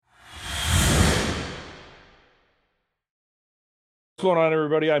What's going on,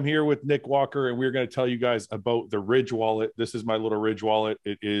 everybody? I'm here with Nick Walker, and we're going to tell you guys about the Ridge wallet. This is my little Ridge wallet.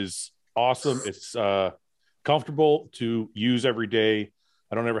 It is awesome. It's comfortable to use every day.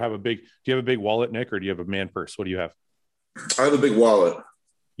 I don't ever have a big. Do you have a big wallet, Nick, or do you have a man purse? What do you have? I have a big wallet.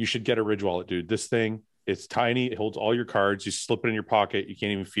 You should get a Ridge wallet, dude. This thing, it's tiny. It holds all your cards. You slip it in your pocket. You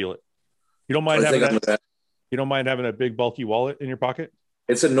can't even feel it. You don't mind having that. You don't mind having a big bulky wallet in your pocket?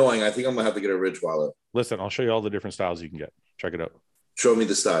 It's annoying. I think I'm gonna have to get a Ridge wallet. Listen, I'll show you all the different styles you can get. Check it out. Show me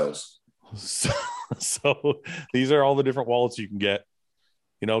the styles. So these are all the different wallets you can get.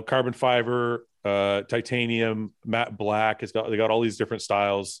 You know, carbon fiber, titanium, matte black. They got all these different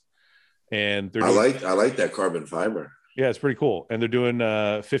styles, and I like that carbon fiber. Yeah, it's pretty cool. And they're doing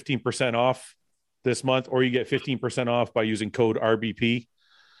 15% off this month, or you get 15% off by using code RBP.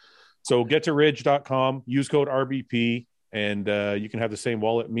 So get to ridge.com, use code RBP, and you can have the same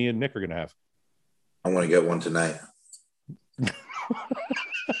wallet me and Nick are going to have. I want to get one tonight.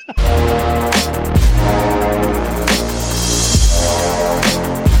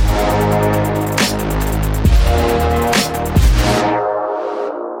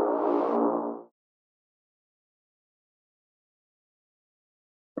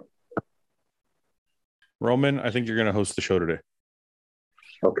 Roman, I think you're going to host the show today.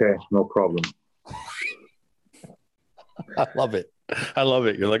 Okay, no problem. I love it.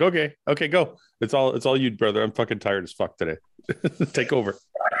 You're like, okay, go. It's all you, brother. I'm fucking tired as fuck today. Take over.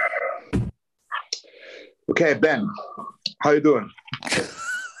 Okay, Ben, how you doing?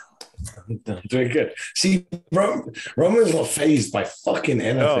 I'm doing good. See, Roman's not phased by fucking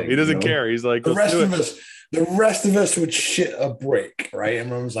anything. No, he doesn't care. He's like, the rest of us would shit a brick, right?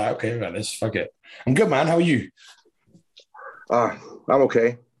 And Roman's like, okay, man, let's fuck it. I'm good, man. How are you? I'm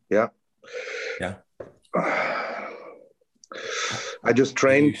okay. Yeah. I just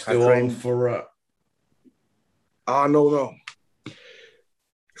trained. I trained for. No.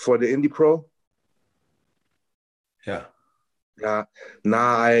 For the Indie Pro. Yeah. Yeah.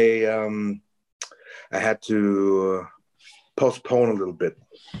 Now I had to postpone a little bit.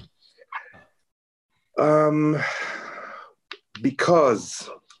 Because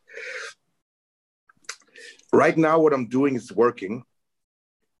right now what I'm doing is working,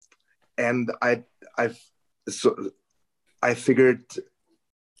 and I figured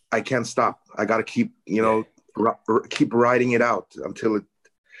I can't stop. I got to keep, keep riding it out until it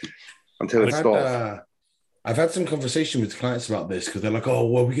stalls. I've had some conversation with clients about this because they're like, "Oh,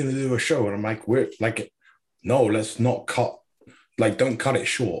 well, we're going to do a show," and I'm like, "We're like, no, let's not cut. Like, don't cut it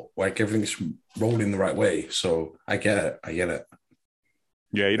short. Like, everything's rolling the right way." So I get it.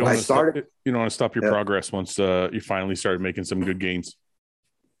 Yeah, you don't want to stop your progress once you finally started making some good gains.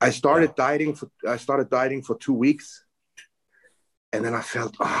 I started dieting for 2 weeks. And then I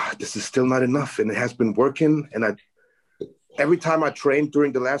felt, this is still not enough. And it has been working. And every time I trained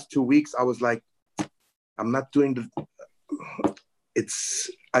during the last 2 weeks, I was like, I'm not doing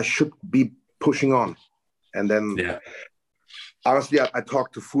I should be pushing on. And then, honestly, I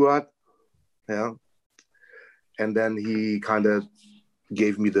talked to Fuad. Yeah. And then he kind of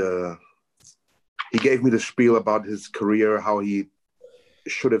gave me the spiel about his career, how he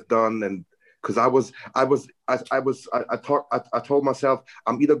should have done. And because I told myself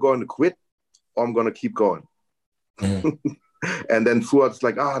I'm either going to quit or I'm going to keep going. Mm. And then Fuad's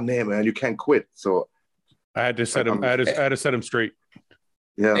like, nah, man, you can't quit. So I had to set him straight.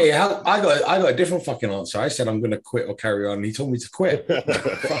 Yeah. Hey, I got a different fucking answer. I said I'm going to quit or carry on. He told me to quit.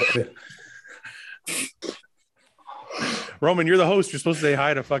 Roman, you're the host. You're supposed to say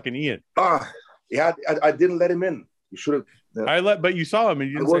hi to fucking Ian. Yeah, I didn't let him in. You should have. But you saw him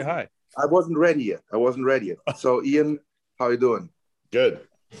and you didn't say hi. I wasn't ready yet. So, Ian, how are you doing? Good.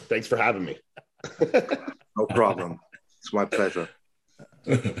 Thanks for having me. No problem. It's my pleasure.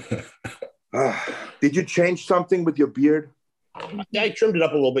 Did you change something with your beard? Yeah, I trimmed it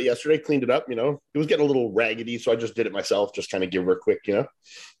up a little bit yesterday, cleaned it up, It was getting a little raggedy, so I just did it myself, just kind of give her a quick,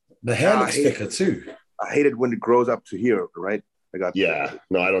 The hair looks thicker too. I hate it when it grows up to here, right?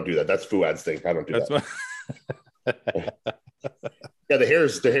 No, I don't do that. That's Fuad's thing. I don't do that. Yeah, the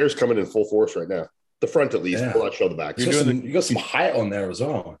hair's coming in full force right now. The front, at least. We'll not show the back. You got some height on there as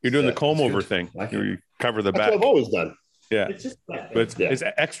well. You're doing the comb over thing. Like you cover the back. That's what I've always done. Yeah, it's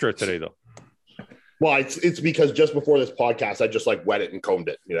extra today though. Well, it's because just before this podcast, I just wet it and combed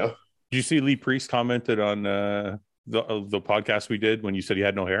it. Did you see Lee Priest commented on the podcast we did when you said he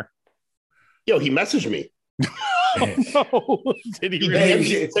had no hair? Yo, he messaged me. Oh, no. Did he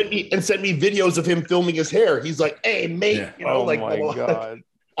really? Sent me videos of him filming his hair. He's like, "Hey, mate," my God.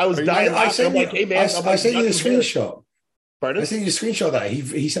 I was dying. I sent you the screenshot. Pardon? I think you screenshot that.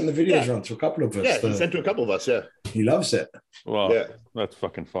 He sent the videos around to a couple of us. Yeah, he sent to a couple of us. Yeah, he loves it. Well, yeah, that's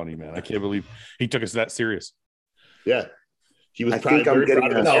fucking funny, man. I can't believe he took us that serious. Yeah, he was very proud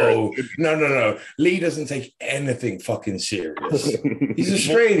of his No. Lee doesn't take anything fucking serious. He's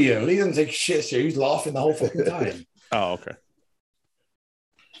Australian. Lee doesn't take shit serious. He's laughing the whole fucking time. Oh, okay.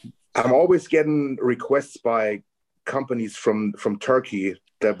 I'm always getting requests by companies from Turkey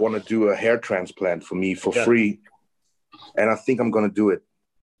that want to do a hair transplant for me for free. And I think I'm going to do it.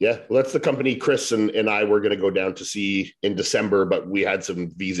 Yeah. Well, that's the company Chris and I were going to go down to see in December, but we had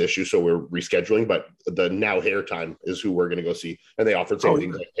some visa issues, so we're rescheduling. But the Now Hair Time is who we're going to go see. And they offered same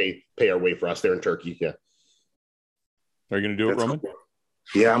things like pay our way for us there in Turkey. Yeah. Are you going to do it, Roman? Cool.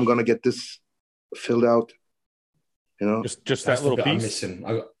 Yeah, I'm going to get this filled out. You know, just that little piece. I'm missing.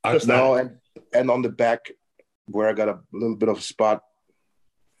 And on the back where I got a little bit of a spot.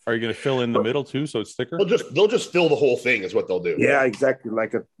 Are you going to fill in the middle too, so it's thicker? They'll just fill the whole thing, is what they'll do. Yeah, exactly.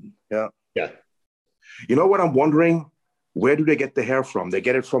 Yeah. You know what I'm wondering? Where do they get the hair from? They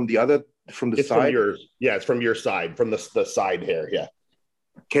get it from the side. It's from your side, from the side hair. Yeah.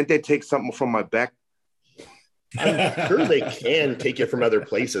 Can't they take something from my back? I'm sure they can take it from other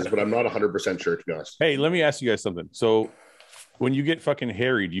places, but I'm not 100% sure, to be honest. Hey, let me ask you guys something. So when you get fucking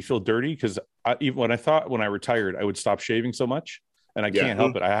hairy, do you feel dirty? Because even when I retired, I would stop shaving so much, and I can't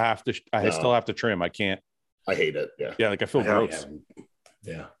help it. I still have to trim. I can't. I hate it. Yeah. Like I feel gross.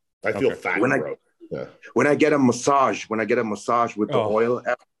 Yeah. I feel fat. When I get a massage with the oil,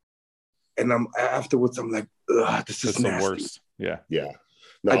 and afterwards I'm like, ugh, this is nasty. The worst. Yeah. Yeah.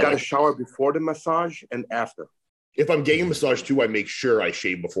 No, I got a shower before the massage and after. If I'm getting a massage too, I make sure I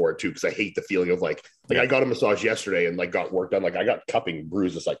shave before it too, because I hate the feeling of like I got a massage yesterday and like got work done. Like I got cupping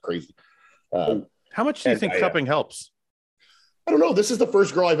bruises like crazy. How much do you think cupping helps? I don't know. This is the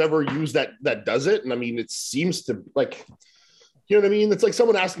first girl I've ever used that does it. And I mean, it seems to like, you know what I mean? It's like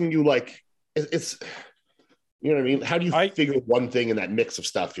someone asking you like, it's, you know what I mean? How do you figure one thing in that mix of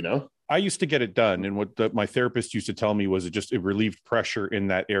stuff, you know? I used to get it done. And what my therapist used to tell me was it relieved pressure in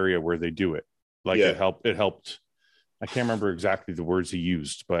that area where they do it. Like it helped. I can't remember exactly the words he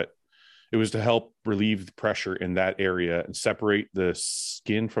used, but it was to help relieve the pressure in that area and separate the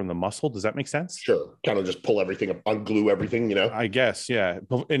skin from the muscle. Does that make sense? Sure. Kind of just pull everything up, unglue everything, you know? I guess. Yeah.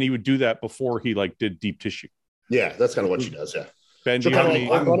 And he would do that before he like did deep tissue. Yeah. That's kind of what she does. Yeah. Ben, she'll kind of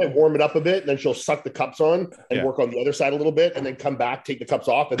work on it, warm it up a bit, and then she'll suck the cups on and work on the other side a little bit, and then come back, take the cups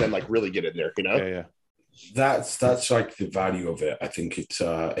off, and then like really get in there, you know? Yeah. That's like the value of it. I think it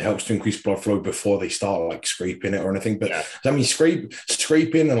helps to increase blood flow before they start like scraping it or anything. But I mean,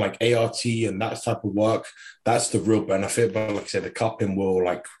 scraping and like ART and that type of work, that's the real benefit. But like I said, the cupping will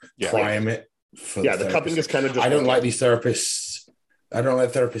like prime it. The cupping is kind of just. I don't like these therapists. I don't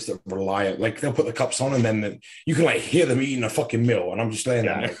like therapists that rely on, like, they'll put the cups on and then you can like hear them eating a fucking meal, and I'm just laying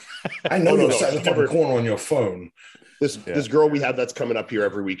there like, I know you're sat in the fucking corner on your phone. This girl we have that's coming up here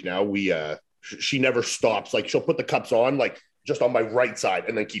every week now, she never stops. Like she'll put the cups on like just on my right side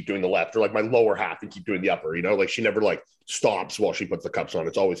and then keep doing the left, or like my lower half and keep doing the upper, you know, like she never like stops while she puts the cups on.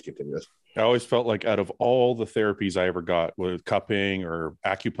 It's always continuous. I always felt like out of all the therapies I ever got with cupping or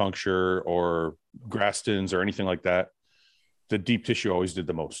acupuncture or Grastons or anything like that, the deep tissue always did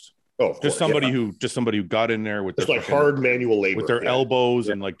the most. Oh, just somebody who got in there with just like hard manual labor with their elbows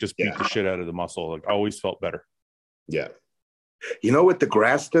and like just beat the shit out of the muscle. Like I always felt better. Yeah. You know, with the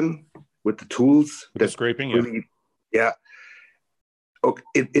Graston, with the tools, with the scraping, really, okay,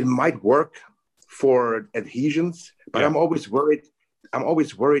 it might work for adhesions, but I'm always worried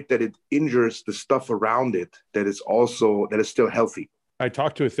that it injures the stuff around it that is still healthy. I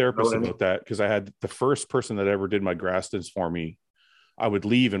talked to a therapist about that because I had the first person that ever did my Grastons for me. I would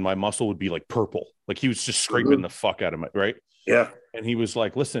leave and my muscle would be like purple. Like he was just scraping the fuck out of it. Right. Yeah. And he was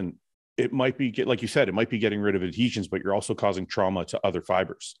like, listen, it might be, like you said, it might be getting rid of adhesions, but you're also causing trauma to other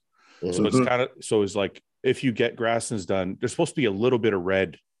fibers. Mm-hmm. So it's like, if you get Grastons done, there's supposed to be a little bit of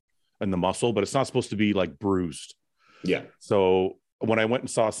red in the muscle, but it's not supposed to be like bruised. Yeah. So when I went and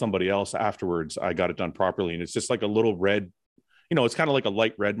saw somebody else afterwards, I got it done properly. And it's just like a little red, you know, it's kind of like a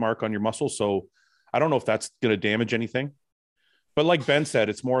light red mark on your muscle. So I don't know if that's going to damage anything, but like Ben said,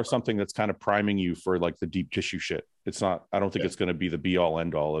 it's more of something that's kind of priming you for like the deep tissue shit. It's not, I don't think it's going to be the be all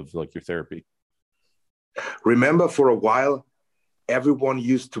end all of like your therapy. Remember for a while, everyone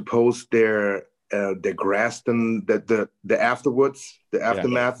used to post their Graston, the afterwards, the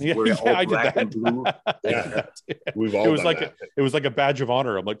aftermath, where they're all black and blue. We've all it was like a badge of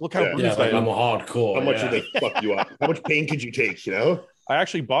honor. I'm like, look how bruised I am. I'm a hardcore. How much did they fuck you up? How much pain could you take? You know, I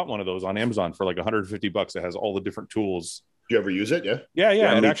actually bought one of those on Amazon for like $150. It has all the different tools. Do you ever use it? Yeah.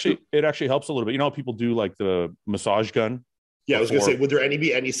 It actually helps a little bit. You know, people do like the massage gun Yeah, I was going to say, would there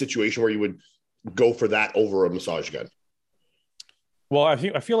be any situation where you would go for that over a massage gun? Well, I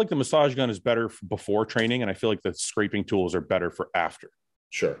feel like the massage gun is better before training, and I feel like the scraping tools are better for after.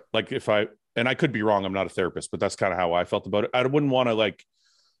 Sure. Like and I could be wrong, I'm not a therapist, but that's kind of how I felt about it. I wouldn't want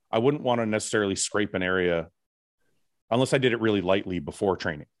to necessarily scrape an area unless I did it really lightly before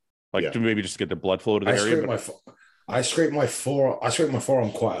training, to maybe just get the blood flow to the area. I scrape my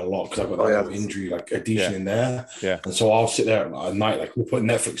forearm quite a lot because I've got that injury, like adhesion in there. Yeah. And so I'll sit there at night, like we'll put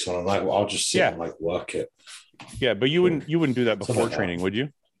Netflix on at night. I'll just sit and like work it. Yeah, but you wouldn't do that before training, would you,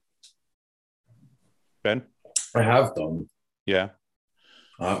 Ben? I have done. Yeah.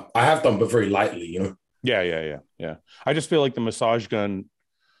 I have done, but very lightly, you know. Yeah. I just feel like the massage gun,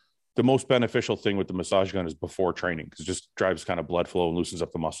 the most beneficial thing with the massage gun is before training because it just drives kind of blood flow and loosens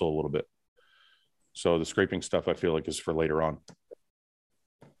up the muscle a little bit. So the scraping stuff I feel like is for later on.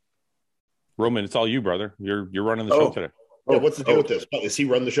 Roman, it's all you, brother. You're running the show today. Yeah, what's the deal with this? Is he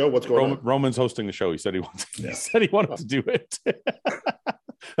run the show? What's going on? Roman's hosting the show. He said he wanted to do it.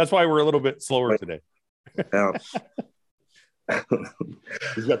 That's why we're a little bit slower today. Yeah.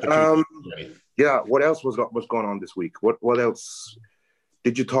 He's got the yeah. What else was going on this week? What else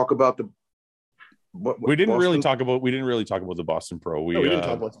did you talk about? We didn't really talk about the Boston Pro. We didn't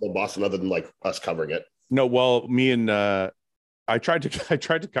talk about Boston other than like us covering it. No, well, me and I tried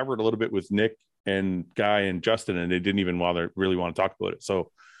to cover it a little bit with Nick and Guy and Justin, and they didn't even really want to talk about it.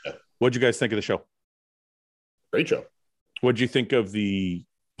 So, what'd you guys think of the show? Great show. What'd you think of the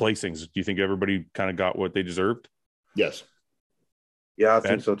placings? Do you think everybody kind of got what they deserved? Yes. Yeah, I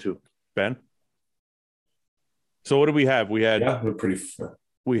think so too. Ben? So what did we have? We had we're pretty fair.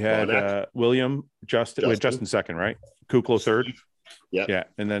 We had William, Justin second, right? Kuklo third. Yeah.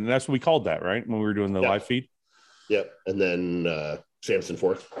 And then that's what we called that, right? When we were doing the live feed. Yep. And then Samson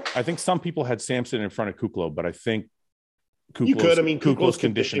fourth. I think some people had Samson in front of Kuklo, but I think Kuklo's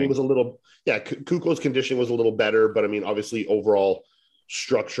conditioning was a little, Kuklo's conditioning was a little better, but I mean, obviously overall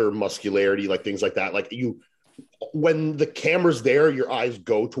structure, muscularity, like things like that. Like when the camera's there, your eyes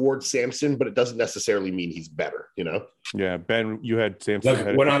go towards Samson, but it doesn't necessarily mean he's better, you know? Yeah. Ben, you had Samson.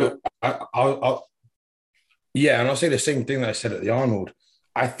 Like when and I'll say the same thing that I said at the Arnold.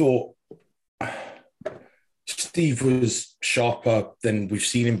 I thought Steve was sharper than we've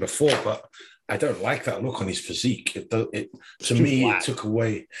seen him before, but I don't like that look on his physique. It took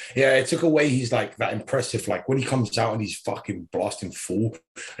away. Yeah, it took away. He's like that impressive. Like when he comes out and he's fucking blasting full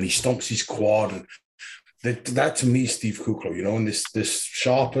and he stomps his quad. And that to me, Steve Kuklo, you know, and this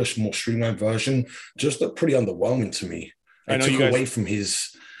sharper, more streamlined version just looked pretty underwhelming to me. It took away from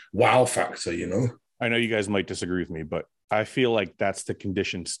his wow factor, you know. I know you guys might disagree with me, but I feel like that's the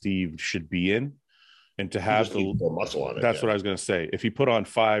condition Steve should be in. And to have the more muscle on it. That's what I was going to say. If he put on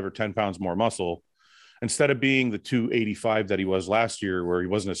 5 or 10 pounds more muscle, instead of being the 285 that he was last year, where he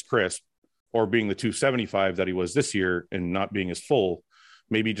wasn't as crisp, or being the 275 that he was this year and not being as full,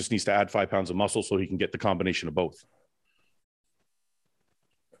 maybe he just needs to add 5 pounds of muscle so he can get the combination of both.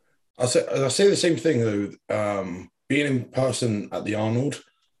 I'll say the same thing though. Being in person at the Arnold,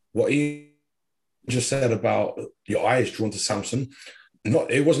 what he just said about your eyes drawn to Samson.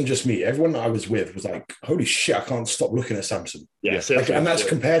 It wasn't just me. Everyone I was with was like, "Holy shit! I can't stop looking at Samson." Yeah, and that's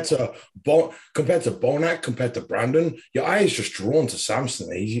compared to Bonac, compared to Brandon. Your eye is just drawn to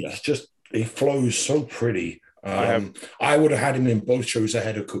Samson. He flows so pretty. I would have had him in both shows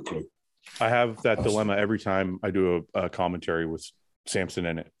ahead of Kuklo. I have that dilemma every time I do a commentary with Samson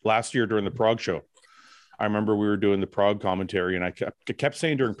in it. Last year during the Prague show, I remember we were doing the Prague commentary, and I kept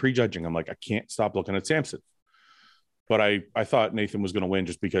saying during prejudging, I'm like, I can't stop looking at Samson. But I thought Nathan was going to win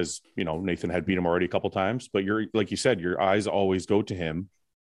just because, you know, Nathan had beat him already a couple times. But like you said, your eyes always go to him.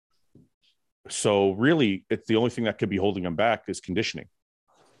 So really, it's the only thing that could be holding him back is conditioning.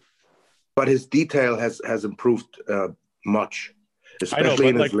 But his detail has improved much, especially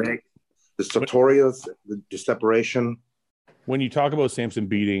in his leg, the sartorius, the separation. When you talk about Samson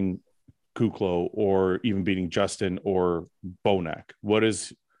beating Kuklo or even beating Justin or Bonac,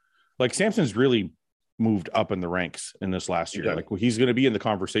 Samson's really moved up in the ranks in this last year. Like he's going to be in the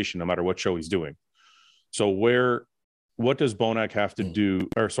conversation no matter what show he's doing. So what does Bonac have to do,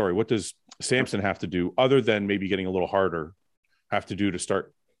 what does Samson have to do other than maybe getting a little harder to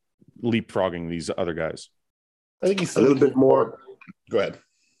start leapfrogging these other guys? I think he's a little bit more. Go ahead.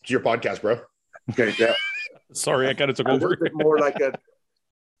 It's your podcast, bro. Okay. Yeah. Sorry, I kind of took over. A little bit more like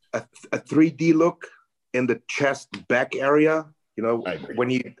a 3D look in the chest back area. You know, when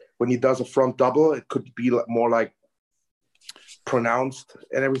he does a front double, it could be more like pronounced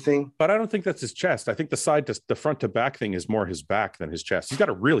and everything. But I don't think that's his chest. I think the front to back thing is more his back than his chest. He's got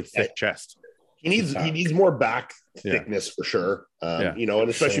a really thick chest. He needs more back thickness for sure. You know, and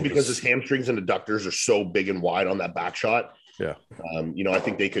especially because his hamstrings and adductors are so big and wide on that back shot. Yeah. You know, I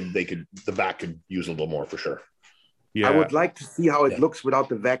think the back could use a little more for sure. Yeah. I would like to see how it looks without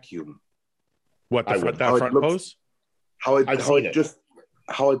the vacuum. What that front pose? How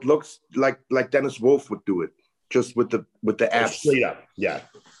it looks like Dennis Wolf would do it, just with the abs straight up. Yeah.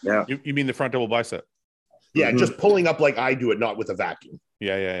 You mean the front double bicep? Yeah, just pulling up like I do it, not with a vacuum.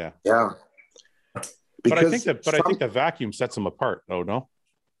 Yeah. But I think the vacuum sets him apart. Oh no.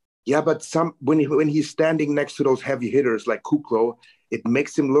 Yeah, but when he's standing next to those heavy hitters like Kuklo, it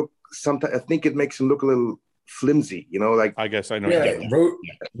makes him look. Sometimes I think it makes him look a little flimsy. You know, like I guess I know. Yeah,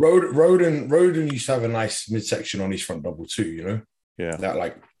 Roden used to have a nice midsection on his front double too. You know. Yeah. That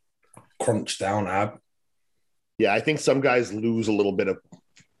like crunch down ab. Yeah, I think some guys lose a little bit of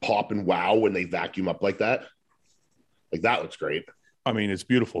pop and wow when they vacuum up like that. Like that looks great. I mean, it's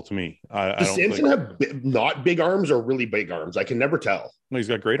beautiful to me. Does Samson have not big arms or really big arms? I can never tell. No, he's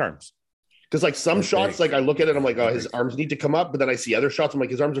got great arms. Because like some shots, like I look at it, I'm like, oh, his arms need to come up. But then I see other shots, I'm like,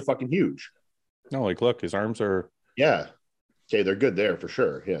 his arms are fucking huge. No, like look, his arms are. Yeah. Okay, they're good there for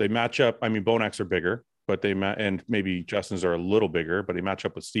sure. Yeah. They match up. I mean, Bonak's are bigger, but and maybe Justin's are a little bigger, but they match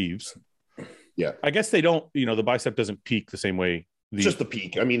up with Steve's. Yeah. I guess they don't. You know, the bicep doesn't peak the same way. Just the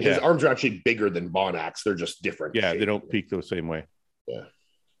peak. I mean, his arms are actually bigger than Bonak's. They're just different. Yeah, they don't peak the same way. Yeah.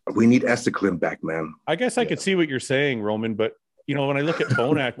 We need Estaclim back, man. I guess I could see what you're saying, Roman, but you know, when I look at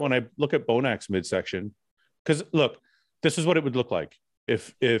Bonak's midsection, because look, this is what it would look like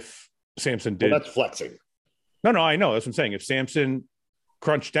if Samson did. Well, that's flexing. No, I know. That's what I'm saying. If Samson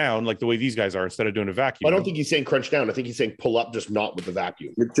crunched down like the way these guys are instead of doing a vacuum. I don't think he's saying crunch down. I think he's saying pull up, just not with the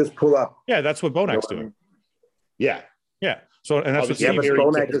vacuum. You just pull up. Yeah, that's what Bonak's doing. Yeah. So, and that's what Steve's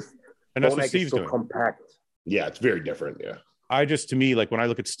so doing. Compact. Yeah, it's very different. Yeah. To me, like when I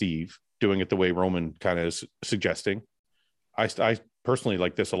look at Steve doing it the way Roman kind of is suggesting, I personally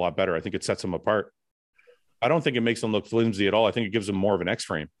like this a lot better. I think it sets him apart. I don't think it makes him look flimsy at all. I think it gives him more of an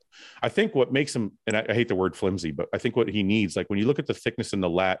X-frame. I think what makes him, and I hate the word flimsy, but I think what he needs, like when you look at the thickness in the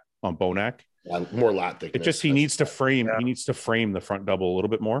lat on Bonak, more lat thickness. He needs to frame the front double a little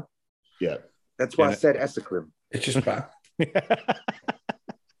bit more. Yeah. That's why I said Estaclim. It's just bad.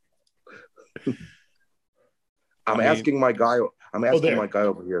 I'm asking my guy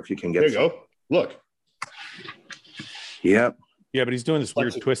over here if you can get. There you go. Look. Yeah. Yeah, but he's doing this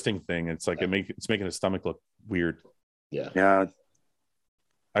weird twisting thing. It's like it's making his stomach look weird. Yeah. Yeah.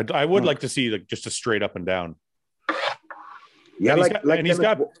 I would like to see like just a straight up and down. Yeah,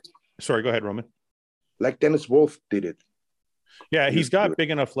 sorry, go ahead, Roman. Like Dennis Wolf did it. Yeah, he's got big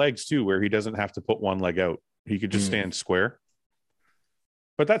enough legs too, where he doesn't have to put one leg out. He could just stand square.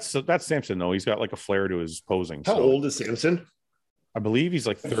 But that's Samson though. He's got like a flair to his posing. How old is Samson? I believe he's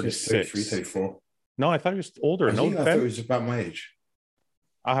like 36. 33, 34. No, I thought he was older. I thought he was about my age.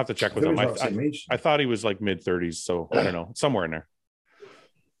 I'll have to check with him. I thought he was like mid 30s, so I don't know, somewhere in there.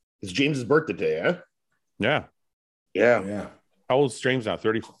 It's James's birthday today, huh? Yeah. How old is James now?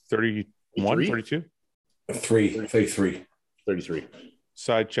 30, 31, 32? 33.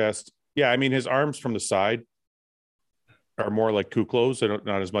 Side chest. Yeah, I mean his arms from the side are more like Kuklo's. They don't,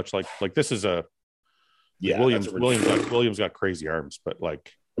 not as much like this is a Williams got crazy arms, but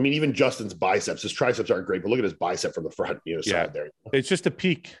like I mean, even Justin's biceps, his triceps aren't great, but look at his bicep from the front, side there. It's just a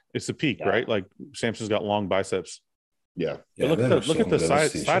peak. It's a peak, right? Like Samson's got long biceps. Yeah. Look at the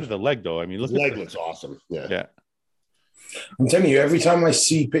side of the leg, though. I mean, his leg looks awesome. Yeah. I'm telling you, every time I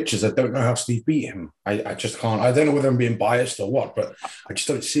see pictures, I don't know how Steve beat him. I just can't. I don't know whether I'm being biased or what, but I just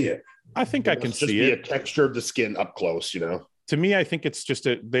don't see it. I think I can see it. A texture of the skin up close, To me, I think it's just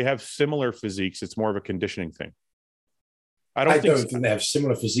they have similar physiques. It's more of a conditioning thing. I don't think they have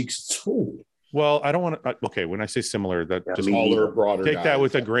similar physiques at all. Well, I don't want to. Okay, when I say similar, that just smaller, broader. Take that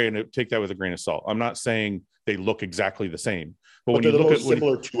with a grain of salt. I'm not saying they look exactly the same, but when you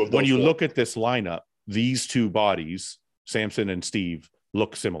look at this lineup, these two bodies, Samson and Steve,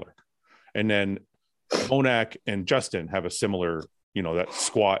 look similar, and then Bonak and Justin have a similar, that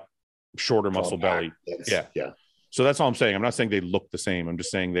squat, shorter muscle belly. Yeah. So that's all I'm saying. I'm not saying they look the same. I'm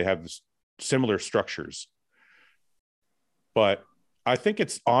just saying they have similar structures. But I think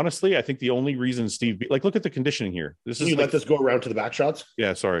the only reason Steve, look at the conditioning here. Let this go around to the back shots?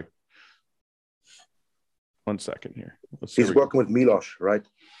 Yeah, sorry. 1 second here. He's working with Milos, right?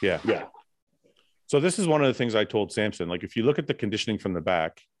 Yeah. So this is one of the things I told Samson. Like, if you look at the conditioning from the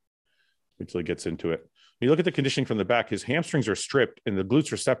back, until he gets into it, when you look at the conditioning from the back, his hamstrings are stripped and the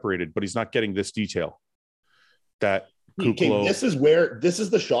glutes are separated, but he's not getting this detail that Kuklo. This is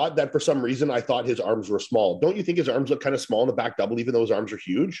the shot that for some reason I thought his arms were small. Don't you think his arms look kind of small in the back double, even though his arms are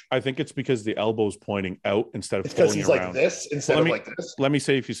huge? I think it's because the elbow's pointing out instead of because he's around. Like this instead of like this. Let me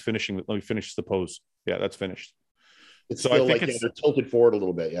say if he's finishing. Let me finish the pose. Yeah, that's finished. It's so still like they're tilted forward a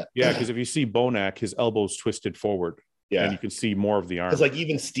little bit. Yeah. Yeah, because if you see Bonac, his elbow's twisted forward. Yeah. And you can see more of the arm. Because like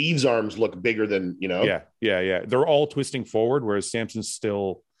even Steve's arms look bigger than, Yeah. They're all twisting forward, whereas Samson's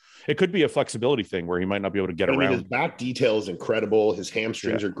still. It could be a flexibility thing where he might not be able to get around. His back detail is incredible. His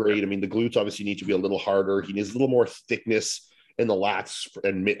hamstrings are great. I mean, the glutes obviously need to be a little harder. He needs a little more thickness in the lats.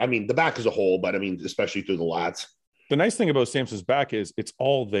 And I mean, the back as a whole, but I mean, especially through the lats. The nice thing about Samson's back is it's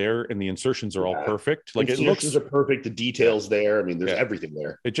all there and the insertions are all perfect. Like insertions are perfect. The details there. I mean, there's everything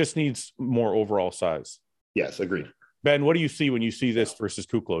there. It just needs more overall size. Yes, agreed. Ben, what do you see when you see this versus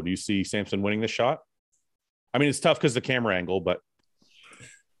Kuklo? Do you see Samson winning this shot? I mean, it's tough because the camera angle, but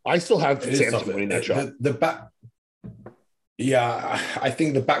I still have Samson winning that shot. The back, yeah, I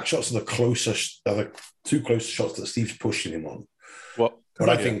think the back shots are the two closest shots that Steve's pushing him on. But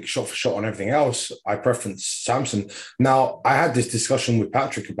I think shot for shot on everything else, I preference Samson. Now, I had this discussion with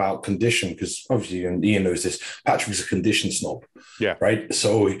Patrick about condition because obviously, and Ian knows this, Patrick's a condition snob. Yeah. Right.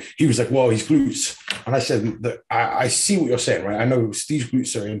 So he was like, well, his glutes. And I said, that I see what you're saying, right? I know Steve's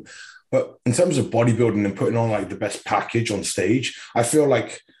glutes are in, but in terms of bodybuilding and putting on like the best package on stage, I feel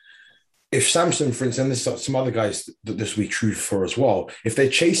like if Samson, for instance, and there's some other guys that this will be true for as well, if they're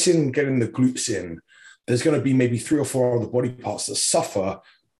chasing getting the glutes in, there's going to be maybe 3 or 4 other body parts that suffer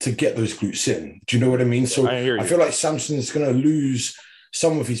to get those glutes in. Do you know what I mean? So I feel like Samson's going to lose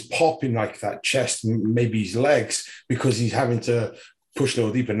some of his pop in like that chest, maybe his legs, because he's having to push a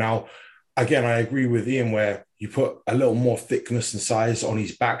little deeper. Now, again, I agree with Ian where you put a little more thickness and size on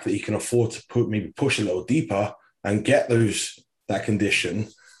his back that he can afford to maybe push a little deeper and get that condition,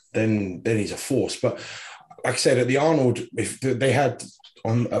 then he's a force. But like I said, at the Arnold, if they had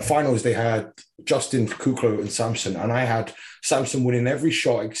on finals, they had Justin, Kuklo, and Samson, and I had Samson winning every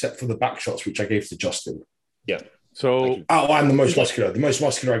shot except for the back shots, which I gave to Justin. Yeah. So, I'm the most muscular. The most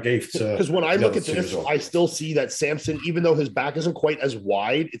muscular I gave to. Because when I look at this, I still see that Samson, even though his back isn't quite as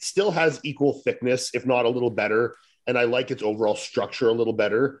wide, it still has equal thickness, if not a little better. And I like its overall structure a little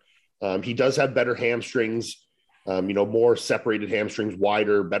better. He does have better hamstrings, more separated hamstrings,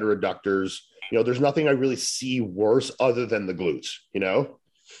 wider, better adductors. There's nothing I really see worse other than the glutes,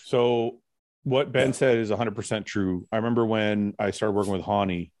 So what Ben said is 100% true. I remember when I started working with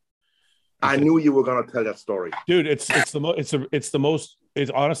Hani. I knew you were going to tell that story. Dude, it's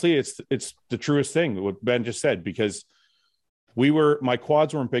honestly the truest thing, what Ben just said, because my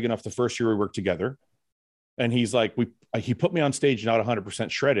quads weren't big enough the first year we worked together. And he's like, he put me on stage not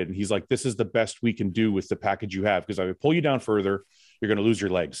 100% shredded. And he's like, this is the best we can do with the package you have. Because I would pull you down further, you're going to lose your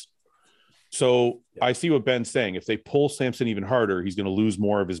legs. So I see what Ben's saying. If they pull Samson even harder, he's going to lose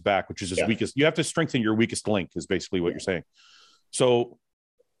more of his back, which is his weakest. You have to strengthen your weakest link is basically what you're saying. So,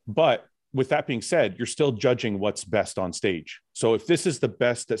 but with that being said, you're still judging what's best on stage. So if this is the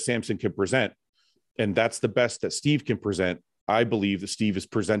best that Samson can present, and that's the best that Steve can present, I believe that Steve is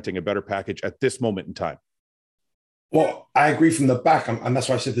presenting a better package at this moment in time. Well, I agree from the back, and that's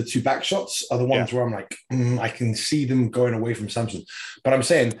why I said the 2 back shots are the ones where I'm like, I can see them going away from Samson. But I'm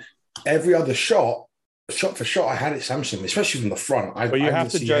saying every other shot for shot, I had it Samson, especially from the front. But you have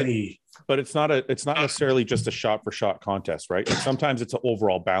to judge. But it's not necessarily just a shot for shot contest, right? Like sometimes it's an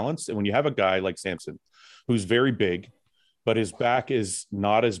overall balance. And when you have a guy like Samson, who's very big, but his back is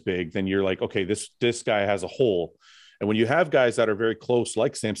not as big, then you're like, okay, this guy has a hole. And when you have guys that are very close,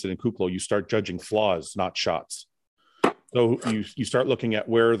 like Samson and Kuklo, you start judging flaws, not shots. So you start looking at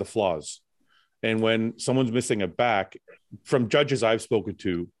where are the flaws. And when someone's missing a back, from judges I've spoken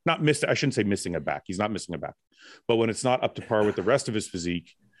to, I shouldn't say missing a back. He's not missing a back. But when it's not up to par with the rest of his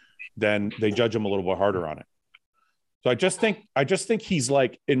physique, then they judge him a little bit harder on it. So I just think he's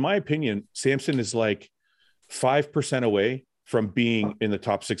like, in my opinion, Samson is like 5% away from being in the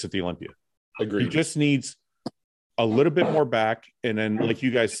top 6 at the Olympia. Agreed. He just needs a little bit more back. And then, like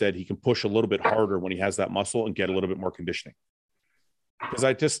you guys said, he can push a little bit harder when he has that muscle and get a little bit more conditioning. Because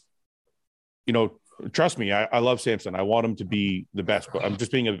I just, trust me, I love Samson. I want him to be the best, but I'm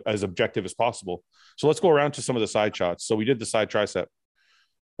just being as objective as possible. So let's go around to some of the side shots. So we did the side tricep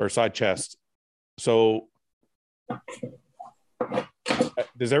or side chest. So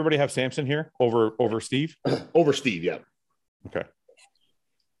does everybody have Samson here over Steve? Over Steve, yeah. Okay.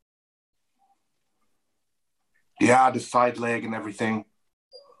 Yeah, the side leg and everything.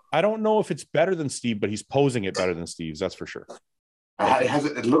 I don't know if it's better than Steve, but he's posing it better than Steve's. That's for sure.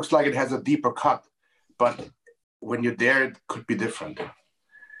 It looks like it has a deeper cut, but when you're there, it could be different.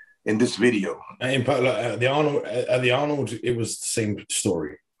 in this video. And at the Arnold, it was the same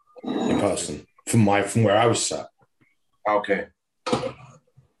story in person from where I was sat. Okay.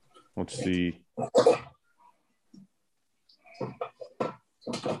 Let's see.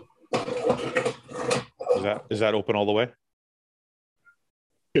 Is that open all the way?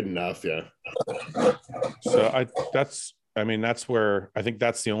 Good enough, yeah. So that's where I think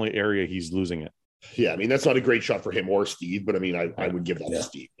that's the only area he's losing it. Yeah, I mean, that's not a great shot for him or Steve, but I mean, I would give that to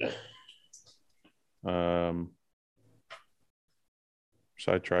Steve.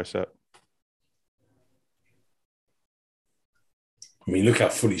 Side tricep. I mean, look how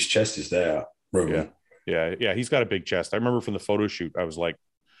full his chest is there, Roman. Yeah. He's got a big chest. I remember from the photo shoot, I was like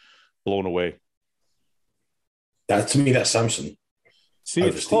blown away. To me, that's Samson. See,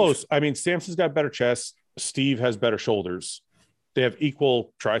 it's close. I mean, Samson's got better chest. Steve has better shoulders. They have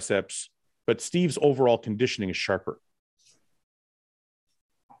equal triceps, but Steve's overall conditioning is sharper.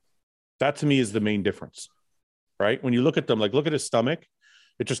 That to me is the main difference, right? When you look at them, like look at his stomach,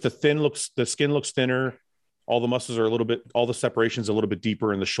 it's just the skin looks thinner. All the muscles are all the separation's a little bit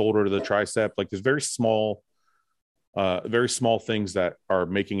deeper in the shoulder to the tricep. Like there's very small things that are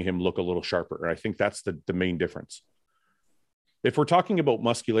making him look a little sharper. And I think that's the main difference. If we're talking about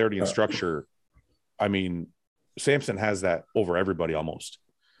muscularity and structure, I mean, Samson has that over everybody almost.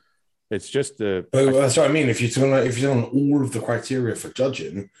 It's just that's what I mean. If you're on all of the criteria for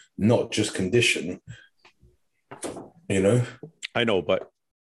judging, not just condition, you know. I know, but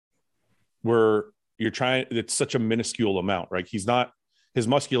it's such a minuscule amount, right? His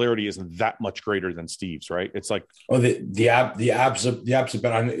muscularity isn't that much greater than Steve's, right? It's like the abs are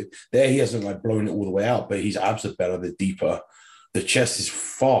better. There he hasn't like blown it all the way out, but his abs are better. They're deeper. The chest is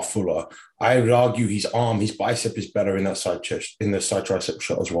far fuller. I would argue his bicep is better in that side chest, in the side tricep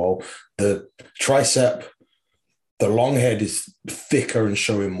shot as well. The tricep, the long head is thicker and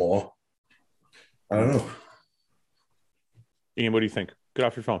showing more. I don't know. Ian, what do you think? Get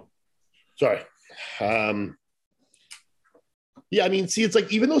off your phone. Sorry. Yeah, I mean, see, it's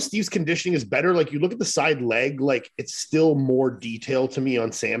like even though Steve's conditioning is better, like you look at the side leg, like it's still more detail to me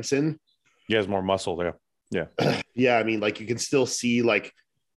on Samson. He has more muscle there. Yeah. Yeah, I mean, like you can still see like,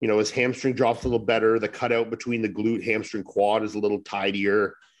 you know, his hamstring drops a little better. The cutout between the glute, hamstring, quad is a little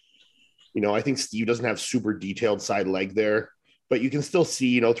tidier. You know, I think Steve doesn't have super detailed side leg there, but you can still see,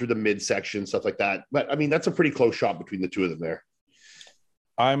 you know, through the midsection, stuff like that. But I mean, that's a pretty close shot between the two of them there.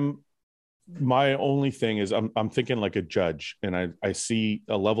 My only thing is I'm thinking like a judge, and I see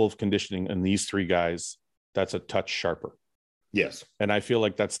a level of conditioning in these three guys that's a touch sharper. Yes. And I feel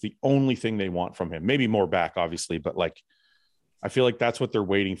like that's the only thing they want from him. Maybe more back, obviously, but like I feel like that's what they're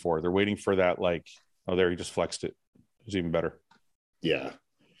waiting for. They're waiting for that, like, oh, there, he just flexed it. It was even better. Yeah.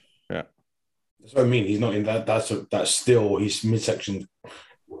 Yeah. That's what I mean. He's not in that. That's still his midsection.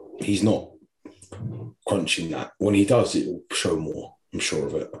 He's not crunching that. When he does, it will show more. I'm sure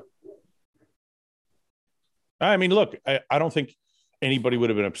of it. I mean, look, I don't think anybody would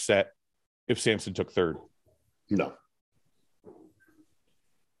have been upset if Samson took third. No.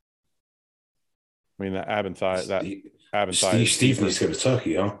 I mean, Steve needs to go to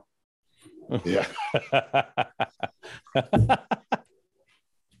Turkey, huh? Yeah.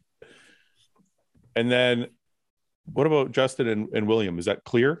 And then what about Justin and William? Is that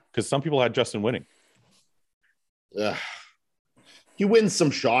clear? Because some people had Justin winning. He wins some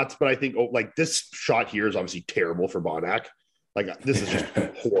shots, but I think like this shot here is obviously terrible for Bonac. Like this is just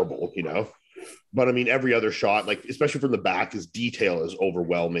horrible, you know. But I mean, every other shot, like especially from the back, his detail is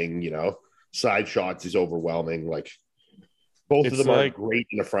overwhelming, you know. Side shots is overwhelming. Like both of them are great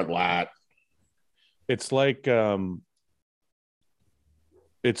in the front lat. It's like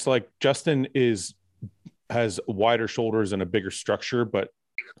Justin has wider shoulders and a bigger structure, but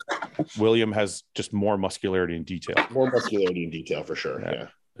William has just more muscularity and detail. More muscularity and detail for sure. Yeah.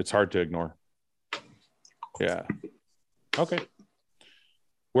 It's hard to ignore. Yeah. Okay.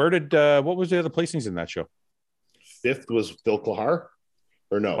 What was the other placings in that show? Fifth was Phil Klahar,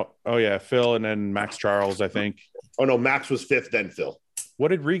 or no? Oh yeah, Phil, and then Max Charles, I think. Oh no, Max was fifth, then Phil. What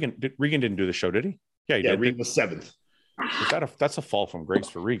did Regan? Regan didn't do the show, did he? Yeah, he did. Regan was seventh. That's a fall from grace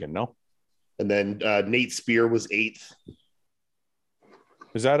for Regan, no? And then Nate Spear was eighth.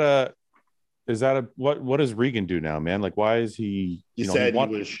 Is that a what does Regan do now, man? Like, why is he? He said he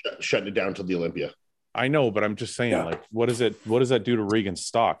was shutting it down to the Olympia. I know, but I'm just saying, like, what does that do to Regan's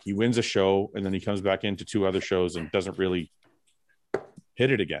stock? He wins a show and then he comes back into two other shows and doesn't really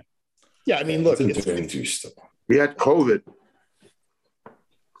hit it again. Yeah, I mean, look, we had COVID.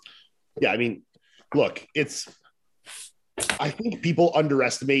 Yeah, I mean, look, I think people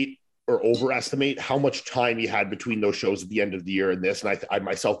underestimate or overestimate how much time he had between those shows at the end of the year and this. And I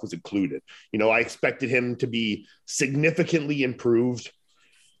myself was included. You know, I expected him to be significantly improved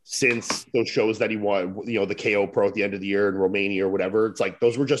since those shows that he won, you know, the KO Pro at the end of the year in Romania or whatever. It's like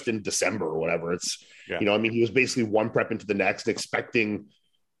those were just in December or whatever. It's, you know, I mean, he was basically one prep into the next, expecting,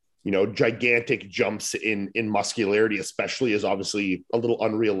 you know, gigantic jumps in muscularity, especially, is obviously a little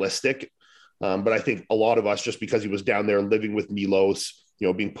unrealistic. But I think a lot of us, just because he was down there living with Milos, you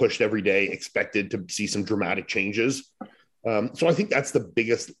know, being pushed every day, expected to see some dramatic changes. So I think that's the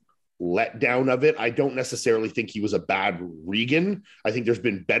biggest letdown of it. I don't necessarily think he was a bad Regan. I think there's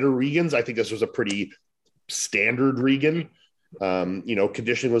been better Regans. I think this was a pretty standard Regan. You know,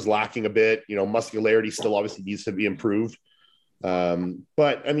 conditioning was lacking a bit. You know, muscularity still obviously needs to be improved.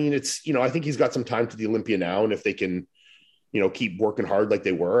 But I mean, it's, you know, I think he's got some time to the Olympia now. And if they can, you know, keep working hard like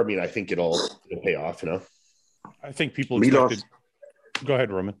they were, I mean, I think it'll pay off, you know. I think people expected. Go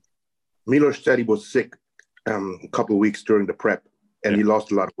ahead, Roman. Milos said he was sick a couple of weeks during the prep, and he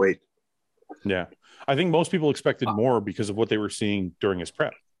lost a lot of weight. Yeah. I think most people expected more because of what they were seeing during his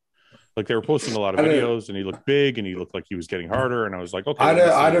prep. Like, they were posting a lot of videos, and he looked big, and he looked like he was getting harder. And I was like, okay.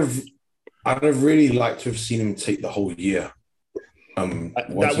 I'd have really liked to have seen him take the whole year. That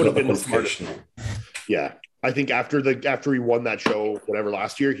would have been the smartest. Yeah. I think after he won that show, whatever,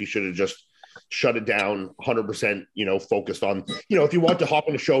 last year, he should have just shut it down 100%, you know, focused on, you know, if you want to hop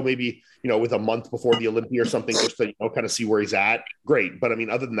in a show, maybe, you know, with a month before the Olympia or something, just to, you know, kind of see where he's at. Great. But I mean,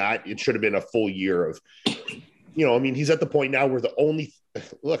 other than that, it should have been a full year of, you know, I mean, he's at the point now where the only,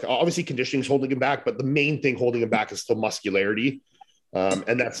 look, obviously conditioning is holding him back, but the main thing holding him back is still muscularity.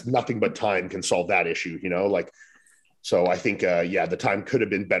 And that's nothing but time can solve that issue, you know, like, so I think, yeah, the time could have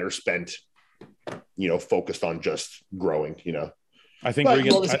been better spent, you know, focused on just growing, you know. I think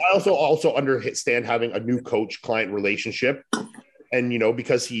Regan, I also understand having a new coach client relationship. And, you know,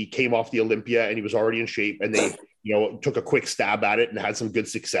 because he came off the Olympia and he was already in shape, and they, you know, took a quick stab at it and had some good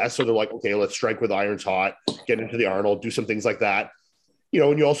success. So they're like, okay, let's strike with irons hot, get into the Arnold, do some things like that. You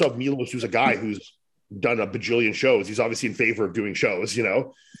know, and you also have Milos, who's a guy who's done a bajillion shows. He's obviously in favor of doing shows, you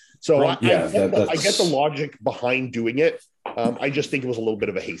know. So I get the logic behind doing it. I just think it was a little bit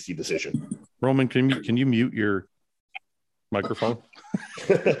of a hasty decision. Roman, can you mute your microphone?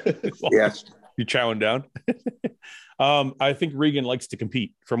 Yes. You chowing down? I think Regan likes to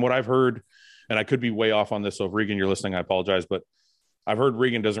compete. From what I've heard, and I could be way off on this, so if Regan, you're listening, I apologize, but I've heard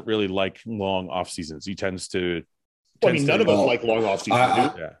Regan doesn't really like long off seasons. He tends to. I mean, none of us like long off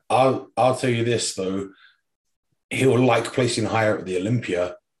seasons. I'll tell you this though, he'll like placing higher at the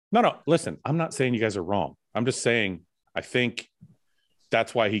Olympia. No, listen, I'm not saying you guys are wrong. I'm just saying I think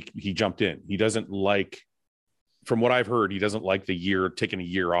that's why he jumped in. He doesn't like, from what I've heard, he doesn't like the year, taking a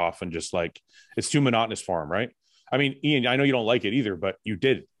year off and just like, it's too monotonous for him, right? I mean, Ian, I know you don't like it either, but you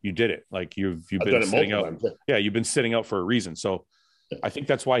did it. Like you've been sitting out. Yeah, you've been sitting out for a reason. So I think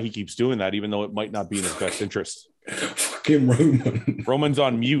that's why he keeps doing that, even though it might not be in his best interest. Fucking Roman. Roman's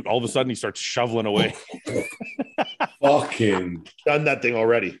on mute. All of a sudden he starts shoveling away. Fucking done that thing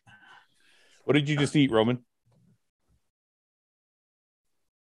already. What did you just eat, Roman?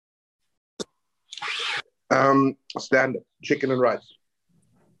 Standard chicken and rice.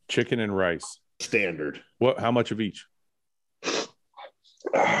 Chicken and rice. Standard. What? How much of each?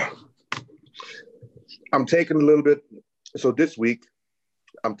 I'm taking a little bit. So this week,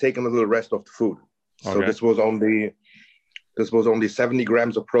 I'm taking a little rest of the food. So okay. This was only 70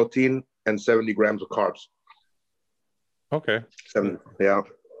 grams of protein and 70 grams of carbs. Okay. 70, yeah.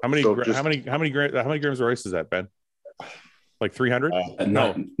 How many grams of rice is that, Ben? Like 300?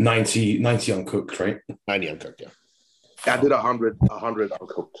 No, 90 uncooked, right? 90 uncooked, yeah. I did 100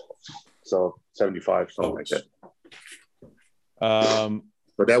 uncooked. So 75, something like that.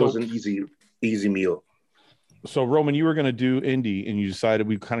 But that was an easy meal. So Roman, you were going to do Indy, and you decided,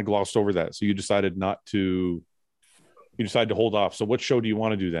 we kind of glossed over that. So you decided to hold off. So what show do you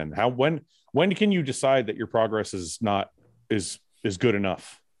want to do then? When can you decide that your progress is good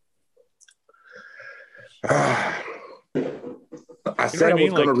enough? I said I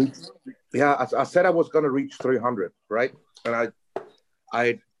was going to reach. Yeah, I said I was going to reach 300, right? And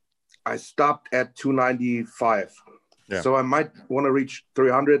I stopped at 295. Yeah. So I might want to reach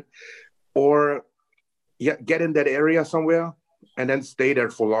 300, or get in that area somewhere and then stay there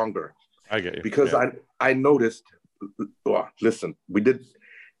for longer. I get you. Because I noticed. Well, listen,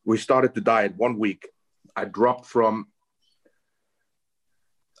 we started the diet 1 week. I dropped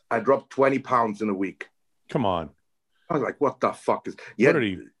 20 pounds in a week. Come on. I was like, what the fuck is...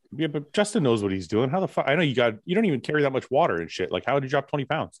 Yeah, but Justin knows what he's doing. How the fuck? I know you don't even carry that much water and shit. Like, how did you drop 20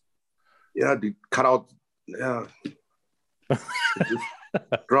 pounds? Yeah, dude, cut out... Yeah.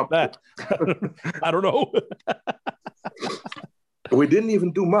 Drop that. I don't know. We didn't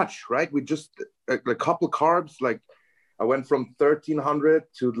even do much, right? We just a couple carbs. Like I went from 1,300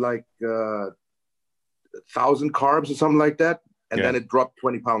 to like 1,000 carbs or something like that, and then it dropped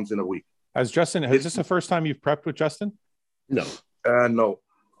 20 pounds in a week. Has this the first time you've prepped with Justin? No. No.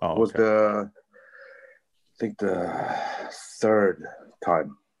 Oh, it was I think the third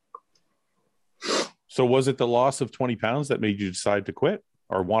time. So was it the loss of 20 pounds that made you decide to quit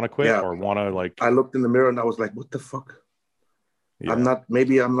or want to quit or want to like? I looked in the mirror and I was like, what the fuck? Yeah. I'm not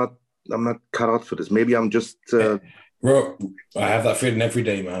cut out for this. Maybe I'm just bro, I have that feeling every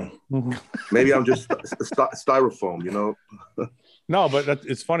day, man. Maybe I'm just styrofoam, you know. No, but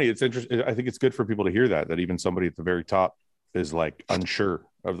it's funny. It's interesting. I think it's good for people to hear that even somebody at the very top is like unsure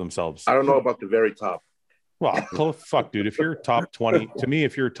of themselves. I don't know about the very top. Well, fuck, dude. If you're top 20, to me,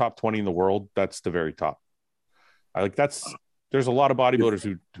 if you're top 20 in the world, that's the very top. There's a lot of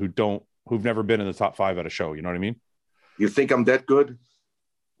bodybuilders who've never been in the top 5 at a show. You know what I mean? You think I'm that good?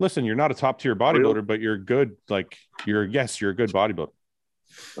 Listen, you're not a top tier bodybuilder, but you're good. Like you're a good bodybuilder.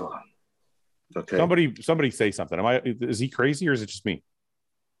 Oh, okay. Somebody say something. Is he crazy or is it just me?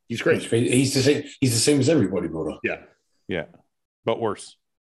 He's crazy. He's the same as every bodybuilder. Yeah. Yeah. But worse.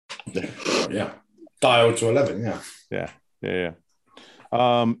 Yeah. Dialed to 11. Yeah. Yeah.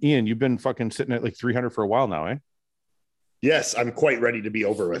 Ian, you've been fucking sitting at like 300 for a while now, eh? Yes, I'm quite ready to be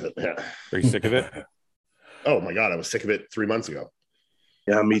over with it. Yeah. Are you sick of it? Oh my God, I was sick of it 3 months ago.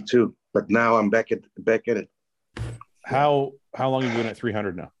 Yeah, me too. But now I'm back at it. How long have you been at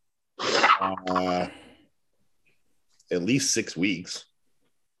 300 now? At least 6 weeks.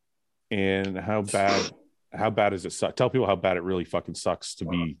 And how bad does it suck? Tell people how bad it really fucking sucks to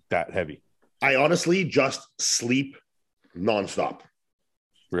be that heavy. I honestly just sleep nonstop.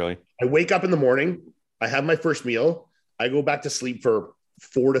 Really? I wake up in the morning, I have my first meal, I go back to sleep for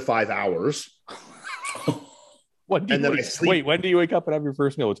 4 to 5 hours. When do you wake up and have your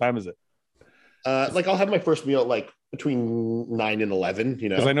first meal? What time is it? Like I'll have my first meal like between 9 and 11, you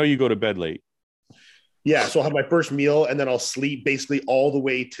know. Because I know you go to bed late. Yeah, so I'll have my first meal and then I'll sleep basically all the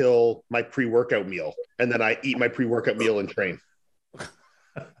way till my pre-workout meal. And then I eat my pre-workout meal and train.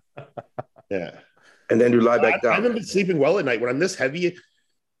 Yeah. And then you lie back down. I haven't been sleeping well at night. When I'm this heavy,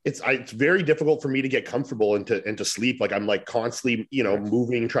 it's very difficult for me to get comfortable into sleep. Like I'm like constantly, you know,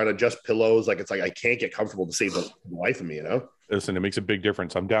 moving, trying to adjust pillows. Like it's like I can't get comfortable to save the life of me, you know? Listen, it makes a big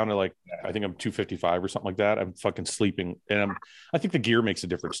difference. I'm down to like, I think I'm 255 or something like that. I'm fucking sleeping. And I think the gear makes a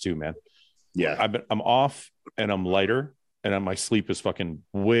difference too, man. Yeah. I'm off and I'm lighter and my sleep is fucking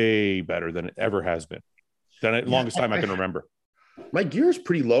way better than it ever has been. Longest time I can remember. My gear is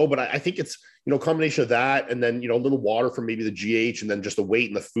pretty low, but I think it's, you know, a combination of that and then, you know, a little water from maybe the GH and then just the weight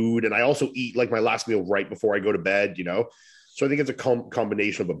and the food. And I also eat like my last meal right before I go to bed, you know? So I think it's a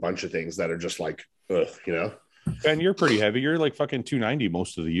combination of a bunch of things that are just like, ugh, you know? And you're pretty heavy. You're like fucking 290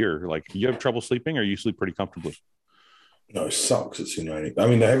 most of the year. Like you have trouble sleeping or you sleep pretty comfortably? No, it sucks at 290. I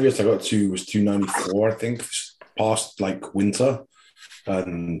mean, the heaviest I got to was 294, I think, past like winter.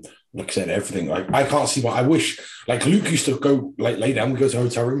 And like I said, everything. Like I can't see why. I wish like Luke used to go like lay down, we go to a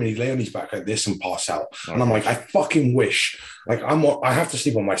hotel room and he'd lay on his back like this and pass out. And I'm like, I fucking wish. Like I have to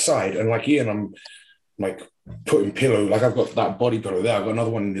sleep on my side. And like Ian, I'm like putting pillow. Like I've got that body pillow there. I've got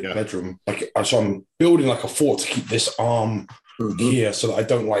another one in the bedroom. Like so I'm building like a fort to keep this arm here so that I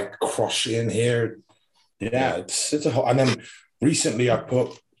don't like crush in here. Yeah, it's a hot. And then recently I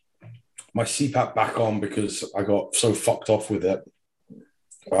put my CPAP back on because I got so fucked off with it.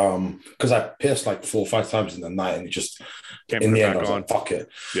 Because I pissed like 4 or 5 times in the night and it just in the end I was like, fuck it.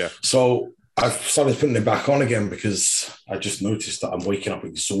 Yeah. So I've started putting it back on again because I just noticed that I'm waking up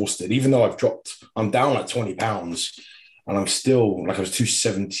exhausted, even though I'm down like 20 pounds and I'm still like I was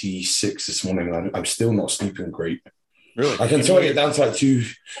 276 this morning and I'm still not sleeping great. Really? Like until I get down to like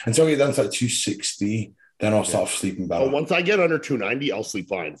 260. Then I'll start sleeping better. Well, once I get under 290, I'll sleep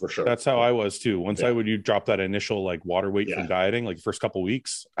fine for sure. That's how I was too. Once you drop that initial like water weight from dieting, like the first couple of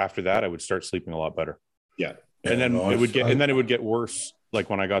weeks after that, I would start sleeping a lot better. Yeah. And then it would get worse.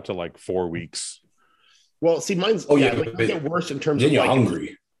 Like when I got to like 4 weeks. Well, see, mine's it get worse in terms of you're like,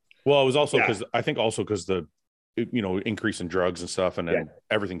 hungry. Well, it was also because the increase in drugs and stuff, and then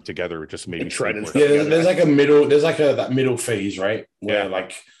everything together, it just made me sleep worse. Yeah, there's like a middle, that middle phase, right? Where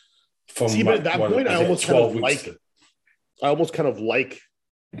like. But at that point, I almost kind of like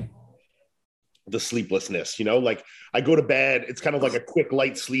the sleeplessness, you know, like I go to bed, it's kind of like a quick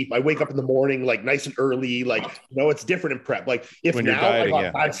light sleep. I wake up in the morning, like nice and early, like, you know, it's different in prep. Like if when now I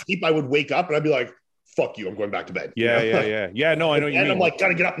got bad sleep, I would wake up and I'd be like, fuck you, I'm going back to bed. Yeah, you know? yeah. No, I know what you mean. And I'm like,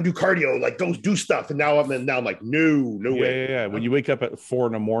 gotta get up and do cardio, like go do stuff. And now I'm like, no way. Yeah. When you wake up at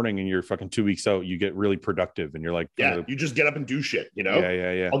 4 a.m. and you're fucking 2 weeks out, you get really productive, and you're like, you just get up and do shit. You know.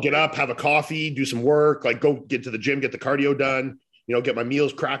 Yeah. I'll get up, have a coffee, do some work, like go get to the gym, get the cardio done. You know, get my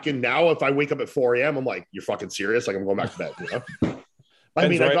meals cracking. Now, if I wake up at 4 a.m., I'm like, you're fucking serious? Like I'm going back to bed. You know. I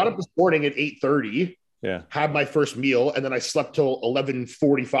mean, I got up this morning at 8:30. Yeah. Had my first meal, and then I slept till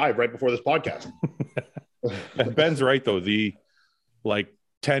 11:45 right before this podcast. Ben's right though. The like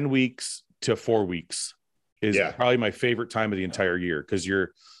 10 weeks to 4 weeks is probably my favorite time of the entire year, because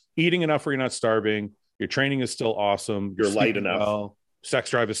you're eating enough where you're not starving. Your training is still awesome. You're light enough. Well,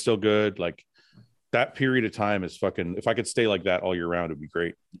 sex drive is still good. Like that period of time is fucking. If I could stay like that all year round, it'd be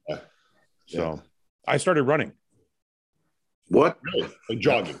great. Yeah. So I started running. What? Really? Like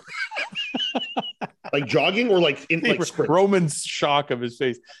jogging? Like jogging or like in like sprint? Roman's shock of his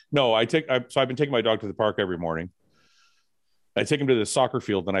face. No, I've been taking my dog to the park every morning. I take him to the soccer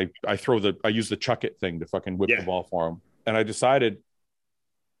field, and I use the chuck it thing to fucking whip the ball for him. And I decided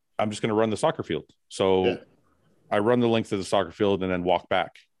I'm just going to run the soccer field. So I run the length of the soccer field and then walk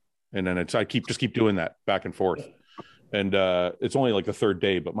back. And then I keep doing that back and forth. And it's only like the third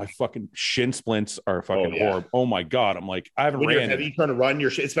day, but my fucking shin splints are fucking horrible. Oh my God. I'm like, I haven't when ran. You're heavy trying to run your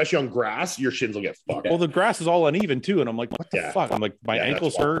shit, especially on grass, your shins will get fucked. Well, the grass is all uneven too. And I'm like, what the fuck? I'm like, my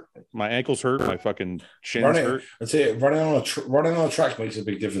ankles hurt. My ankles hurt. My fucking shins hurt. I'd say running on a track makes a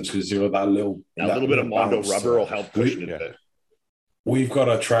big difference, because you're that little bit of Mondo rubber will help push it. Yeah. We've got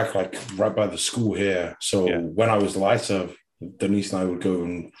a track like right by the school here. So when I was lighter, Denise and I would go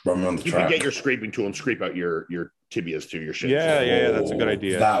and run around the track. You can get your scraping tool and scrape out your tibias to your shins. Yeah, that's a good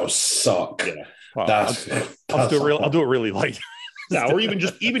idea. That would suck. Yeah. Wow. I'll do it really light. Yeah, or even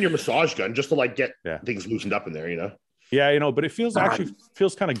your massage gun, just to like get things loosened up in there, you know. Yeah, but it feels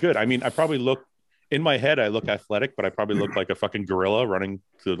kind of good. I mean, I probably look in my head, I look athletic, but I probably look like a fucking gorilla running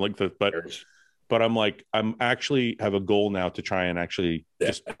to like but I'm like, I'm actually have a goal now to try and actually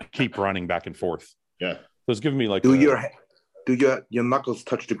just keep running back and forth. Yeah. So it's giving me like do your knuckles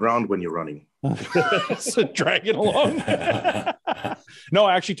touch the ground when you're running? So drag it along. No,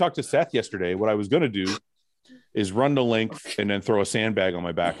 I actually talked to Seth yesterday. What I was going to do is run the length and then throw a sandbag on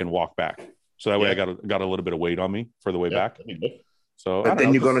my back and walk back. So that way I got a little bit of weight on me for the way back. So but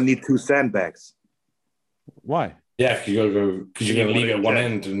then you're going to need 2 sandbags. Why? Yeah, because you're going to leave it at one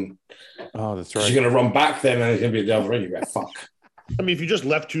end, and that's right. You're going to run back then, and it's going to be the other end. You're like, fuck. I mean, if you just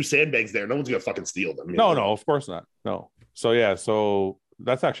left 2 sandbags there, no one's going to fucking steal them. No, of course not. No. So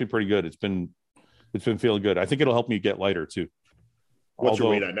that's actually pretty good. It's been feeling good. I think it'll help me get lighter too. What's your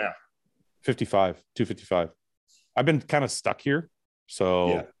weight at now? 255. I've been kind of stuck here.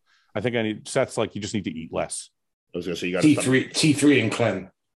 So I think Seth's like, you just need to eat less. I was going to say, you got T3 and Clem.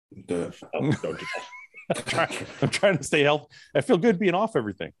 Don't do that. I'm trying to stay healthy. I feel good being off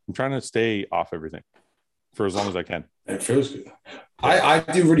everything. I'm trying to stay off everything for as long as I can. It feels good. I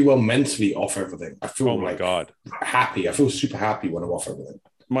do really well mentally off everything. I feel God, happy. I feel super happy when I'm off everything.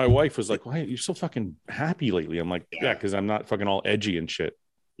 My wife was like, why are you so fucking happy lately? I'm like, because I'm not fucking all edgy and shit.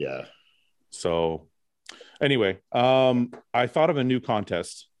 Yeah. So anyway, I thought of a new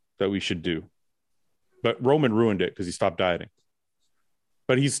contest that we should do, but Roman ruined it because he stopped dieting.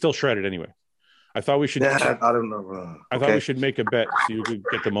 But he's still shredded anyway. I thought we should. I don't know. I thought we should make a bet so you could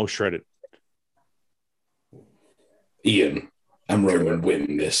get the most shredded. Ian and Roman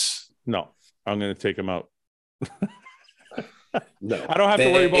win this. No, I'm going to take him out. No, I don't have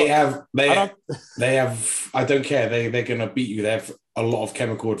to worry about. They have. I don't care. They're going to beat you. They have a lot of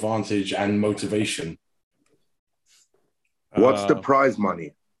chemical advantage and motivation. What's the prize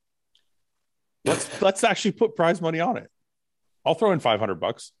money? Let's actually put prize money on it. I'll throw in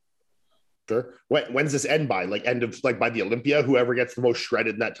 $500. Sure. When's this end by? Like end of by the Olympia? Whoever gets the most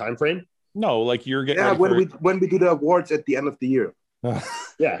shredded in that time frame? No, like you're getting. Yeah, when we do the awards at the end of the year.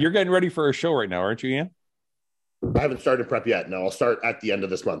 Yeah, you're getting ready for a show right now, aren't you, Ian? I haven't started prep yet. No, I'll start at the end of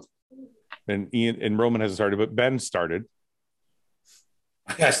this month. And Ian and Roman hasn't started, but Ben started.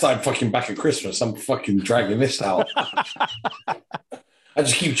 I started fucking back at Christmas. I'm fucking dragging this out. I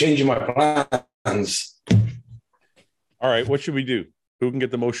just keep changing my plans. All right, what should we do? Who can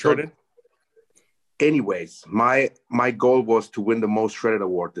get the most shredded? Anyways, my goal was to win the most shredded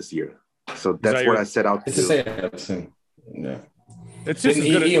award this year. So that's what I set out to do. It's the same. Yeah. It's just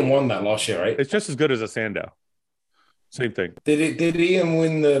Ian won that last year, right? It's just as good as a Sandow. Same thing. Did Ian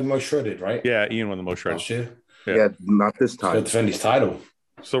win the most shredded, right? Yeah, Ian won the most shredded. Last year? Yeah, not this time. He'll defend his title.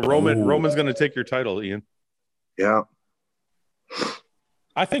 So Roman's going to take your title, Ian. Yeah.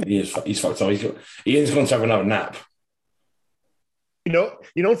 I think he's fucked up. Ian's going to have another nap.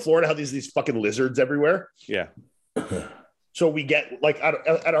 In Florida, how these fucking lizards everywhere. Yeah. So we get like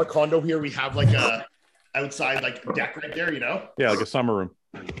at our condo here, we have like a outside like deck right there, Yeah, like a summer room.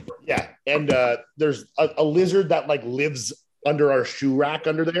 Yeah, and there's a lizard that like lives under our shoe rack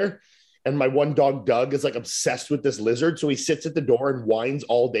under there. And my one dog, Doug, is like obsessed with this lizard. So he sits at the door and whines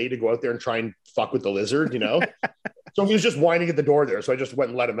all day to go out there and try and fuck with the lizard, So he was just whining at the door there. So I just went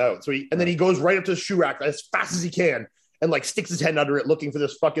and let him out. And then he goes right up to the shoe rack as fast as he can and like sticks his head under it looking for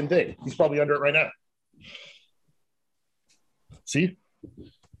this fucking thing. He's probably under it right now. See?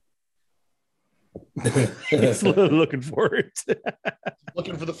 He's looking for it.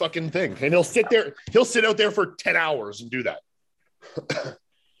 Looking for the fucking thing. And he'll sit out there for 10 hours and do that.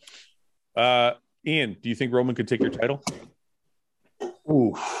 Ian, do you think Roman could take your title?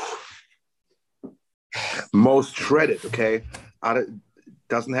 Ooh. Most shredded, okay?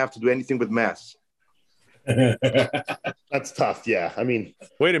 Doesn't have to do anything with mass. That's tough, yeah. I mean,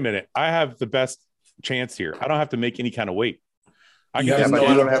 wait a minute. I have the best chance here. I don't have to make any kind of weight. I can just no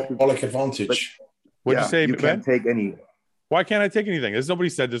anabolic advantage. What'd you say, you Ben? Can't take any. Why can't I take anything? There's nobody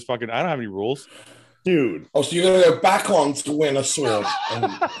said this fucking. I don't have any rules, dude. Oh, so you're gonna go back on to win a sword,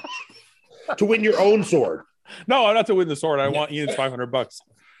 to win your own sword? No, I'm not to win the sword. I want Ian's $500.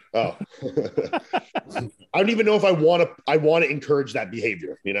 Oh, I don't even know if I want to encourage that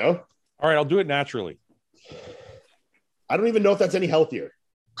behavior. All right, I'll do it naturally. I don't even know if that's any healthier.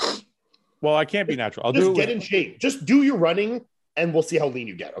 Well, I can't be natural. I'll just get in shape. Just do your running, and we'll see how lean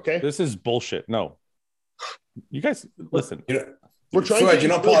you get. Okay. This is bullshit. No, you guys listen. We're trying. You're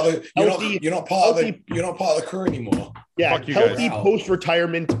not part of the. You're not part of the crew anymore. Yeah, healthy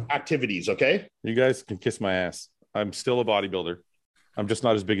post-retirement activities. Okay. You guys can kiss my ass. I'm still a bodybuilder. I'm just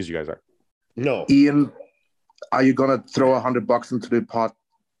not as big as you guys are. No, Ian, are you gonna throw $100 into the pot?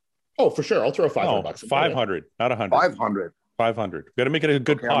 Oh, for sure. I'll throw $500. 500, not 100. 500. 500. Got to make it a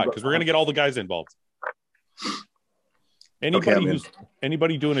good pot because we're gonna get all the guys involved.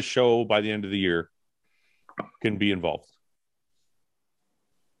 Anybody doing a show by the end of the year can be involved.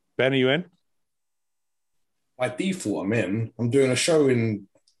 Ben, are you in? By default, I'm in. I'm doing a show in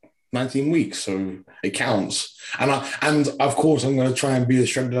 19 weeks, so it counts. And of course, I'm going to try and be as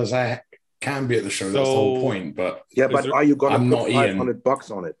shredded as I can be at the show. That's the whole point. But are you going to put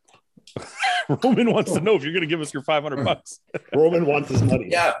 $500 on it? Roman wants to know if you're going to give us your $500. Roman wants his money.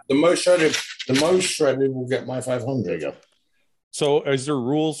 Yeah, the most shredded will get my 500. There you go. So, is there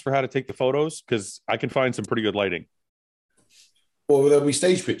rules for how to take the photos? Because I can find some pretty good lighting. Well, there'll be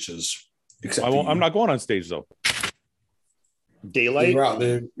stage pictures. I'm not going on stage though. Daylight. You're out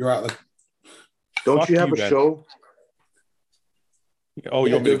there. Don't you have a show? Oh,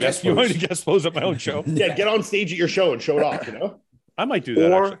 you want me to guest pose at my own show? Yeah, get on stage at your show and show it off. I might do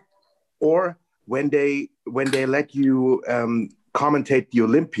that. Or when they let you commentate the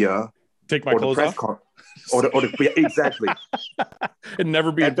Olympia, take my clothes off. Exactly. And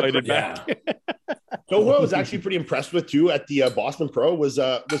never be invited back. So who I was actually pretty impressed with too at the Boston Pro was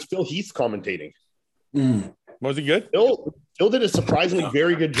Phil Heath commentating. Was he good? Phil did a surprisingly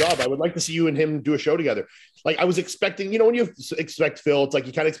very good job. I would like to see you and him do a show together. Like I was expecting, when you expect Phil, it's like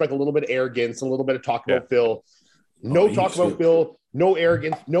you kind of expect a little bit of arrogance, a little bit of talk about Phil. No talk about Phil, no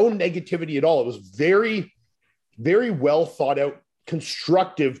arrogance, no negativity at all. It was very, very well thought out,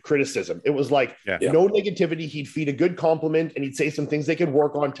 constructive criticism. It was like no negativity. He'd feed a good compliment and he'd say some things they could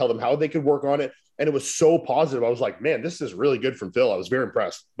work on, tell them how they could work on it. And it was so positive. I was like, man, this is really good from Phil. I was very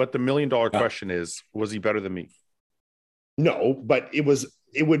impressed. But the $1 million question is, was he better than me? No, but it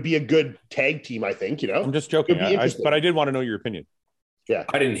would be a good tag team, I think, I'm just joking. But I did want to know your opinion. Yeah.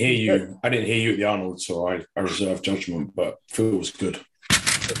 I didn't hear you. I didn't hear you at the Arnold, so I reserve judgment, but Phil was good.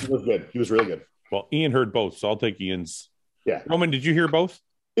 He was good. He was really good. Well, Ian heard both, so I'll take Ian's. Yeah. Roman, did you hear both?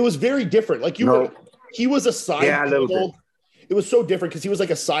 It was very different. Like he was a side panel. It was so different because he was like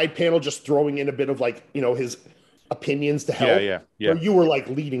a side panel just throwing in a bit of like, his opinions to help. Yeah. Where you were like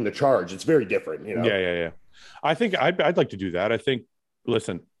leading the charge. It's very different, Yeah. I think I'd like to do that. I think,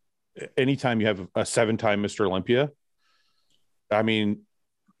 listen, anytime you have a 7-time Mr. Olympia, I mean,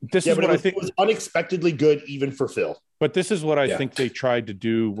 this is what I think. It was unexpectedly good even for Phil. But this is what I think they tried to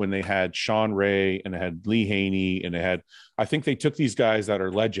do when they had Sean Ray and they had Lee Haney and I think they took these guys that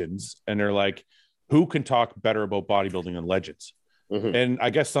are legends and they're like, who can talk better about bodybuilding than legends? Mm-hmm. And I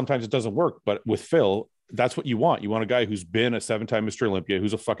guess sometimes it doesn't work, but with Phil, that's what you want. You want a guy who's been a 7-time Mr. Olympia,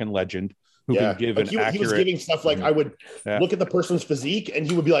 who's a fucking legend, who can give an accurate. He was giving stuff like I would look at the person's physique and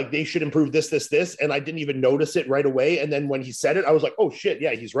he would be like, they should improve this. And I didn't even notice it right away. And then when he said it, I was like, oh shit.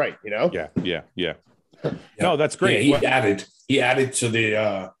 Yeah, he's right. Yeah. No, that's great. Yeah, he added to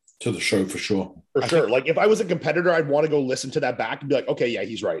the to the show for sure. For sure. Like if I was a competitor, I'd want to go listen to that back and be like, okay, yeah,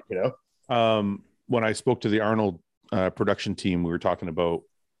 he's right. You know, when I spoke to the Arnold production team, we were talking about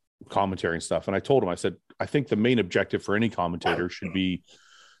commentary and stuff. And I told him, I said, I think the main objective for any commentator should be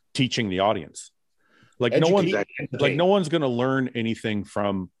teaching the audience. Like no one's going to learn anything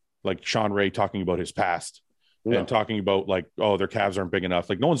from like Sean Ray talking about his past and talking about like, oh, their calves aren't big enough.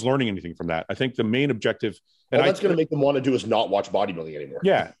 Like no one's learning anything from that. I think the main objective, all that's going to make them want to do is not watch bodybuilding anymore.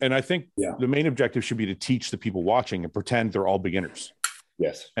 Yeah. And I think the main objective should be to teach the people watching and pretend they're all beginners.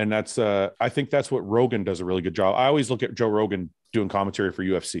 Yes. And that's, I think that's what Rogan does a really good job. I always look at Joe Rogan doing commentary for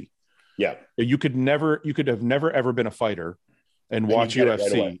UFC. Yeah. You could have never, ever been a fighter and watch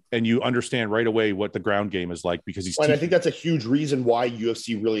UFC right and you understand right away what the ground game is like because he's and I think that's a huge reason why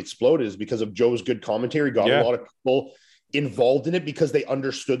UFC really exploded is because of Joe's good commentary, got a lot of people involved in it because they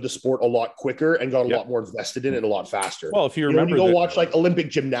understood the sport a lot quicker and got a lot more invested in it a lot faster. Well, if you remember, when you go watch like Olympic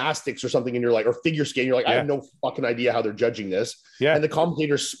gymnastics or something and you're like, or figure skating, you're like, I have no fucking idea how they're judging this. Yeah. And the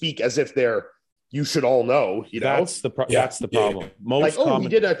commentators speak as if you should all know, that's the problem. Most he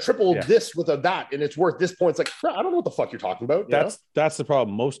did a triple this with a that, and it's worth this point. It's like, I don't know what the fuck you're talking about. That's the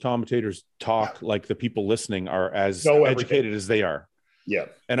problem. Most commentators talk like the people listening are as educated as they are. Yeah.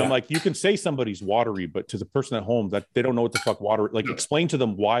 And I'm like, you can say somebody's watery, but to the person at home that they don't know what the fuck watery, like explain to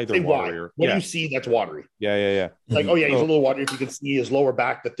them why they're watery. What do you see that's watery? Yeah. Like, oh yeah, he's a little watery. If you can see his lower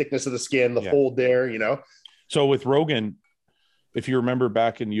back, the thickness of the skin, the fold there, So with Rogan, if you remember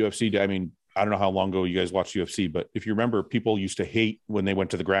back in UFC, I mean, I don't know how long ago you guys watched UFC, but if you remember, people used to hate when they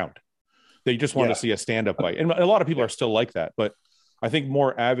went to the ground. They just wanted to see a stand-up fight. And a lot of people are still like that. But I think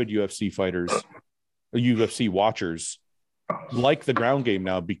more avid UFC fighters, UFC watchers, like the ground game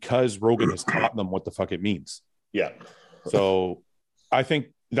now because Rogan has taught them what the fuck it means. Yeah. So I think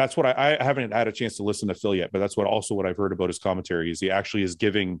that's what I haven't had a chance to listen to Phil yet, but that's what I've heard about his commentary is he actually is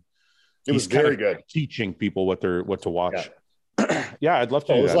giving. It was very good. Teaching people what to watch. Yeah. Yeah, I'd love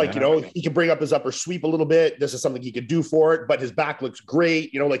to. It was like, he could bring up his upper sweep a little bit. This is something he could do for it, but his back looks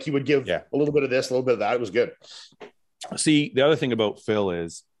great. Like he would give a little bit of this, a little bit of that. It was good. See, the other thing about Phil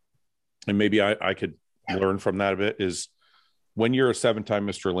is, and maybe I could learn from that a bit, is when you're a 7-time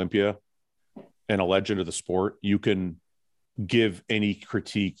Mr. Olympia and a legend of the sport, you can give any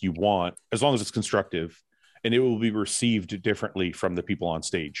critique you want as long as it's constructive, and it will be received differently from the people on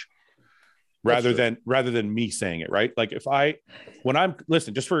stage. Rather than me saying it, right? Like just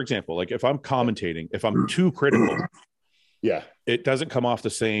for example, like if I'm commentating, if I'm too critical, it doesn't come off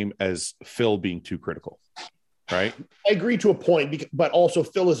the same as Phil being too critical, right? I agree to a point, but also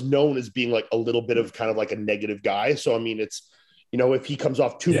Phil is known as being like a little bit of kind of like a negative guy. So, I mean, it's, if he comes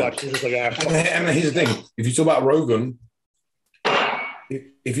off too much, it's just like, And here's the thing. If you talk about Rogan,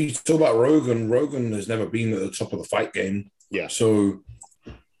 Rogan has never been at the top of the fight game. Yeah. So...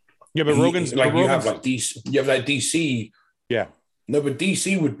 Yeah, but Rogan's like you have like DC. You have like DC. Yeah. No, but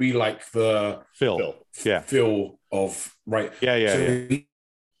DC would be like the Phil. Yeah. Phil of right. Yeah. So he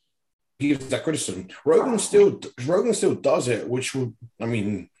gives that criticism. Rogan still does it, which would, I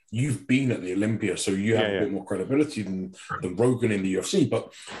mean, you've been at the Olympia, so you have a bit more credibility than Rogan in the UFC.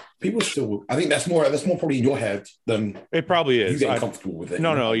 But people still, I think that's more probably in your head than it probably is. You getting comfortable with it.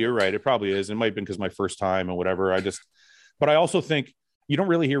 No, you're right. It probably is. It might have been because my first time and whatever. But I also think. You don't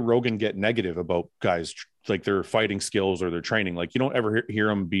really hear Rogan get negative about guys like their fighting skills or their training. Like you don't ever hear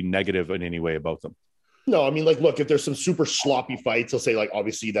him be negative in any way about them. No, I mean, like, look, if there's some super sloppy fights, he'll say like,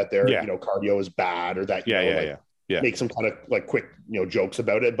 obviously that their, cardio is bad or that, make some kind of like quick, jokes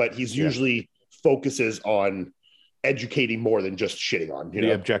about it. But he's usually focuses on educating more than just shitting on,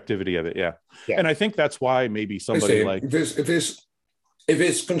 the objectivity of it. Yeah. And I think that's why maybe somebody like if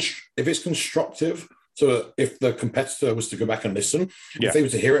it's constructive. So if the competitor was to go back and listen, if they were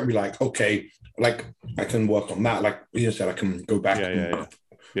to hear it and be like, okay, like I can work on that, like you said, I can go back and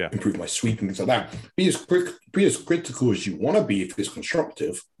improve my sweep and things like that. Be as critical as you want to be if it's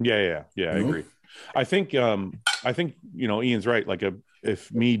constructive. I agree. I think Ian's right. Like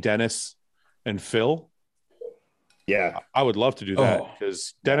if me, Dennis, and Phil, I would love to do that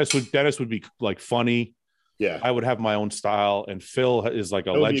because Dennis would be like funny. Yeah, I would have my own style, and Phil is like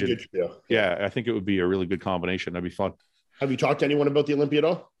a legend. I think it would be a really good combination. That'd be fun. Have you talked to anyone about the Olympia at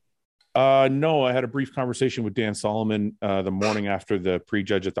all? No, I had a brief conversation with Dan Solomon the morning after the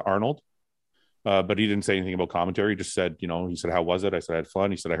prejudge at the Arnold, but he didn't say anything about commentary. He just said, he said, "How was it?" I said, "I had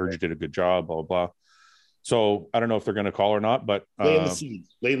fun." He said, "I heard you did a good job." Blah blah blah. So I don't know if they're going to call or not, but laying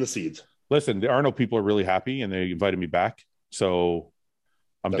the seeds. Listen, the Arnold people are really happy, and they invited me back. So.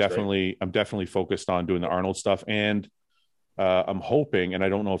 I'm definitely focused on doing the Arnold stuff. And I'm hoping, and I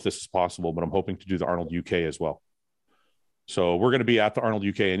don't know if this is possible, but I'm hoping to do the Arnold UK as well. So we're going to be at the Arnold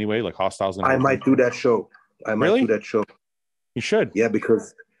UK anyway, like Hostiles. I might do that show. Really? Do that show. You should. Yeah,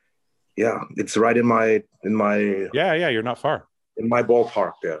 because it's right in my Yeah, you're not far. In my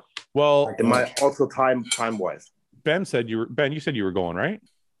ballpark there. Well, in my also time wise. Ben you said you were going, right?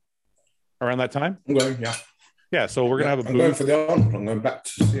 Around that time? I'm going, yeah. Yeah, so we're gonna have a booth. I'm going for the Arnold. I'm going back to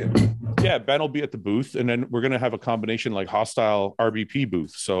see him. Yeah, Ben will be at the booth, and then we're gonna have a combination like Hostile RBP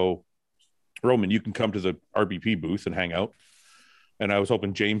booth. So Roman, you can come to the RBP booth and hang out. And I was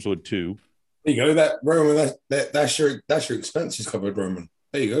hoping James would too. There you go. That Roman, that's your expenses covered, Roman.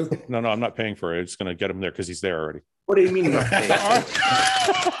 There you go. No, I'm not paying for it. It's gonna get him there because he's there already. What do you mean?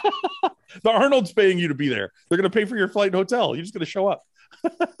 The Arnold's paying you to be there. They're gonna pay for your flight and hotel. You're just gonna show up.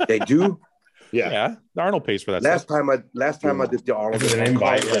 They do. Yeah. The Arnold pays for that. Last time I did the Arnold,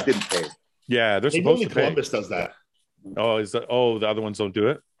 I didn't pay. Yeah, they're supposed to pay. Columbus does that. Oh, the other ones don't do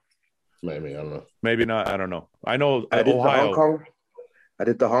it? Maybe, I don't know. Maybe not. I don't know. I know I did Ohio. I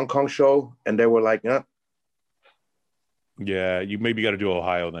did the Hong Kong show, and they were like, "Yeah." Yeah, you maybe got to do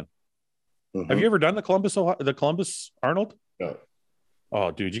Ohio then. Mm-hmm. Have you ever done the Columbus Arnold? No.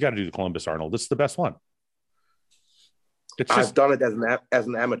 Oh, dude, you got to do the Columbus Arnold. This is the best one. I've done it as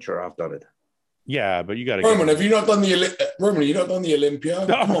an amateur. I've done it. Yeah, but you got to. Roman, have you not done the Roman? You not done the Olympia?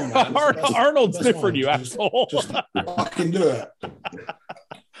 No, come on, man. Arnold's different, you asshole. Just fucking do it.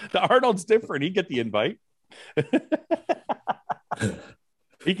 The Arnold's different. He'd get the invite.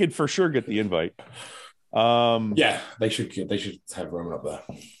 He could for sure get the invite. Yeah, they should have Roman up there.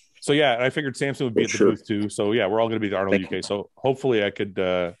 So yeah, I figured Samson would be at the booth too. So yeah, we're all going to be at the Arnold UK. So hopefully I could,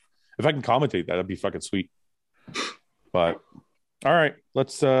 if I can commentate that'd be fucking sweet. But all right,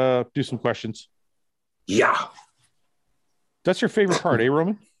 let's do some questions. Yeah, that's your favorite part, eh,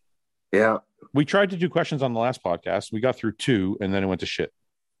 Roman? Yeah. We tried to do questions on the last podcast. We got through 2, and then it went to shit.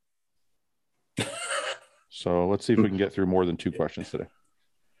 So let's see if we can get through more than 2 questions today.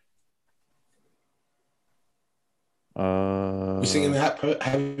 We're singing happy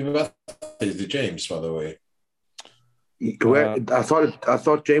birthday to James, by the way. I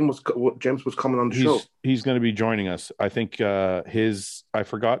thought James was coming on the show. He's going to be joining us. I think I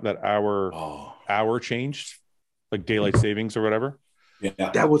forgot that our hour changed, like daylight savings or whatever.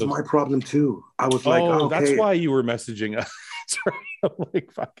 Yeah, that was my problem too. I was like, okay. That's why you were messaging us. I'm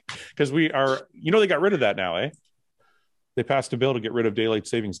like, fuck, because we are. They got rid of that now, eh? They passed a bill to get rid of daylight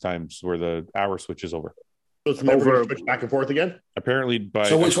savings times where the hour switches over. So it's never switch back and forth again. Apparently,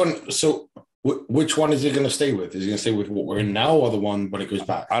 which one? So which one is it going to stay with? Is it going to stay with what we're in now, or the one when it goes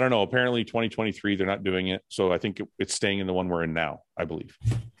back? I don't know. Apparently, 2023 they're not doing it, so I think it's staying in the one we're in now. I believe.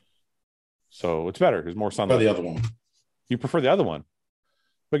 So it's better. There's more sunlight. The other one. You prefer the other one,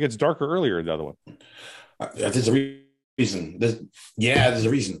 but it gets darker earlier. The other one. There's a reason. There's a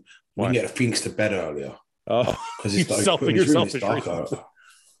reason. We can get the Phoenix to bed earlier. Oh, because it's selfing yourself.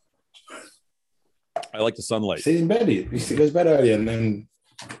 I like the sunlight. Stay in bed. It goes bed earlier, and then.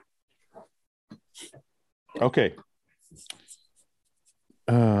 Okay.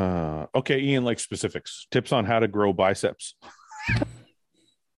 Okay, Ian likes specifics. Tips on how to grow biceps.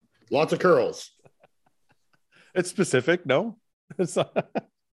 Lots of curls. It's specific, no?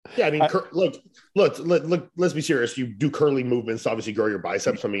 Yeah, I mean, let's be serious. You do curling movements to obviously grow your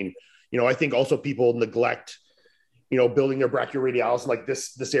biceps. I mean, I think also people neglect, building their brachioradialis like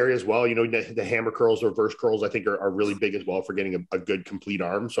this area as well. The hammer curls, reverse curls, I think are really big as well for getting a good complete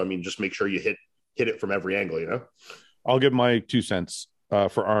arm. So, I mean, just make sure you hit it from every angle, I'll give my 2 cents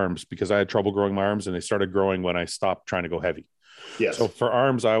for arms because I had trouble growing my arms and they started growing when I stopped trying to go heavy. Yes. So for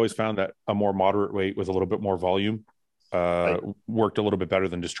arms, I always found that a more moderate weight with a little bit more volume worked a little bit better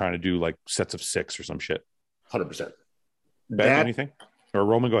than just trying to do like sets of 6 or some shit. 100%. Ben, anything? Or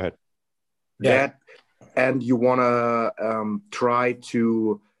Roman, go ahead. That, and you want to try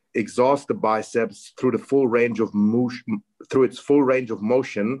to exhaust the biceps through its full range of motion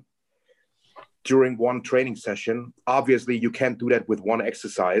during one training session. Obviously, you can't do that with one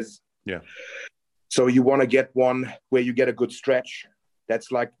exercise. Yeah. So you want to get one where you get a good stretch.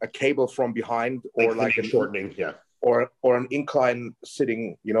 That's like a cable from behind, or like a shortening, yeah, or an incline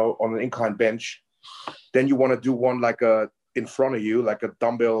sitting, on an incline bench. Then you want to do one like in front of you, like a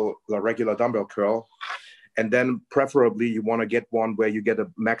regular dumbbell curl. And then preferably you want to get one where you get a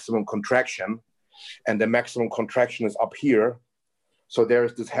maximum contraction, and the maximum contraction is up here. So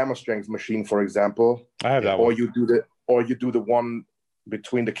there's this hammer strength machine, for example. I have that one. Or you do the one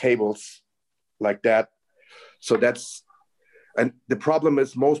between the cables like that. So and the problem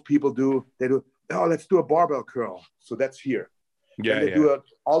is most people let's do a barbell curl. So that's here. Yeah. Then they do an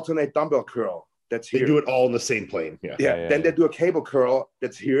alternate dumbbell curl. That's here. They do it all in the same plane. Yeah. Then they do a cable curl.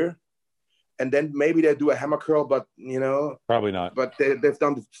 That's here. and then maybe they do a hammer curl, but probably not. But they've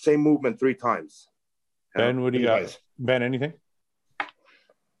done the same movement 3 times. Ben, what do you got? Ben, anything?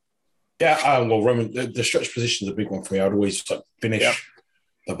 Yeah, well, Roman, the stretch position is a big one for me. I'd always finish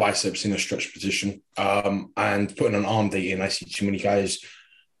the biceps in a stretch position, and putting an arm day in. I see too many guys.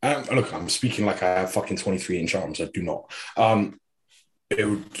 Look, I'm speaking like I have fucking 23-inch arms. I do not.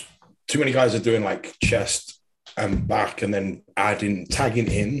 Too many guys are doing like chest and back, and then tagging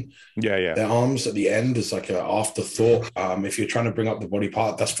in their arms at the end as like an afterthought. If you're trying to bring up the body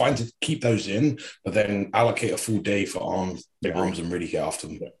part, that's fine to keep those in, but then allocate a full day for arms and really get after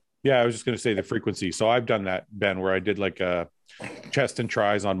them. Yeah, I was just going to say the frequency. So I've done that, Ben, where I did like a chest and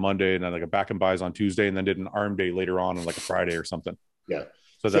tries on Monday, and then like a back and bis on Tuesday, and then did an arm day later on like a Friday or something. Yeah.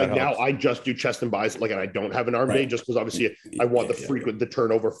 So that now I just do chest and bis, and I don't have an arm day, just because obviously I want the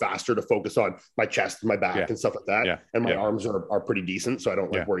turnover faster to focus on my chest and my back and stuff like that. Yeah. And my arms are pretty decent, so I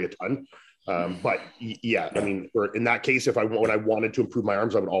don't worry a ton. But I mean, in that case, when I wanted to improve my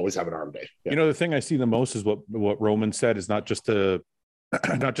arms, I would always have an arm day. Yeah. The thing I see the most is what Roman said is not just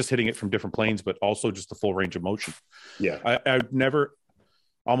hitting it from different planes, but also just the full range of motion. Yeah. I've never,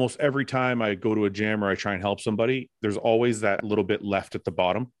 almost every time I go to a gym or I try and help somebody, there's always that little bit left at the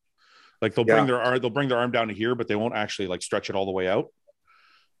bottom. Like they'll bring their arm down to here, but they won't actually like stretch it all the way out.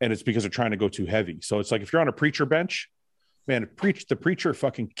 And it's because they're trying to go too heavy. So it's like, if you're on a preacher bench, man, the preacher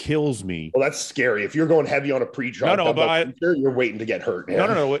fucking kills me. Well, that's scary. If you're going heavy on a preacher, you're waiting to get hurt. Man.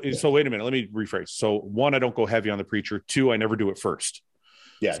 No. So wait a minute. Let me rephrase. So 1, I don't go heavy on the preacher. 2, I never do it first.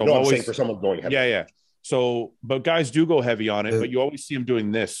 Yeah. So I'm saying for someone going heavy. Yeah. So, but guys do go heavy on it, but you always see them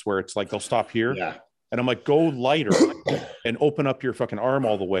doing this, where it's like, they'll stop here. Yeah. And I'm like, go lighter and open up your fucking arm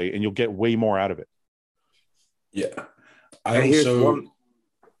all the way, and you'll get way more out of it. Yeah.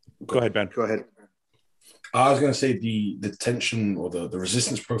 Go ahead, Ben. Go ahead. I was going to say the tension or the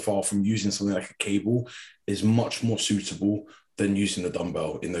resistance profile from using something like a cable is much more suitable than using a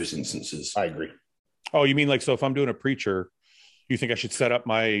dumbbell in those instances. I agree. Oh, you mean like, so if I'm doing a preacher, you think I should set up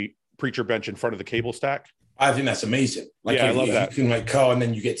my preacher bench in front of the cable stack? I think that's amazing. I love that. You can curl and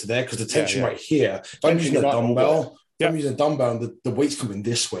then you get to there, because the tension right here. If I'm using a dumbbell, and the weight's coming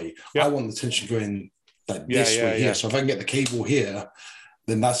this way, I want the tension going like this way here. So if I can get the cable here,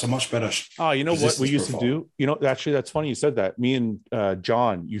 then that's a much better. Oh, you know what we used to do? Actually, that's funny you said that. Me and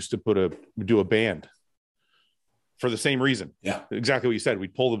John used to do a band for the same reason. Yeah, exactly what you said.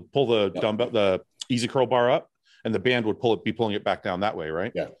 We'd pull the dumbbell, the easy curl bar up, and the band would be pulling it back down that way,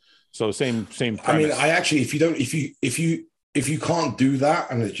 right? Yeah. So same premise. I mean, if you can't do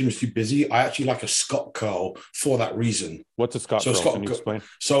that and the gym is too busy, I actually like a Scott curl for that reason. What's a Scott curl? Can you explain?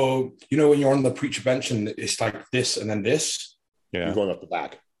 So when you're on the preacher bench and it's like this and then this, you're going up the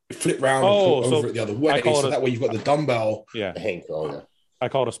back. Flip round and put over it the other way. So that way you've got the dumbbell. Yeah. The hang curl. Yeah. I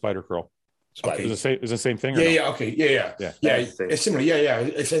call it a spider curl. Okay. Is it the same thing? Okay. Yeah. It's similar. Yeah.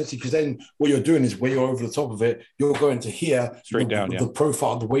 Essentially, because then what you're doing is when you're over the top of it, you're going to here straight down. The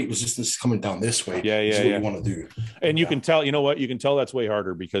profile, the weight resistance is coming down this way. Yeah. What you want to do. And you can tell. You know what? You can tell that's way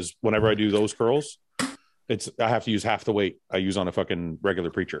harder, because whenever I do those curls, I have to use half the weight I use on a fucking regular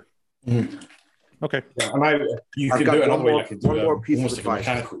preacher. Mm-hmm. Okay. Yeah, and you can do it another way. One more piece of advice.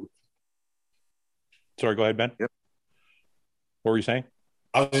 Mechanical. Sorry, go ahead, Ben. Yep. What were you saying?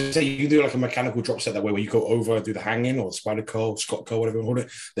 I was going to say, you can do like a mechanical drop set that way, where you go over, do the hanging or the spider curl, Scott curl, whatever you call it,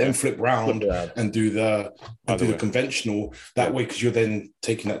 then flip round and do the conventional that way, because you're then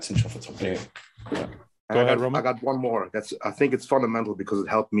taking that tension off the top of it. Yeah. Go ahead, Roman. I got one more. I think it's fundamental because it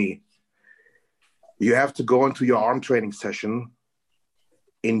helped me. You have to go into your arm training session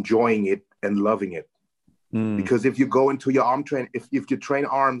enjoying it and loving it. Because if you go into your arm training, if you train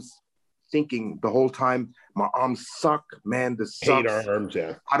arms thinking the whole time, my arms suck, man, this sucks. Hate arms,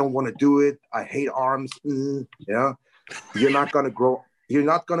 yeah. I don't want to do it. I hate arms. Yeah. You're not gonna grow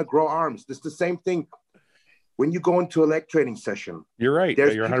arms. It's the same thing when you go into a leg training session. You're right.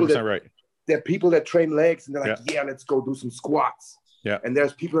 You're 100% right. There are people that train legs and they're like, yeah, let's go do some squats. Yeah. And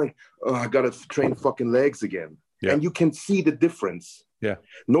there's people like, oh, I gotta train fucking legs again. Yeah. And you can see the difference. Yeah.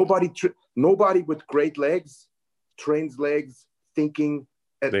 Nobody with great legs trains legs thinking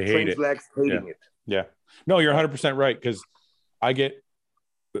and trains legs hating it. Yeah. No, you're 100% right, because I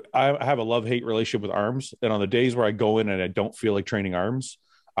have a love-hate relationship with arms, and on the days where I go in and I don't feel like training arms,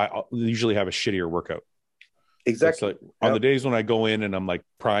 I usually have a shittier workout. Exactly. Like, on the days when I go in and I'm like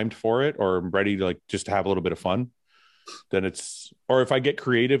primed for it, or I'm ready to like just have a little bit of fun, then or if I get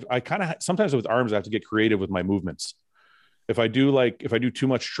creative, I kind of sometimes with arms I have to get creative with my movements. If I do too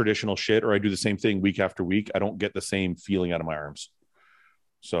much traditional shit, or I do the same thing week after week, I don't get the same feeling out of my arms.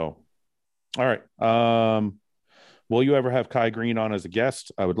 So, all right. Will you ever have Kai Green on as a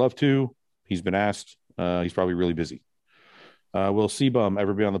guest? I would love to. He's been asked. He's probably really busy. Will Seabum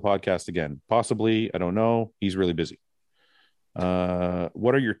ever be on the podcast again? Possibly. I don't know. He's really busy.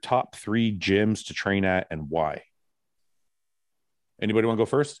 What are your top 3 gyms to train at and why? Anybody want to go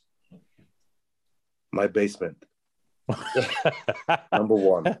first? My basement. Number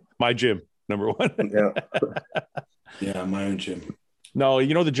 1. My gym. Number 1. Yeah. Yeah, my own gym. No,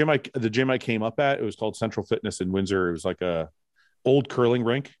 you know the gym I came up at, it was called Central Fitness in Windsor. It was like a old curling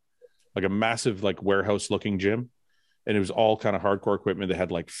rink, like a massive like warehouse looking gym. And it was all kind of hardcore equipment. They had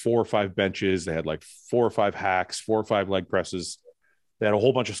like 4 or 5 benches. They had like 4 or 5 hacks, 4 or 5 leg presses. They had a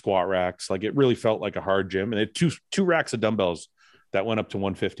whole bunch of squat racks. Like it really felt like a hard gym. And they had two racks of dumbbells that went up to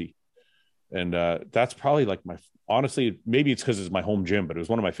 150. And that's probably like honestly, maybe it's because it's my home gym, but it was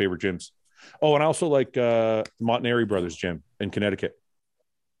one of my favorite gyms. Oh, and I also like Montanari Brothers Gym in Connecticut.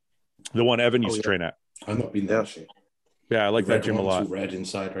 The one Evan used to train at. I've not been there actually. Yeah, I like that gym a lot. Red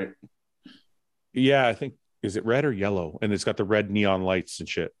inside, right? Yeah, I think, is it red or yellow? And it's got the red neon lights and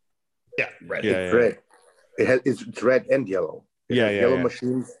shit. Yeah, red. Yeah, It's red. It's red and yellow. Yellow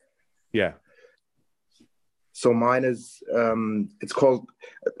machines. Yeah. So mine is it's called,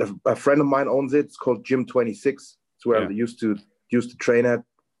 a friend of mine owns it. It's called Gym 26. It's where I used to train at.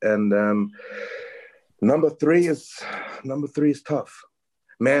 And number three is tough.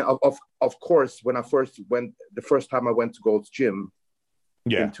 Man, of course, when I first went, the first time I went to Gold's Gym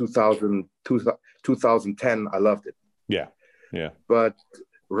in 2010, I loved it. Yeah. Yeah. But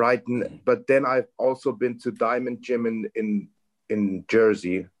then I've also been to Diamond Gym in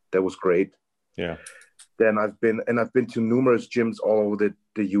Jersey. That was great. Yeah. Then I've been to numerous gyms all over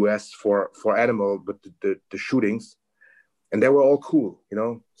the US for animal, but the shootings, and they were all cool, you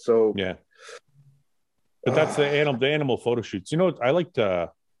know? So yeah. But that's the animal photo shoots. You know, I liked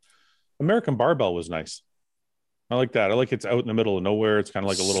American Barbell was nice. I like that. I like it's out in the middle of nowhere. It's kind of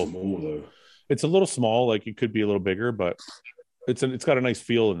like a little small, though. It's a little small, like it could be a little bigger, but it's got a nice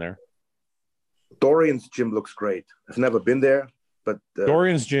feel in there. Dorian's gym looks great. I've never been there, but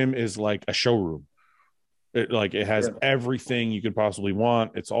Dorian's gym is like a showroom. It has everything you could possibly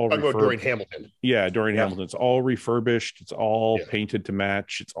want. It's all about Dorian Hamilton. Yeah, Dorian Hamilton. It's all refurbished. It's all painted to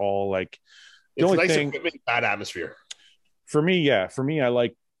match. It's all like the only nice equipment, bad atmosphere. For me, I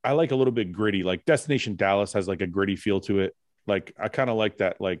like a little bit gritty. Like Destination Dallas has like a gritty feel to it. Like I kind of like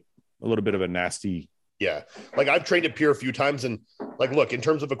that, like a little bit of a nasty. Yeah. Like I've trained at Pier a few times, and like, look, in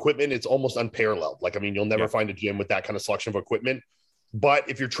terms of equipment, it's almost unparalleled. Like, I mean, you'll never find a gym with that kind of selection of equipment. But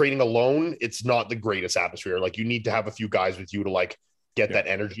if you're training alone, it's not the greatest atmosphere. Like you need to have a few guys with you to like get that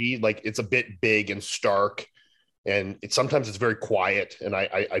energy. Like it's a bit big and stark, and sometimes it's very quiet. And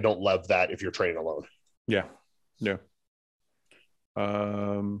I don't love that if you're training alone. Yeah. Yeah.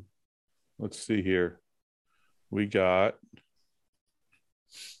 Let's see here. We got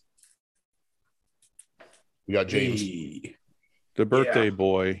James, the birthday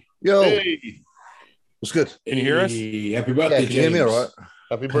boy. Yo. Hey. What's good? Can you hear us? Happy birthday, Can you hear me all right?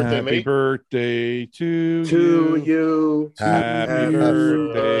 Happy birthday, Happy mate. birthday to you. Happy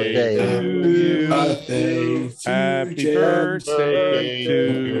birthday to you. Happy birthday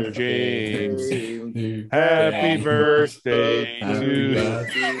to James. Happy birthday to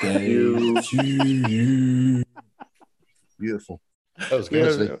you. Beautiful. That was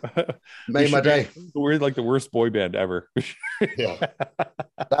good. Made my day. We're like the worst boy band ever. Yeah.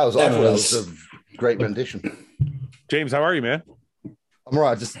 I thought that was a great rendition. James, how are you, man? I'm all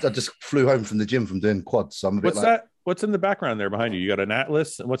right. I just flew home from the gym from doing quads. So I'm a bit What's that? What's in the background there behind you? You got an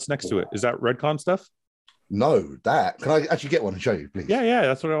Atlas, and what's next to it? Is that Redcon stuff? No, that. Can I actually get one and show you, please? Yeah,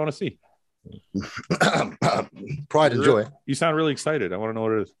 that's what I want to see. Pride and joy. You sound really excited. I want to know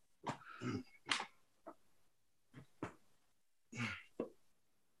what it is.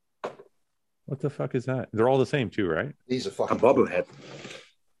 What the fuck is that? They're all the same too, right? These are A fucking bobblehead.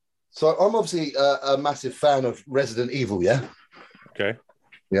 So I'm obviously a massive fan of Resident Evil, yeah? Okay.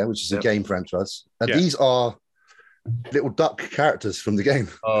 Yeah, which is a game franchise. And these are little duck characters from the game.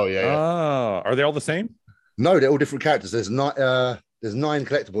 Oh, yeah. Oh, are they all the same? No, they're all different characters. There's 9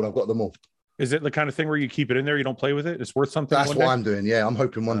 collectible, and I've got them all. Is it the kind of thing where you keep it in there, you don't play with it? It's worth something? That's what I'm doing, yeah. I'm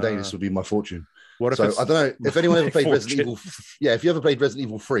hoping one day this will be my fortune. What if I don't know if anyone ever played Resident Evil. Yeah, if you ever played Resident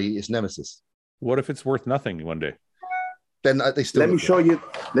Evil 3, it's Nemesis. What if it's worth nothing one day? Then they still. Let me show you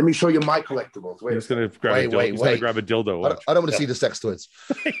my collectibles. He's just gonna grab a dildo. I don't want to see the sex toys.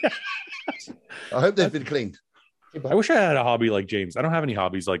 I hope they've been cleaned. I wish I had a hobby like James. I don't have any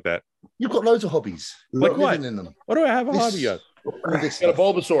hobbies like that. You've got loads of hobbies. Like what? In them. What do I have a hobby of? Got a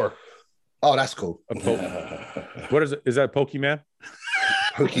Bulbasaur. Oh, that's cool. What is it? Is that Pokemon?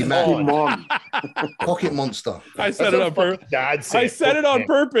 Pokemon. Pocket Monster. I said it on purpose. I said it on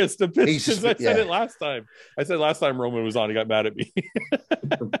purpose to piss because I said it last time. I said last time Roman was on, he got mad at me.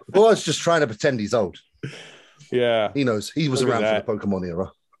 Well, I was just trying to pretend he's old. Yeah. He knows. He was around for the Pokemon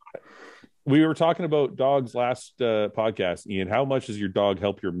era. We were talking about dogs last podcast, Ian. How much does your dog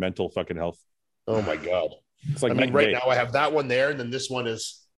help your mental fucking health? Oh my God. It's like right now I have that one there, and then this one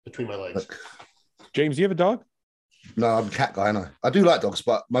is between my legs. James, do you have a dog? No, I'm a cat guy. I know. I do like dogs,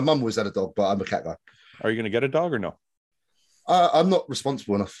 but my mum always had a dog, but I'm a cat guy. Are you going to get a dog or no? I'm not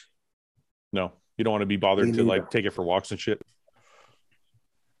responsible enough. No, you don't want to be bothered to like take it for walks and shit.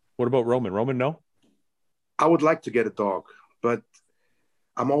 What about Roman? Roman, no? I would like to get a dog, but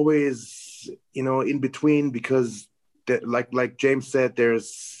I'm always, in between because like James said,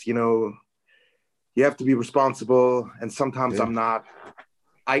 there's, you have to be responsible. And sometimes I'm not.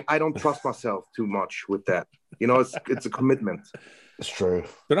 I don't trust myself too much with that. It's a commitment. It's true.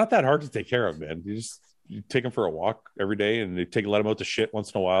 They're not that hard to take care of, man. You take them for a walk every day and let them out to shit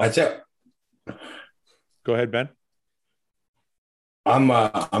once in a while. That's it. Go ahead, Ben. I'm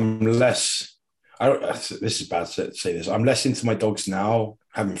less. This is bad to say this. I'm less into my dogs now,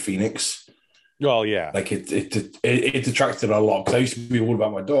 having Phoenix. Well, yeah. Like it attracted a lot because I used to be all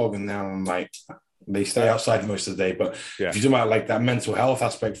about my dog, and now I'm like, they stay outside most of the day. But if you do about like that mental health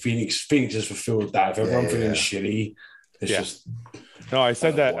aspect, Phoenix has fulfilled that. If everyone feeling shitty, it's just. No, I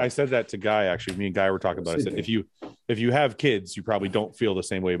said that. I said that to Guy. Actually, me and Guy were talking about it. I said if you have kids, you probably don't feel the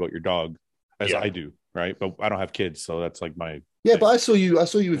same way about your dog as I do, right? But I don't have kids, so that's like my. Yeah, but I saw you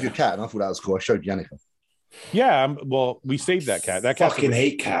with your cat, and I thought that was cool. I showed Yannicka. Yeah, well, we saved that cat. That cat fucking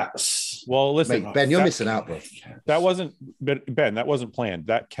hate cats. Well, listen, mate, Ben, you're missing out, bro. That wasn't Ben. That wasn't planned.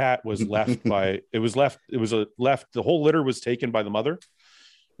 That cat was left by. It was left. The whole litter was taken by the mother,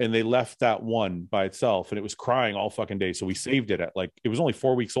 and they left that one by itself, and it was crying all fucking day. So we saved it at it was only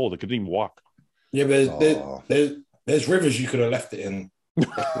 4 weeks old. It couldn't even walk. Yeah, but there's rivers you could have left it in.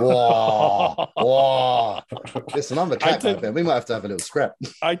 Whoa. Listen, I'm a cat guy, Ben. We might have to have a little scrap.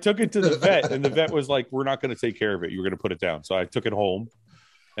 I took it to the vet, and the vet was like, "We're not going to take care of it. You're going to put it down." So I took it home,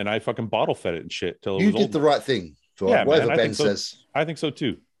 and I fucking bottle fed it and shit till it was old. You did the right thing. Whatever Ben says. I think so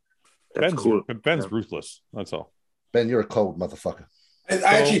too. That's cool. Ben's ruthless. That's all. Ben, you're a cold motherfucker. I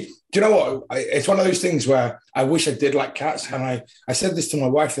actually, do you know what? It's one of those things where I wish I did like cats, and I said this to my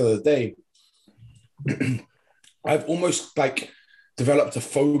wife the other day. I've almost developed a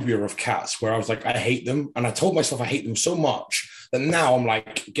phobia of cats where I was like, I hate them. And I told myself I hate them so much that now I'm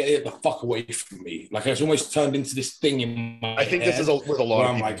like, get it the fuck away from me. Like it's almost turned into this thing in my I think head this is with a lot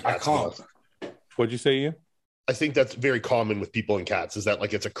of people. I'm like, I can't. What'd you say, Ian? I think that's very common with people and cats is that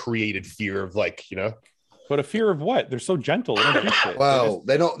it's a created fear of But a fear of what? They're so gentle. They don't do shit. Well,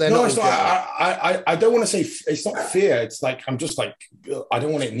 they're not. No, it's not. I don't want to say it's not fear. It's like I'm just like I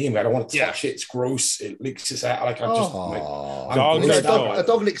don't want it near me. I don't want to touch it. It's gross. It licks its out. Dogs a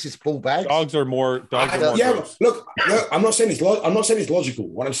dog licks its ball bags. Dogs are more. Gross. Look, I'm not saying it's logical.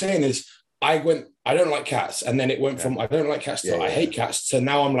 What I'm saying is I don't like cats, and then it went from I don't like cats to I hate cats to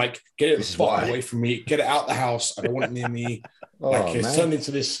now I'm like, get it the fuck away from me. Get it out the house. I don't want it near me. It's turned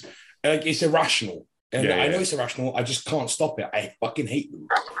into this. It's irrational. And I know it's irrational. I just can't stop it. I fucking hate them.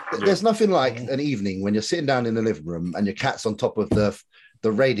 There's nothing like an evening when you're sitting down in the living room and your cat's on top of the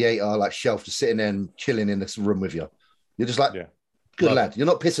radiator shelf, just sitting there and chilling in this room with you. You're just like, good lad. You're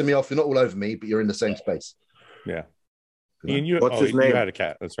not pissing me off. You're not all over me, but you're in the same space. Yeah. Ian, what's his name? You had a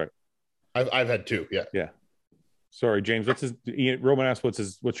cat. That's right. I've had two. Yeah. Yeah. Sorry, James. Ian, Roman asked,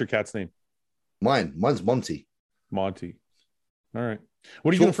 what's your cat's name? Mine's Monty. Monty. All right.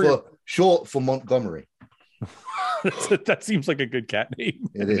 What are you doing short for Montgomery? That seems like a good cat name.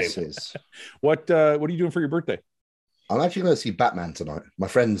 It is. What are you doing for your birthday? I'm actually going to see Batman tonight. My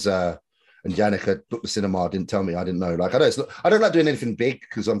friends and Yannicka booked the cinema. Didn't tell me. I didn't know. I don't like doing anything big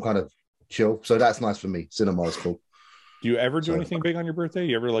because I'm kind of chill. So that's nice for me. Cinema is cool. Do you ever do anything big on your birthday?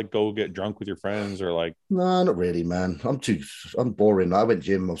 You ever go get drunk with your friends or No, not really, man. I'm boring. I went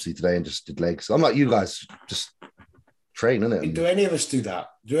gym obviously today and just did legs. I'm like you guys, just train, innit? Do any of us do that?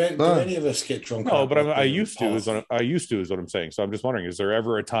 Do any of us get drunk? No, but I used to is what I'm saying. So I'm just wondering, is there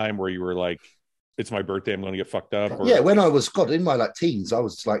ever a time where you were like, it's my birthday, I'm going to get fucked up? Or... Yeah, when I was in my teens, I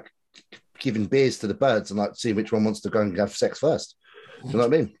was giving beers to the birds and seeing which one wants to go and have sex first. You know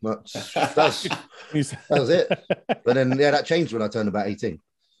what I mean? That was it. But then that changed when I turned about 18.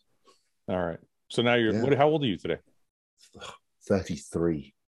 All right. So now you're how old are you today?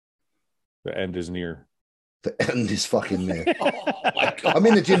 33. The end is near. The end is fucking near. I'm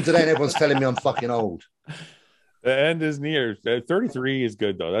in the gym today and everyone's telling me I'm fucking old. The end is near. 33 is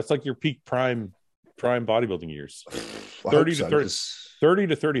good though. That's like your peak prime bodybuilding years. 30 to 30. 30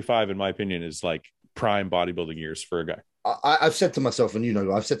 to 35, in my opinion, is like prime bodybuilding years for a guy. I've said to myself,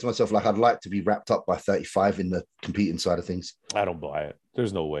 and I've said to myself, like, I'd like to be wrapped up by 35 in the competing side of things. I don't buy it.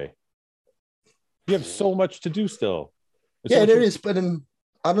 There's no way. You have so much to do still. There is, but I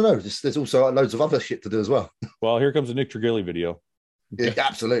don't know. There's also loads of other shit to do as well. Well, here comes a Nick Trigilli video. Yeah,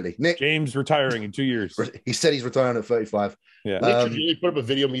 absolutely. Nick James retiring in 2 years. He said he's retiring at 35. Yeah. Nick Trigilli put up a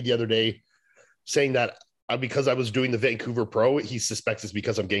video of me the other day saying that because I was doing the Vancouver Pro, he suspects it's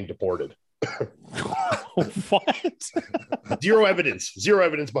because I'm getting deported. What? Zero evidence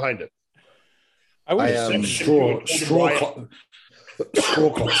behind it. I would straw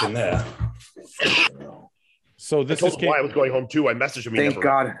clocks in there. So this is why I was going home too. I messaged him.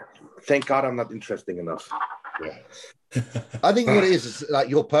 Thank God I'm not interesting enough. Yeah. I think what it is like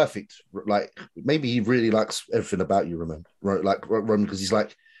you're perfect. Like maybe he really likes everything about you, Roman. Right? Like Roman, because he's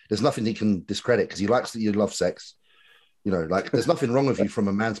like, there's nothing he can discredit because he likes that you love sex. Like there's nothing wrong with you from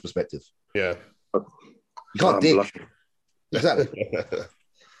a man's perspective. Yeah. You can't dig. Exactly.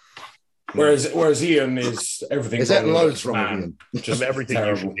 Whereas Ian is everything. Is that loads wrong with Ian? Just everything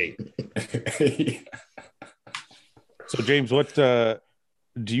terrible. You hate. So James, what do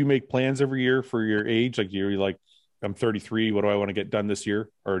you make plans every year for your age? Like you're like, I'm 33. What do I want to get done this year?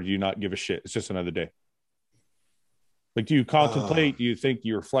 Or do you not give a shit? It's just another day. Like, do you contemplate? Do you think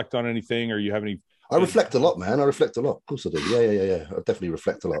you reflect on anything? Or you have any? I reflect a lot, man. I reflect a lot. Of course I do. Yeah. I definitely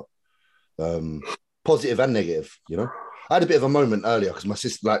reflect a lot. Positive and negative, I had a bit of a moment earlier because my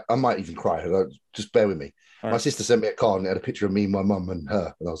sister, like, I might even cry. Just bear with me. My sister sent me a card and it had a picture of me, my mum, and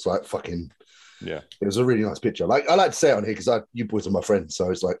her. And I was like, fucking, yeah. It was a really nice picture. Like, I like to say it on here because you boys are my friends.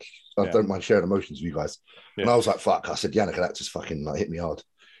 So it's like, I don't mind sharing emotions with you guys. Yeah. And I was like, fuck. I said, Yannicka, that just fucking hit me hard.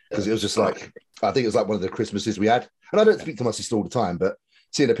 Because it was just like, I think it was like one of the Christmases we had. And I don't speak to my sister all the time, but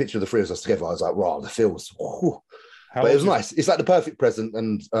seeing a picture of the three of us together, I was like, wow, the feels. But it was nice. It's like the perfect present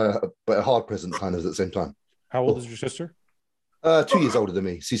and but a hard present kind of at the same time. How old is your sister? 2 years older than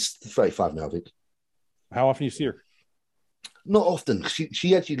me. She's 35 now, I think. How often do you see her? Not often.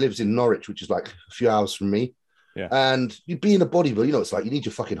 She actually lives in Norwich, which is like a few hours from me. Yeah. And you being a bodybuilder, it's like you need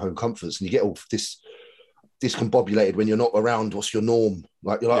your fucking home comforts, and you get all this discombobulated when you're not around. What's your norm?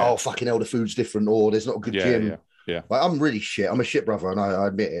 Like you're like, oh fucking hell, the food's different, or there's not a good gym. Yeah. Like I'm really shit. I'm a shit brother, and I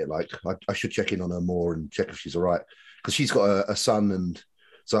admit it. Like I should check in on her more and check if she's all right, because she's got a son, and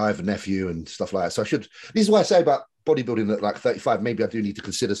so I have a nephew and stuff like that. So I should. This is why I say about bodybuilding at like 35. Maybe I do need to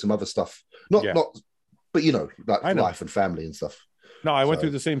consider some other stuff. Not, but like life and family and stuff. No, I went through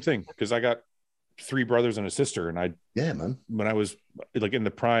the same thing because I got 3 brothers and a sister, and when I was like in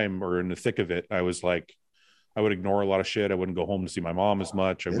the prime or in the thick of it, I was like, I would ignore a lot of shit. I wouldn't go home to see my mom as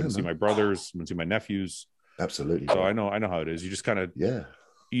much. I wouldn't see my brothers. I wouldn't see my nephews. Absolutely. So I know how it is. You just kind of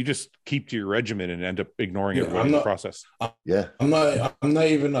you just keep to your regimen and end up ignoring it in the process. I'm not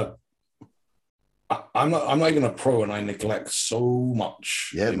even a pro, and I neglect so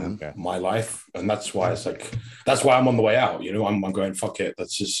much in my life, and that's why it's like that's why I'm on the way out. I'm going fuck it.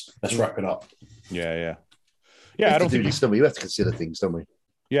 Let's wrap it up. Yeah. I don't think we have to consider things, don't we?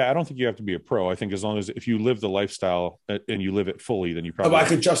 Yeah, I don't think you have to be a pro. I think as long as if you live the lifestyle and you live it fully, then you probably. But I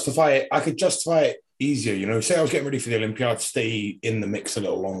could justify it. I could justify it easier. Say I was getting ready for the Olympiad, stay in the mix a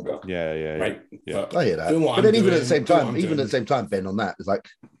little longer. Yeah. Right. Yeah. I hear that. But then even at the same time, Ben, on that, it's like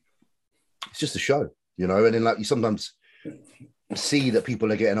it's just a show, and then like you sometimes see that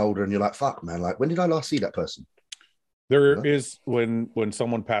people are getting older, and you're like, fuck, man. Like, when did I last see that person? There is when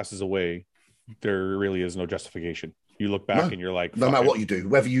someone passes away, there really is no justification. You look back and you're like, no matter what you do,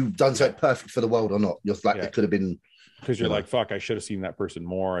 whether you've done something perfect for the world or not, you're like, it could have been, because you're like, fuck, I should have seen that person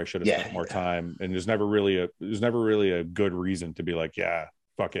more. I should have spent more time. And there's never really a good reason to be like, yeah,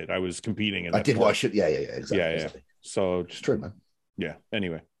 fuck it. I was competing and I did what I should. Yeah, exactly. Yeah. So it's true, man. Yeah.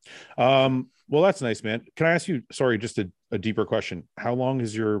 Anyway. Well, that's nice, man. Can I ask you, sorry, just a deeper question. How long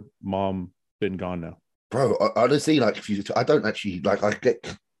has your mom been gone now? Bro, honestly, like, I don't actually, like, I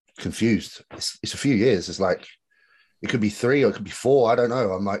get confused. It's a few years. It's like, it could be 3 or it could be 4. I don't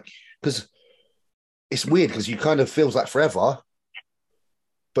know. I'm like, because it's weird because you kind of feels like forever,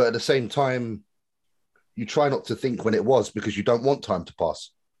 but at the same time, you try not to think when it was because you don't want time to pass.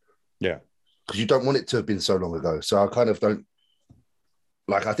 Yeah. Because you don't want it to have been so long ago. So I kind of don't,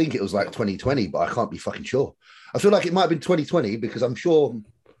 like, I think it was like 2020, but I can't be fucking sure. I feel like it might have been 2020 because I'm sure,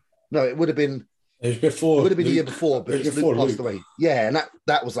 no, it would have been, it was before. It would have been the year before, but Luke passed away. Yeah, and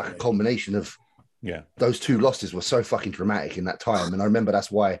that was like a culmination of, those 2 losses were so fucking dramatic in that time. And I remember that's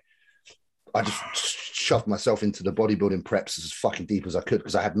why I just shoved myself into the bodybuilding preps as fucking deep as I could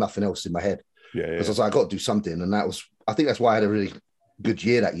because I had nothing else in my head. Because I was like, I got to do something. And I think that's why I had a really good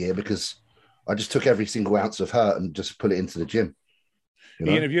year that year because I just took every single ounce of hurt and just put it into the gym. You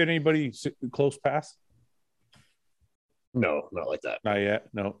know? Ian, have you had anybody close pass? No, not like that. Not yet.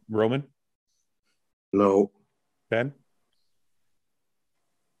 No. Roman? No. Ben?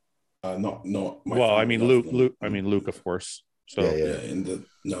 Not. Well, I mean, Luke. I mean, Luke, of course. So But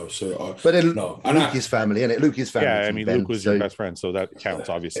then no, Luke is family, isn't it? Luke is family. Yeah, I mean, Ben, Luke was your best friend, so that counts,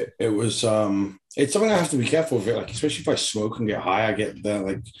 obviously. It was it's something I have to be careful with. Like, especially if I smoke and get high, I get there.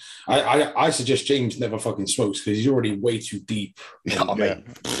 Like, I suggest James never fucking smokes because he's already way too deep.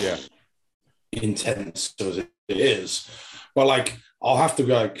 Yeah. Intense as it is. But like, I'll have to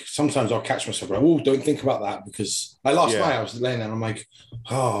be like, sometimes I'll catch myself like, oh, don't think about that, because like last night I was laying there and I'm like,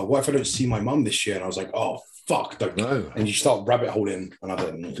 oh, what if I don't see my mum this year? And I was like, oh fuck, don't know. And you start rabbit holing, and I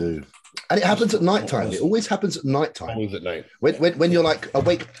don't know. Dude. And it happens at night time. It always happens at night time. Always at night. When you're like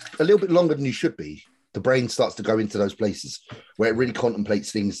awake a little bit longer than you should be, the brain starts to go into those places where it really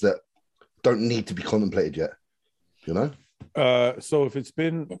contemplates things that don't need to be contemplated yet. You know? So if it's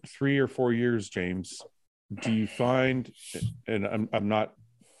been 3 or 4 years, James, do you find, and I'm not,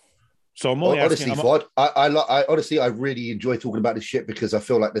 so I'm only honestly, asking, Fuad, I honestly, I really enjoy talking about this shit because I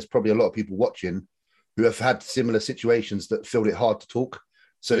feel like there's probably a lot of people watching who have had similar situations that feel it hard to talk.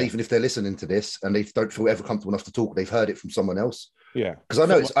 So even if they're listening to this and they don't feel ever comfortable enough to talk, they've heard it from someone else. Yeah. Because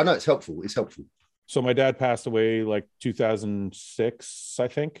I know it's helpful. It's helpful. So my dad passed away like 2006, I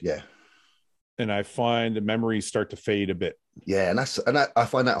think. Yeah. And I find the memories start to fade a bit. Yeah, and I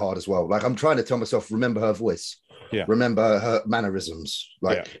find that hard as well. Like, I'm trying to tell myself, remember her voice. Yeah. Remember her mannerisms.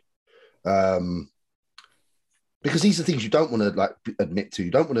 Like, because these are things you don't want to like admit to.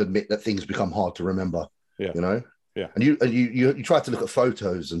 You don't want to admit that things become hard to remember. Yeah. You know? Yeah. And you try to look at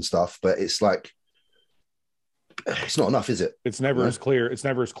photos and stuff, but it's like, it's not enough, is it? It's never as clear. It's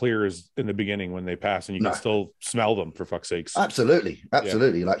never as clear as in the beginning when they pass, and you can still smell them, for fuck's sakes. Absolutely.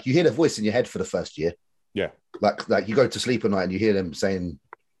 Yeah. Like, you hear their voice in your head for the first year. Yeah. Like you go to sleep at night and you hear them saying,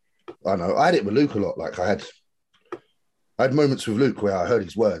 I know, I had it with Luke a lot. Like, I had moments with Luke where I heard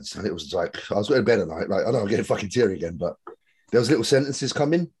his words and it was like, I was going to bed at night. Like, I know I'm getting fucking teary again, but there was little sentences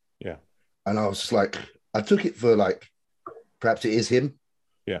coming. Yeah. And I was just like, I took it for like, perhaps it is him.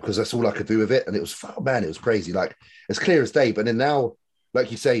 Yeah. Because that's all I could do with it. And it was, oh man, it was crazy. Like, as clear as day. But then now,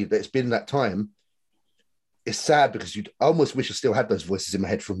 like you say, that it's been that time. It's sad because I almost wish I still had those voices in my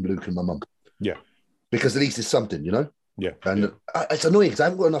head from Luke and my mum. Yeah. Because at least it's something, you know? Yeah. And it's annoying because I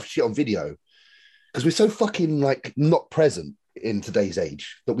haven't got enough shit on video because we're so fucking like not present in today's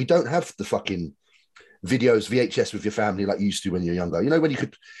age that we don't have the fucking videos, VHS with your family like you used to when you're younger. You know, when you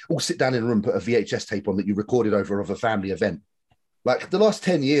could all sit down in a room, put a VHS tape on that you recorded over of a family event. Like, the last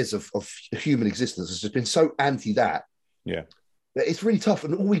 10 years of human existence has just been so anti that. Yeah. It's really tough.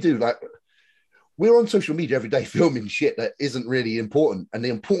 And all we do, like, we're on social media every day filming shit that isn't really important. And the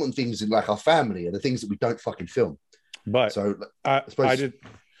important things in like our family are the things that we don't fucking film. But so I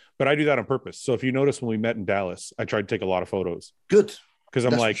do that on purpose. So if you notice when we met in Dallas, I tried to take a lot of photos. Good. Because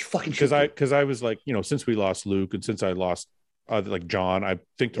I'm like, because I was like, you know, since we lost Luke and since I lost like John, I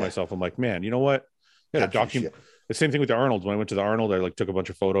think to myself, I'm like, man, you know what? Yeah, document. The same thing with the Arnold. When I went to the Arnold, I like took a bunch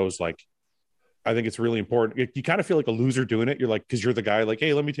of photos. Like, I think it's really important. You kind of feel like a loser doing it. You're like, because you're the guy, like,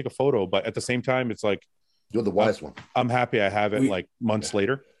 hey, let me take a photo. But at the same time, it's like, you're the wise one. I'm happy I have it like months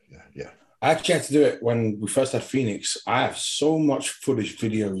later. Yeah. I actually had to do it when we first had Phoenix. I have so much footage,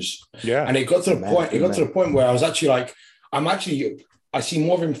 videos. Yeah. And it got to the point. It got to the point where I was actually like, I see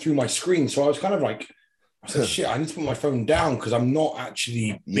more of him through my screen. So I was kind of like, I said, shit, I need to put my phone down because I'm not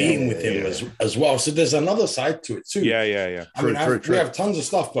actually being with him as well. So there's another side to it too. Yeah. We have tons of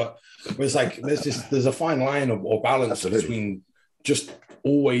stuff, but it's like there's a fine line or balance between just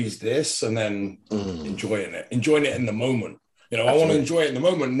always this and then enjoying it in the moment. You know, I want to enjoy it in the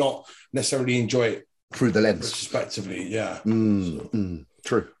moment, not necessarily enjoy it through the lens, respectively. Yeah.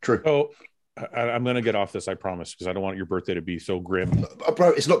 True. So I'm going to get off this, I promise, because I don't want your birthday to be so grim.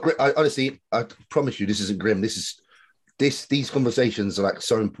 Bro, it's not grim. Honestly, I promise you, this isn't grim. These conversations are like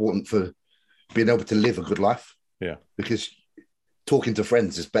so important for being able to live a good life. Yeah. Because talking to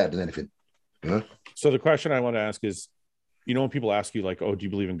friends is better than anything, you know? So the question I want to ask is, you know, when people ask you like, oh, do you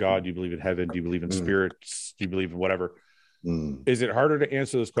believe in God? Do you believe in heaven? Do you believe in spirits? Do you believe in whatever? Is it harder to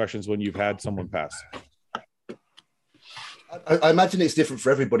answer those questions when you've had someone pass? I imagine it's different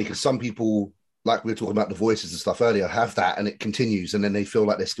for everybody because some people, like we were talking about the voices and stuff earlier, have that and it continues and then they feel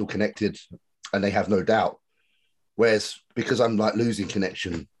like they're still connected and they have no doubt. Whereas because I'm like losing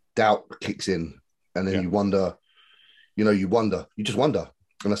connection, doubt kicks in and then you wonder, you just wonder.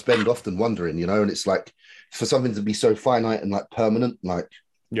 And I spend often wondering, you know, and it's like for something to be so finite and like permanent, like,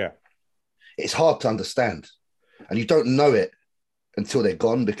 it's hard to understand. And you don't know it until they're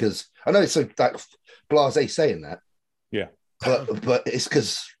gone because I know it's so like blasé saying that. Yeah. but it's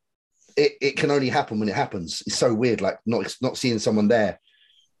because it can only happen when it happens. It's so weird, like not seeing someone there,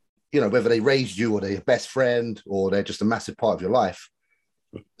 you know, whether they raised you or they're your best friend or they're just a massive part of your life,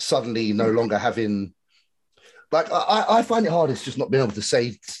 suddenly no longer having, like, I find it hard. It's just not being able to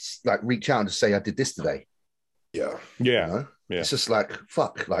say, like, reach out and just say, I did this today. Yeah. Yeah. You know? Yeah. It's just like,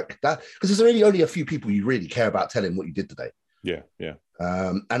 fuck, like that. Because there's really only a few people you really care about telling what you did today. Yeah. Yeah.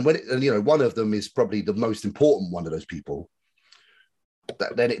 And when and you know, one of them is probably the most important one of those people.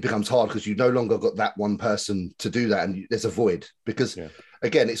 Then it becomes hard because you no longer got that one person to do that, and there's a void. Because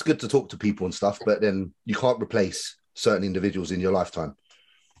again, it's good to talk to people and stuff, but then you can't replace certain individuals in your lifetime.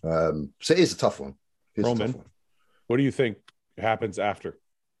 So it is a tough one. Roman, what do you think happens after?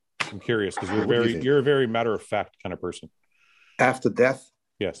 I'm curious because What you're a very matter of fact kind of person. After death?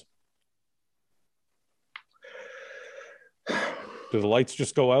 Yes. Do the lights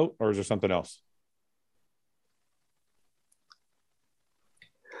just go out, or is there something else?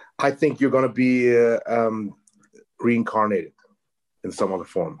 I think you're going to be reincarnated in some other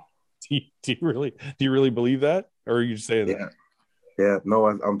form. Do you really believe that, or are you just saying that? Yeah. No,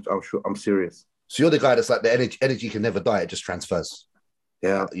 I'm sure. I'm serious. So you're the guy that's like the energy can never die; it just transfers.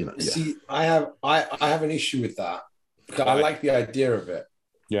 Yeah, you know. See, I have an issue with that because I like the idea of it.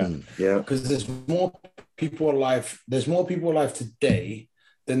 Yeah, yeah. Because there's more people alive. There's more people alive today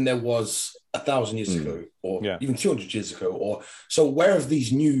than there was 1,000 years ago, or even 200 years ago. Or so, where have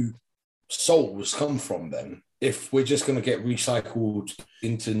these new souls come from then? If we're just going to get recycled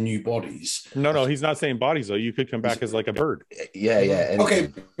into new bodies. No, he's not saying bodies though. You could come back as like a bird. Yeah.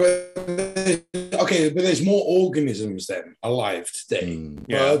 Okay, but there's more organisms then alive today.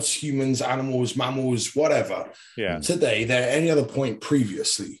 Birds, humans, animals, mammals, whatever. Yeah. Today, than at any other point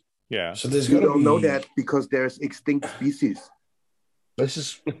previously. Yeah. So there's you going to don't know that because there's extinct species. This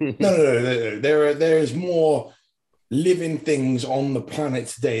is no. There is more living things on the planet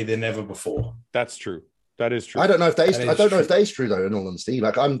today than ever before. That's true. That is true. I don't know if that is true though, in all honesty.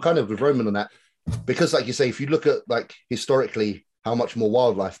 Like, I'm kind of with Roman on that, because like you say, if you look at like historically how much more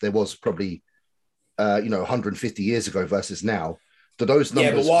wildlife there was probably 150 years ago versus now, do those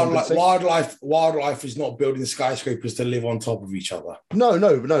numbers wildlife is not building skyscrapers to live on top of each other.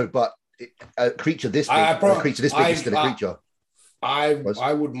 No, but a creature this big, is still a creature. I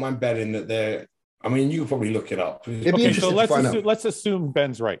wouldn't mind betting that they're. I mean, you could probably look it up. Okay, so let's assume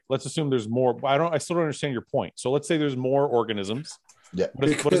Ben's right. Let's assume there's more. I still don't understand your point. So let's say there's more organisms. Yeah.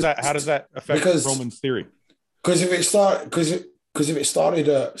 What is that? How does that affect Roman's theory? Because if it started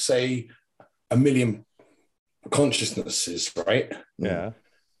at say 1 million consciousnesses, right? Yeah.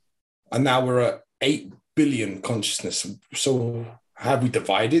 And now we're at 8 billion consciousness. So have we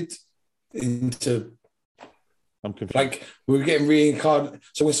divided into? I'm confused. Like, we're getting reincarnated.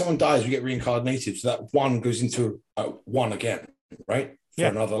 So when someone dies, we get reincarnated. So that one goes into one again, right? For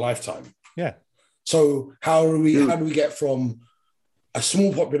another lifetime. Yeah. So how do we get from a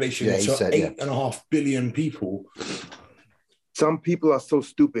small population to 8.5 billion people? Some people are so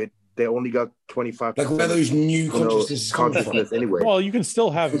stupid they only got 25%. Like, where those new consciousness anyway. Well, you can still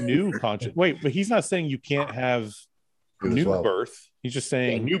have new consciousness. Wait, but he's not saying you can't have new birth. He's just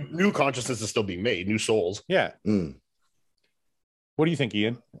saying new consciousness is still being made, new souls. Yeah. What do you think,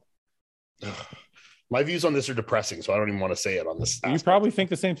 Ian? My views on this are depressing, so I don't even want to say it on this. You probably think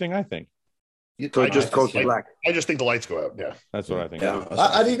the same thing I think. So it just goes black. I just think the lights go out. Yeah, that's what I think. Yeah.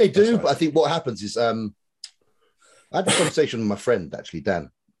 I think they do, but I think what happens is I had a conversation with my friend actually, Dan.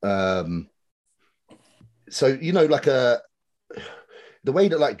 So like the way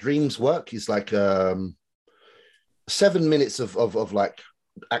that like dreams work is like 7 minutes of like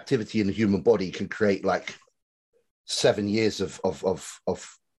activity in the human body can create like 7 years of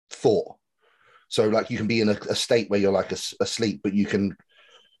thought. So like you can be in a state where you're like asleep, but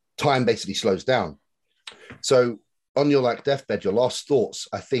time basically slows down. So on your like deathbed, your last thoughts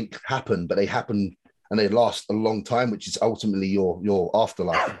I think happen, but they happen and they last a long time, which is ultimately your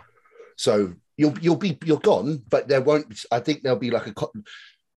afterlife. So you're gone, but there won't. I think there'll be like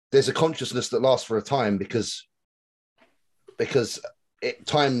there's a consciousness that lasts for a time because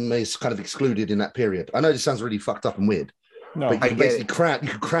time is kind of excluded in that period. I know this sounds really fucked up and weird, but you can basically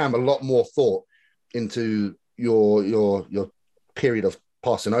cram a lot more thought into your period of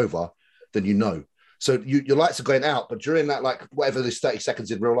passing over than you know. So your lights are going out, but during that, like whatever this 30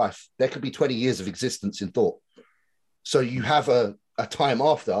 seconds in real life, there could be 20 years of existence in thought. So you have a time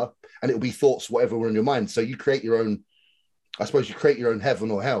after, and it'll be thoughts, whatever were in your mind. So you create your own, I suppose you create your own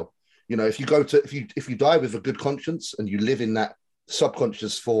heaven or hell. If you die with a good conscience and you live in that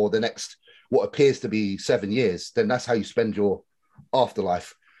subconscious for the next, what appears to be 7 years, then that's how you spend your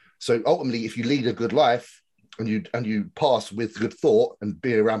afterlife. So ultimately, if you lead a good life and you pass with good thought and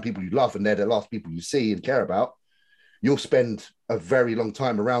be around people you love and they're the last people you see and care about, you'll spend a very long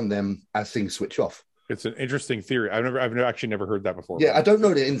time around them as things switch off. It's an interesting theory. I've actually never heard that before. Yeah, I don't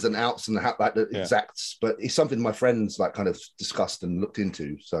know the ins and outs and the exacts, but it's something my friends like kind of discussed and looked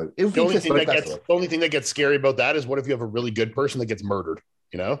into. So it would be the only thing that gets scary about that is what if you have a really good person that gets murdered?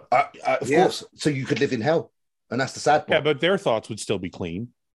 You know, of course. So you could live in hell, and that's the sad part. Yeah, but their thoughts would still be clean.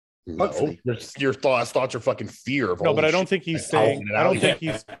 No, your thoughts are fucking fear of. No, but I don't think he's saying. I don't think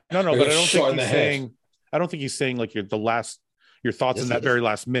he's. No, but I don't think he's saying. I don't think he's saying like your thoughts in that very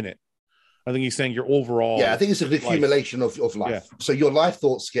last minute. I think he's saying your overall. Yeah, I think it's an accumulation of life. Yeah. So your life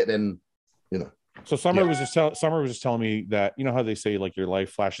thoughts get then, you know. So Summer was just telling me that, you know how they say like your life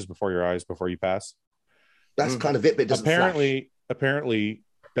flashes before your eyes before you pass. That's kind of it, but it doesn't apparently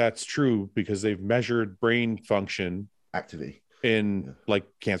that's true because they've measured brain function activity in like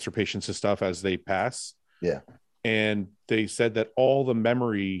cancer patients and stuff as they pass. Yeah, and they said that all the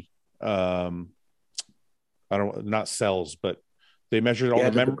memory, not cells, but they measured all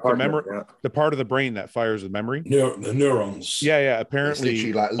the part of the brain that fires the memory. The neurons. Yeah.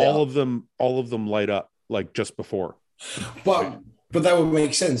 Apparently, like all of them light up like just before. But that would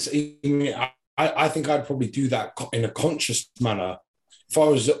make sense. I think I'd probably do that in a conscious manner. If I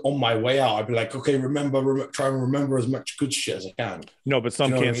was on my way out, I'd be like, okay, try and remember as much good shit as I can. No, but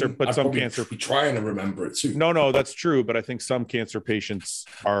some cancer, be trying to remember it too. No, that's true. But I think some cancer patients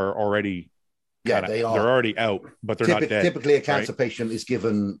are already. They are. They're already out, but they're not dead. Typically, a cancer patient is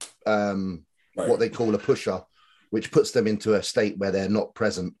given what they call a pusher, which puts them into a state where they're not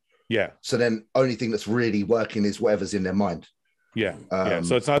present. Yeah. So then, only thing that's really working is whatever's in their mind. Yeah.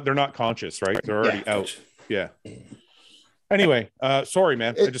 So they're not conscious, right? They're already out. Yeah. Anyway, sorry,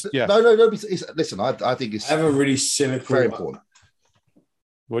 man. No. Listen, I think it's. I have a really cynical. Very important.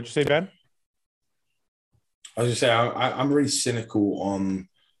 What'd you say, Ben? I was just saying, I'm really cynical on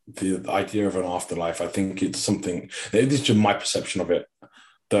the idea of an afterlife. I think it's something, this is just my perception of it,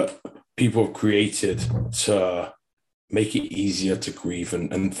 that people have created to make it easier to grieve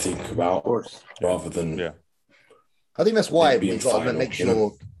and think about rather than. Yeah. I think that's why we've got to make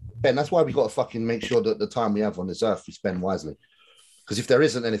sure, Ben, that's why we've got to fucking make sure that the time we have on this earth we spend wisely. Because if there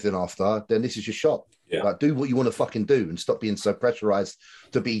isn't anything after, then this is your shot. Yeah. Like, do what you want to fucking do and stop being so pressurized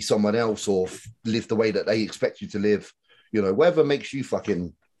to be someone else or live the way that they expect you to live. You know, whatever makes you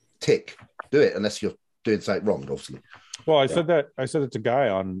fucking tick, do it, unless you're doing something wrong, obviously. Well, I said that to Guy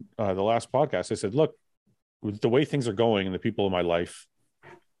on the last podcast. I said, look, with the way things are going and the people in my life,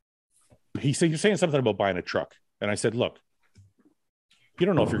 he said, you're saying something about buying a truck. And I said, look, you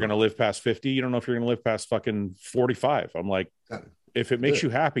don't know if you're going to live past 50. You don't know if you're going to live past fucking 45. I'm like, if it makes you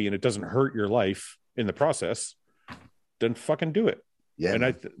happy and it doesn't hurt your life in the process, then fucking do it. Yeah.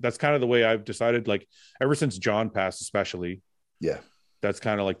 And that's kind of the way I've decided, like ever since John passed, especially. Yeah. That's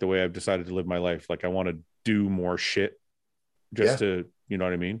kind of like the way I've decided to live my life. Like I want to do more shit just to, you know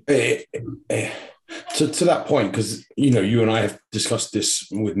what I mean? To that point, because, you know, you and I have discussed this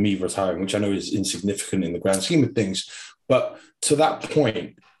with me retiring, which I know is insignificant in the grand scheme of things. But to that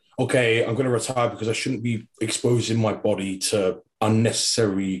point, okay, I'm going to retire because I shouldn't be exposing my body to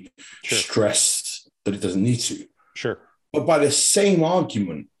unnecessary stress that it doesn't need to. Sure. But by the same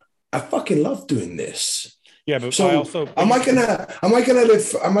argument, I fucking love doing this. Yeah, but so I also am I gonna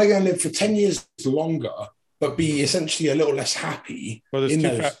live for 10 years longer, but be essentially a little less happy? Well,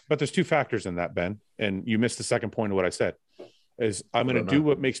 there's two factors in that, Ben, and you missed the second point of what I said. Is I'm going to do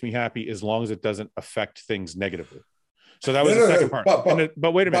what makes me happy as long as it doesn't affect things negatively. So that was the second part.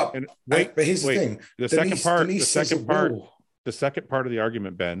 But wait a minute. But here's the thing. The second part of the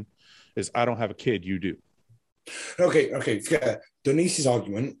argument, Ben, is I don't have a kid. You do. Okay. Forget Denise's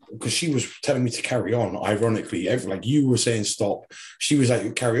argument, because she was telling me to carry on. Ironically, like you were saying, stop. She was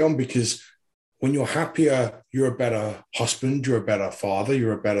like, carry on, because when you're happier, you're a better husband, you're a better father,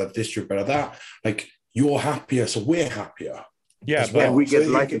 you're a better this, you're a better that. Like you're happier, so we're happier. Yeah, but we get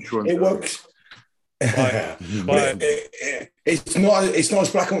life insurance. It works. But it's not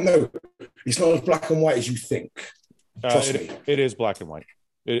as black and no, it's not as black and white as you think. Trust me. It is black and white.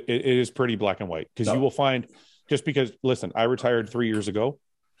 It is pretty black and white, because you will find, just because, listen, I retired 3 years ago,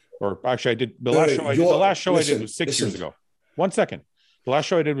 or actually I did the last show I did was 6 years ago. 1 second. The last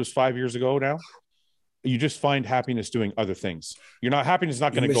show I did was 5 years ago now. You just find happiness doing other things. Happiness is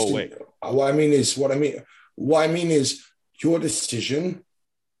not going to go away. What I mean is your decision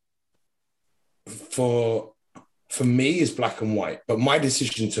for me is black and white, but my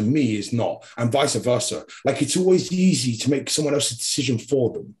decision to me is not, and vice versa. Like it's always easy to make someone else's decision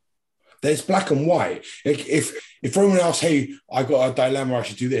for them. There's black and white. Like if Roman asks, hey, I got a dilemma, I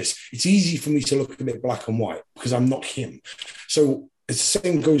should do this, it's easy for me to look at it black and white because I'm not him. So it's the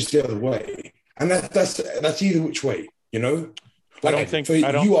same goes the other way. And that's either which way, you know? Like,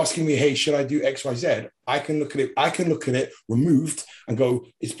 you asking me, hey, should I do X, Y, Z? I can look at it removed and go,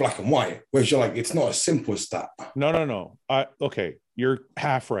 it's black and white. Whereas you're like, it's not as simple as that. No. Okay, you're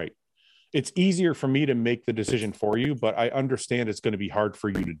half right. It's easier for me to make the decision for you, but I understand it's going to be hard for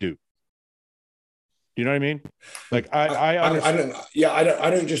you to do. You know what I mean? Like I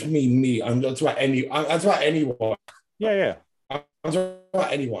don't just mean me. I'm talking about anyone. Yeah. I'm talking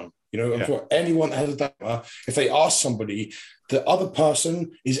about anyone. You know, I'm talking about anyone that has a dilemma. If they ask somebody, the other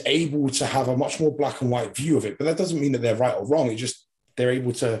person is able to have a much more black and white view of it. But that doesn't mean that they're right or wrong. It's just they're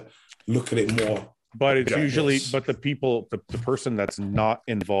able to look at it more. But it's usually, but the person that's not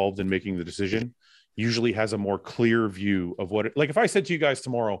involved in making the decision usually has a more clear view of what it, like if I said to you guys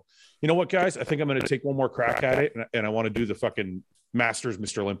tomorrow, you know what, guys, I think I'm going to take one more crack at it and I want to do the fucking Masters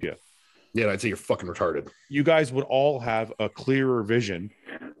Mr. Olympia. Yeah, I'd say you're fucking retarded. You guys would all have a clearer vision.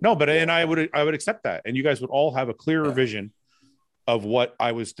 No, but and I would accept that. And you guys would all have a clearer vision of what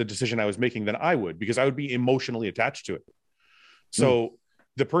the decision I was making than I would, because I would be emotionally attached to it. So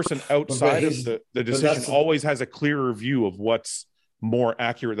the person outside of the decision always has a clearer view of what's more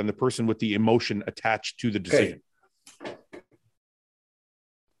accurate than the person with the emotion attached to the decision. Okay.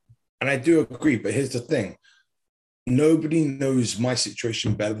 And I do agree, but here's the thing. Nobody knows my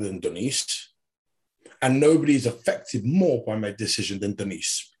situation better than Denise, and nobody is affected more by my decision than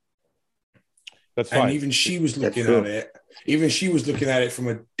Denise. That's fine. And even she was looking at it. Even she was looking at it from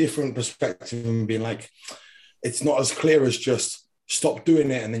a different perspective and being like, it's not as clear as just stop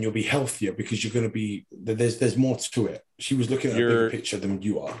doing it and then you'll be healthier, because you're going to be, there's more to it. She was looking at a bigger picture than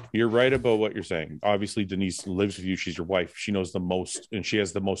you are. You're right about what you're saying. Obviously, Denise lives with you. She's your wife. She knows the most, and she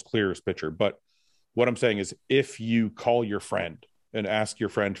has the most clearest picture. But what I'm saying is, if you call your friend and ask your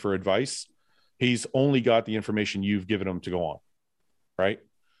friend for advice, he's only got the information you've given him to go on. Right.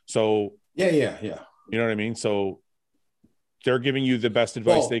 So yeah. You know what I mean? So they're giving you the best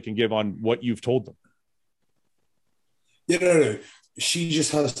advice they can give on what you've told them. Yeah, no. She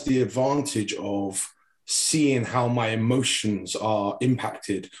just has the advantage of seeing how my emotions are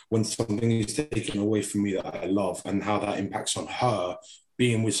impacted when something is taken away from me that I love, and how that impacts on her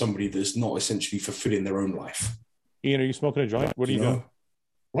being with somebody that's not essentially fulfilling their own life. Ian, are you smoking a joint? What are you doing?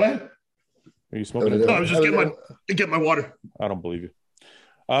 What? Are you smoking? No, I was just getting my water. I don't believe you.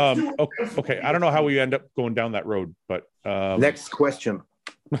 Okay. I don't know how we end up going down that road, but next question.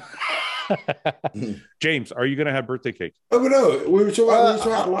 James, are you going to have birthday cake? Oh no, we were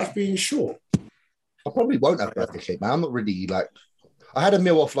talking about life being short. I probably won't have birthday cake, man. I'm not really like. I had a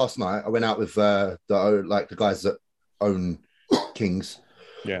meal off last night. I went out with the guys that own Kings.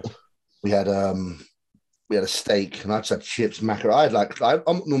 Yeah, we had a steak, and I just had chips, mackerel. I'm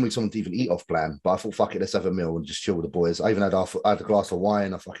not normally someone to even eat off plan, but I thought, fuck it, let's have a meal and just chill with the boys. I even had a glass of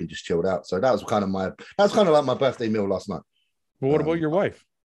wine. I fucking just chilled out. So that was kind of like my birthday meal last night. Well, what about your wife?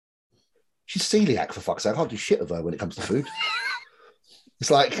 She's celiac, for fuck's sake. I can't do shit with her when it comes to food.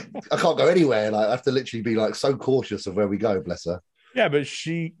 It's like I can't go anywhere. Like I have to literally be like so cautious of where we go. Bless her. Yeah, but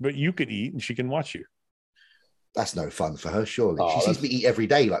you could eat and she can watch you. That's no fun for her, surely. She sees me eat every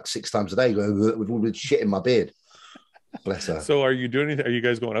day, like 6 times a day, with all the shit in my beard. Bless her. So, are you doing anything? Are you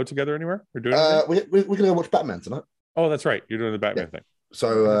guys going out together anywhere? Or doing anything? We're gonna go watch Batman tonight. Oh, that's right. You're doing the Batman thing.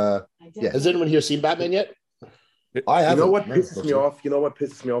 So, yeah. Has anyone here seen Batman yet? I have. You know what pisses me off? You know what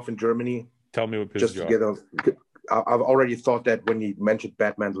pisses me off in Germany? Tell me what pisses you off. I've already thought that when you mentioned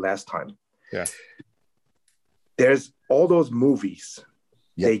Batman the last time. Yeah. There's all those movies.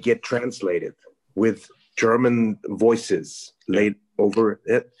 Yep. They get translated with German voices laid over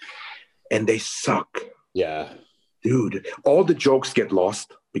it, and they suck. Yeah. Dude, all the jokes get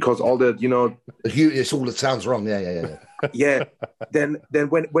lost because all the, it's all that sounds wrong. Yeah. Yeah. Then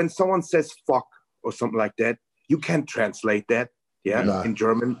when someone says fuck or something like that, you can't translate that. Yeah. No. In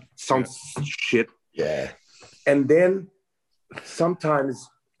German, sounds shit. Yeah. And then sometimes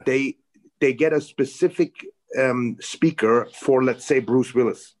they get a specific speaker for, let's say, Bruce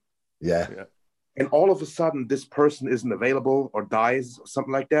Willis. Yeah. And all of a sudden, this person isn't available or dies or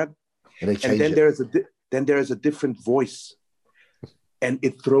something like that. And then there is a different voice, and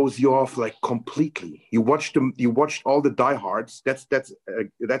it throws you off like completely. You watched all the Die Hards. That's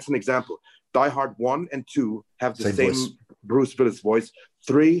an example. Die Hard 1 and 2 have the same Bruce Willis voice.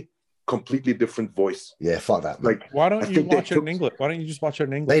 3, completely different voice. Yeah, fuck that. Man. Like, why don't you watch it in English? Why don't you just watch it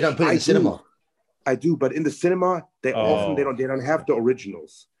in English? They don't put it in cinema. I do, but in the cinema, they don't have the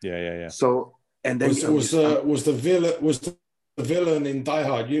originals. Yeah. So. And then was the the villain in Die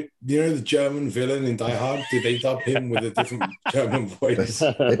Hard. You know the German villain in Die Hard? Did they dub him with a different German voice?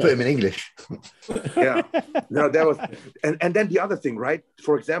 They put him in English. Yeah, no, that was, and then the other thing, right?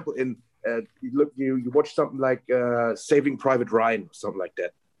 For example, in you watch something like Saving Private Ryan or something like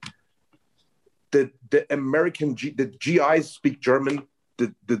that. The American the GIs speak German.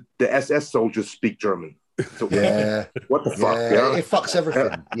 The SS soldiers speak German. So, Yeah. what the fuck? Yeah, it fucks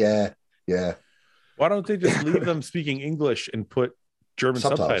everything. Yeah. Why don't they just leave them speaking English and put German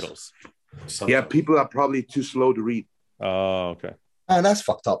subtitles? Yeah, people are probably too slow to read. Oh, okay. And that's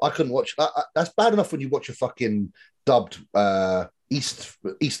fucked up. I couldn't watch. That's bad enough when you watch a fucking dubbed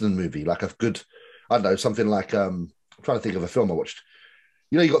Eastern movie, like a good, I don't know, something like I'm trying to think of a film I watched.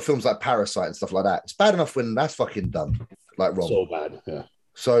 You know, you got films like Parasite and stuff like that. It's bad enough when that's fucking done, like wrong. So bad, yeah.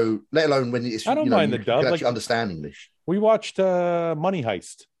 So let alone when it's I don't mind the dub. You can Like, actually understand English. we watched Money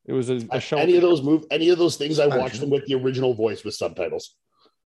Heist. It was a show. Any of those things, I watched them with the original voice with subtitles.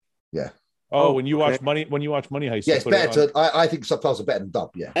 Yeah. Oh, when you watch Money Heist. Yeah, you it's put it better on- to. I think subtitles are better than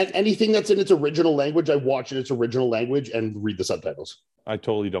dub. Yeah. And anything that's in its original language, I watch in its original language and read the subtitles. I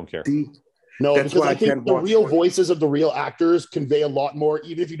totally don't care. See, No, That's because why I I think can't the watch real it. voices of the real actors convey a lot more,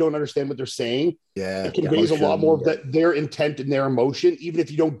 even if you don't understand what they're saying. Yeah. It conveys a lot emotion, more of yeah. that their intent and their emotion, even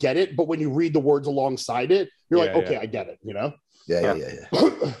if you don't get it. But when you read the words alongside it, you're like, Yeah, okay, yeah. I get it. You know? Yeah.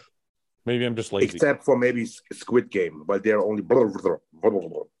 Maybe I'm just lazy. except for maybe Squid Game, but they're only.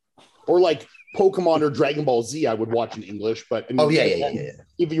 Or like Pokemon or Dragon Ball Z, I would watch in English. But I mean, Oh yeah.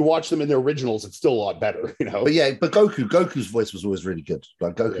 if you watch them in their originals, it's still a lot better. You know? But Goku's voice was always really good.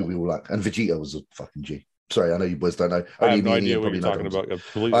 Like Goku, we all like, and Vegeta was a fucking G. Sorry, I know you boys don't know. I Only have no me and idea Ian what you're probably talking know about. those.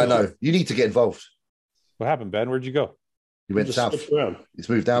 Completely. I know. You need to get involved. What happened, Ben? Where'd you go? You went Just south. switch around. It's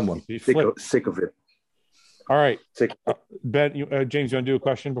moved down one. You Sick flipped. sick of it. All right, Sick. Ben. James, you want to do a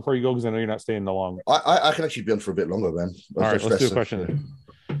question before you go? Because I know you're not staying the long. I can actually be on for a bit longer, man. All right, let's do a question.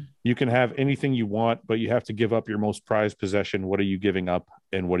 You can have anything you want, but you have to give up your most prized possession. What are you giving up,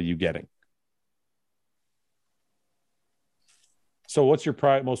 and what are you getting? So, what's your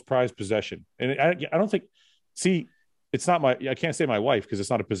most prized possession? And I don't think. See, it's not my. I can't say my wife because it's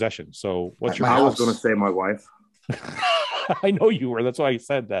not a possession. So, what's your? I was going to say my wife. I know you were. That's why I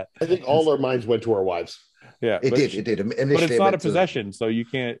said that. I think all our minds went to our wives. Yeah, It did. Initially, but it's not a possession, so you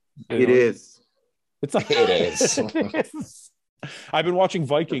can't. It is. It's not. It is. It is. I've been watching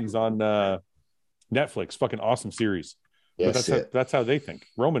Vikings on Netflix. Fucking awesome series. But Yes. that's how they think.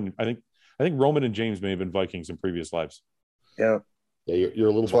 Roman, I think Roman and James may have been Vikings in previous lives. Yeah. Yeah, you're a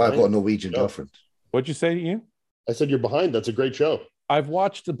little. That's why I've got a behind. Norwegian Yeah. girlfriend. What'd you say, Ian? I said you're behind. That's a great show. I've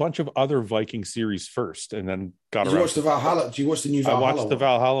watched a bunch of other Viking series first, and then got Did you around. watch the Valhalla? Do you watch the new I Valhalla? watched the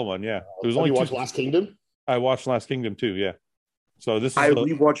Valhalla one. Yeah, there was Have only you two. watched Last Kingdom? I watched Last Kingdom too. Yeah. So this is I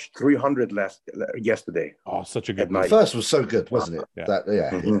rewatched 300 yesterday. such a good at night. The first was so good, wasn't it? Yeah.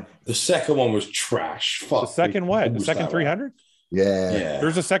 Mhm. The second one was trash. Fuck. The second what? The second 300? Yeah. Yeah.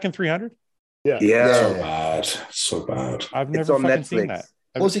 There's a second 300? Yeah. Yeah. So bad. So bad. I've It's never on fucking Netflix. seen that.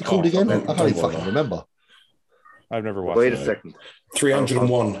 What was it called again? don't- I can't even don't fucking bother. remember. I've never watched Wait it. a second.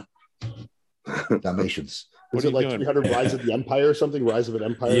 301. Dalmatians. What Was are it you like doing? 300 Rise of the Empire or something? Rise of an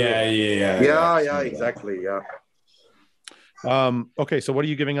Empire? Yeah, exactly. Yeah. Okay, so what are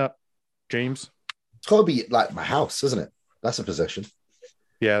you giving up, James? It's got to be like my house, isn't it? That's a possession.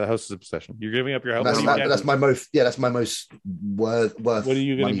 Yeah, the house is a possession. You're giving up your house. That's, What are you getting? that's my most. Yeah, that's my most worth. What are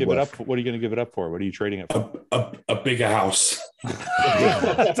you going money to give worth. it up for? What are you going to give it up for? What are you trading it for? A bigger house.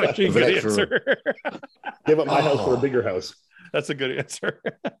 That's actually a With an good extra answer. Give up my house for a bigger house. That's a good answer.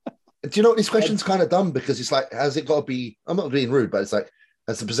 Do you know what this question's kind of dumb because it's like, has it got to be? I'm not being rude, but it's like,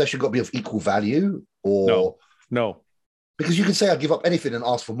 has the possession got to be of equal value, or No. because you can say I give up anything and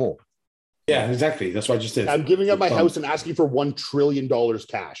ask for more. Yeah, exactly. That's what I just did. I'm giving up my Dumb. house and asking for $1 trillion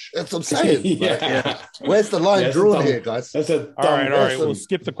cash. That's what I'm saying. Yeah. Where's the line Yeah, it's drawn dumb. here, guys? That's a All right. question. We'll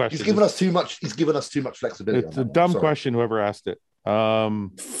skip the question. He's given us too much. He's given us too much flexibility. It's on a that dumb one. Sorry. question, whoever asked it.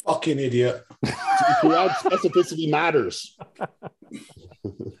 fucking idiot. Throughout specificity matters.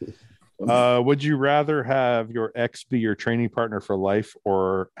 Would you rather have your ex be your training partner for life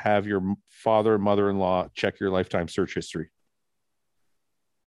or have your father and mother-in-law check your lifetime search history?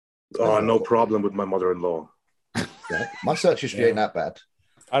 Oh, no problem with my mother-in-law. Yeah. My search history ain't that bad.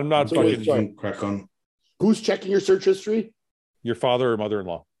 I'm not So fucking wait, sorry. Crack on. Who's checking your search history? your father or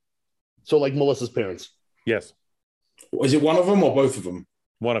mother-in-law. So like Melissa's parents. Yes, Is it one of them or both of them?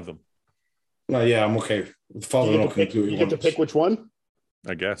 one of them, No, yeah, I'm okay. The father You not get, to going pick, to do it. you get to pick which one?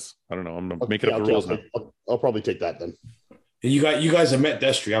 I guess. I don't know. I'm Okay, making up the okay, rules now. I'll probably take that then. You guys have met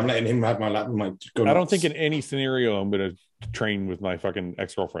Destry. I'm letting him have my lap. I don't think in any scenario I'm going to train with my fucking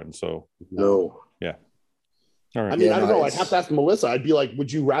ex-girlfriend. So No. All right. I mean, I don't know. I'd have to ask Melissa. I'd be like,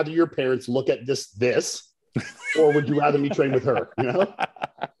 would you rather your parents look at this, or would you rather me train with her? You know,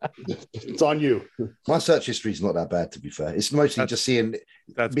 it's on you. My search history is not that bad, to be fair. It's mostly just seeing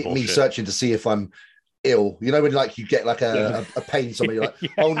me searching to see if I'm ill. You know, when like you get like a pain, somebody you're like,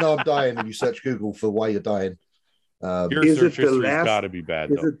 oh no, I'm dying, and you search Google for why you're dying. Your search history's got to be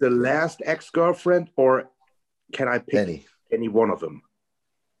bad. Is it the last ex-girlfriend, or can I pick any one of them?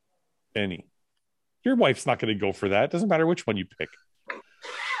 Any. Your wife's not going to go for that. It doesn't matter which one you pick.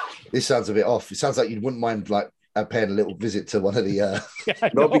 This sounds a bit off. It sounds like you wouldn't mind like paying a little visit to one of the.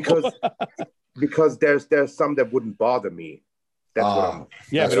 No, because there's some that wouldn't bother me. That's what I'm.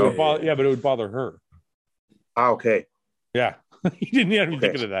 Yeah, but it would bother her. Okay. Yeah, you didn't even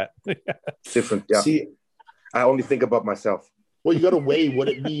think of that. Different. Yeah. See, I only think about myself. Well, you got to weigh. Would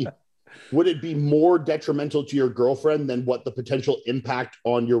it be more detrimental to your girlfriend than what the potential impact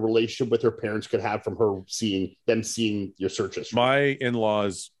on your relationship with her parents could have from her seeing your search history? My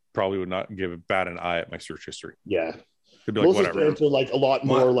in-laws probably would not give a bat an eye at my search history. Yeah. They'd be like, whatever. Into like a lot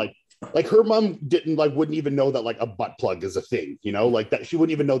more like her mom wouldn't even know that like a butt plug is a thing, you know, like that. She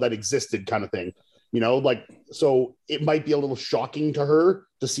wouldn't even know that existed kind of thing, you know, like, so it might be a little shocking to her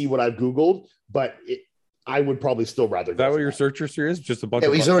to see what I've Googled, but I would probably still rather. Is that what your search history is? Just a bunch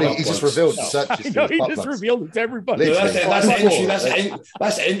of. He's just revealed. He just revealed it to everybody.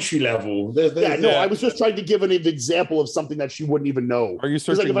 That's entry level. I was just trying to give an example of something that she wouldn't even know. Are you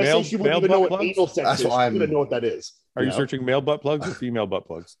searching like if I say she wouldn't even know what anal sex is, she wouldn't know what that is. Are you searching male butt plugs or female butt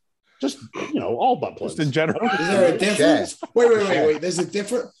plugs? Just all butt plugs. Just in general. Is there a difference? Wait. There's a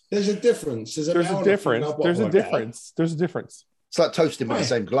difference. There's a difference. There's a difference. It's like toasting with the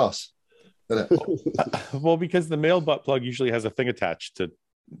same glass. Well, because the male butt plug usually has a thing attached to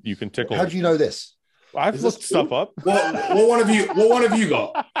you can tickle. How do you know this? I've looked stuff up. What one of you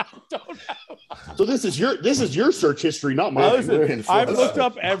got? I don't know. So this is your search history, not mine. I've looked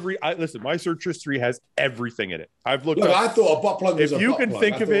up my search history has everything in it. I've looked up. I thought a butt plug was if you can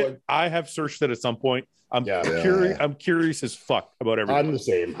think of it, I have searched it at some point. I'm curious. I'm curious as fuck about everything.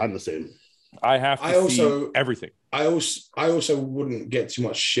 I'm the same. I have to see everything. I also wouldn't get too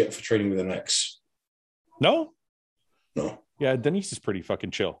much shit for trading with an ex. No. Yeah, Denise is pretty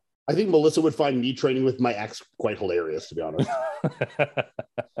fucking chill. I think Melissa would find me training with my ex quite hilarious, to be honest.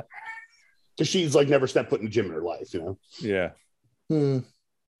 Because she's like never stepped foot in the gym in her life, you know? Yeah.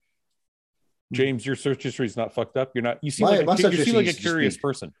 James, your search history is not fucked up. You're not. You seem like a curious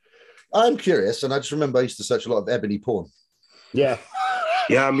person. I'm curious, and I just remember I used to search a lot of ebony porn. Yeah.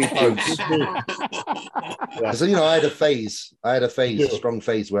 Yeah, me too. So, I had a phase, a strong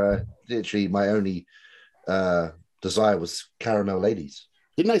phase where literally my only desire was caramel ladies.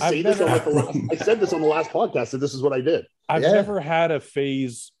 Didn't I say this I said this on the last podcast, that this is what I did. I've never had a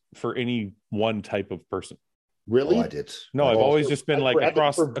phase for any one type of person. Really? I did. No, I've always just been like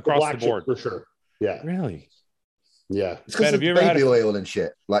across the board. For sure. Yeah. Really? Yeah. It's because of baby oil and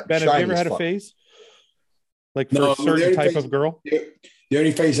shit. Like, Ben, have you ever had a phase? Like for a certain type of girl? The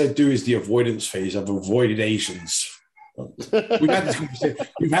only phase I do is the avoidance phase. I've avoided Asians. We've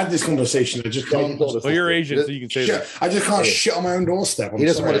had this conversation. I just can't. Well, you're Asian, so you can say that. I just can't shit on my own doorstep. He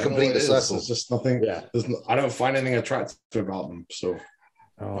doesn't want to complete the circle. There's just nothing. Yeah. I don't find anything attractive about them. So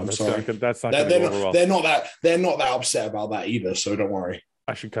I'm sorry. That's not. They're not that upset about that either. So don't worry.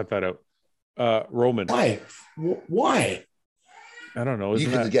 I should cut that out. Roman. Why? I don't know. You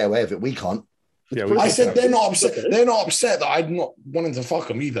can get away with it. We can't. Yeah, I said they're not upset. They're not upset that I'm not wanting to fuck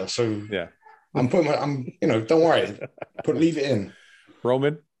them either. So yeah, don't worry. Leave it in.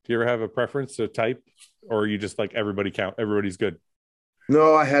 Roman, do you ever have a preference to type, or are you just like everybody's good?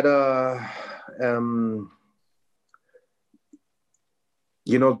 No, I had I don't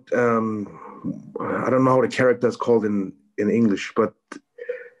know how the character is called in English, but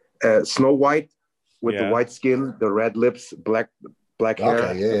Snow White with the white skin, the red lips, black hair.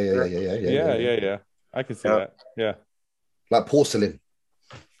 Okay, yeah. I can see that. Yeah. Like porcelain.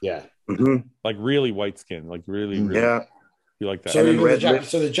 Yeah. Mm-hmm. Like really white skin, like really. Yeah. You like that?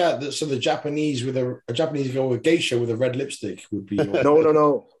 So the Japanese with a Japanese girl with geisha with a red lipstick would be.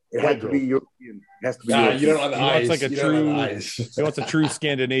 No. It has to be European. It has to be. You don't like the eyes. Like he wants a true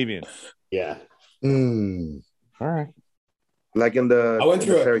Scandinavian. Yeah. All right. Like in the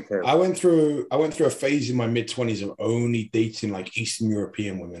fairy tale. I went through a phase in my mid-20s of only dating like Eastern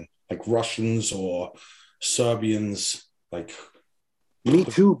European women, like Russians or Serbians, like. Me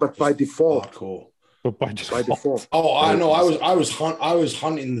too, but by default. Hardcore. But by default. Oh, I know. I was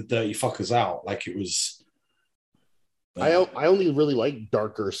hunting the dirty fuckers out. Like it was. I only really like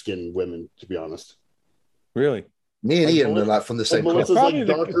darker skinned women, to be honest. Really? Me and Ian are like from the same. Melissa's like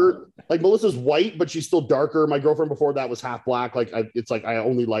darker. Like Melissa's white, but she's still darker. My girlfriend before that was half black. Like it's like I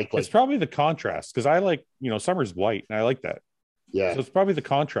only like. It's probably the contrast because I like Summer's white and I like that. Yeah. So it's probably the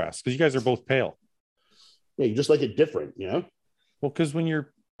contrast because you guys are both pale. Yeah, you just like it different, Well, because when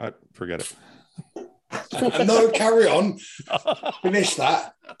you're, forget it. No, carry on. Finish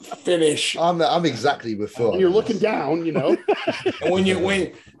that. Finish. I'm exactly with Phil. You're looking down, And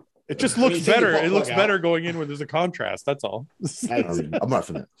when it just looks better. It looks better going in when there's a contrast. That's all. I'm right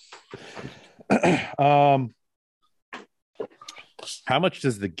for that. How much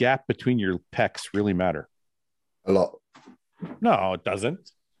does the gap between your pecs really matter? A lot. No, it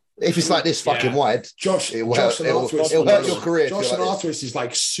doesn't. If it's like this fucking wide, Josh, it'll hurt your career. Josh and Arthurs is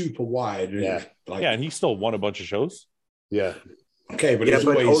like super wide. Yeah. And he still won a bunch of shows. Yeah. Okay, but it's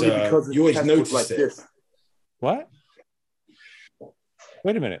always you always notice like it. This. What?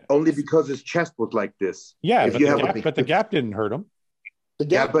 Wait a minute. Only because his chest was like this. Yeah, but the gap didn't hurt him.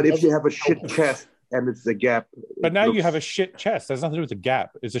 But if you have a shit chest and it's the gap. But now you have a shit chest. That's nothing to do with the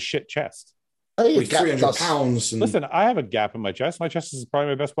gap. It's a shit chest. 300 pounds. Listen, I have a gap in my chest. My chest is probably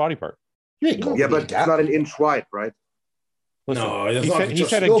my best body part. Yeah, but it's not an inch wide, right? Listen, no, he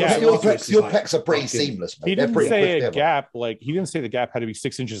said a gap. Your pecs are pretty seamless. Mate. He didn't say a gap. Like he didn't say the gap had to be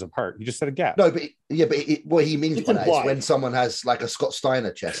 6 inches apart. He just said a gap. No, but what he means by that is when someone has like a Scott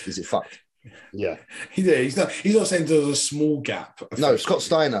Steiner chest, is it fucked? Yeah, he's not saying there's a small gap. No, Scott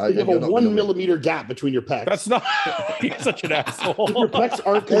Steiner. You have a 1 millimeter gap between your pecs. That's not. You're such an asshole. Your pecs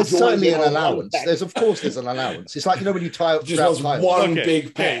aren't. There's certainly an allowance. There's an allowance. It's like when you tie up just one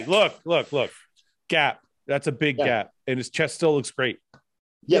big pec. Hey, look. Gap. That's a big gap, and his chest still looks great.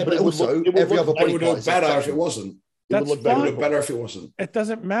 Yeah, but also every other body would look better if it wasn't. It would look better if it wasn't. It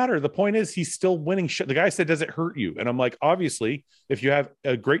doesn't matter. The point is, he's still winning shit. The guy said, "Does it hurt you?" And I'm like, obviously, if you have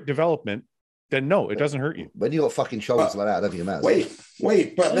a great development, then no, it doesn't hurt you. When you got fucking shoulders like that, I don't think it matters.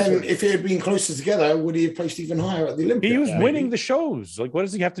 Wait, but then if he had been closer together, would he have placed even higher at the Olympia? He was winning the shows. Like, what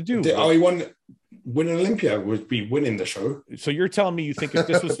does he have to do? He won. Winning Olympia would be winning the show. So you're telling me you think if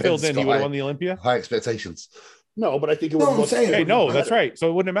this was filled in, he would have won the Olympia? High expectations. No, but I think it would. That's right. So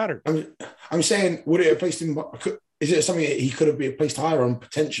it wouldn't have mattered. I'm saying, would it have placed him? Is it something that he could have been placed higher on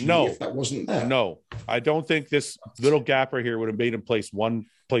potentially if that wasn't there? No, I don't think this little gap right here would have made him place one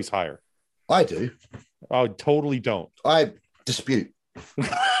place higher. I do. I totally don't. I dispute.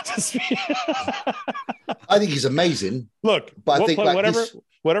 I think he's amazing. Look, but I think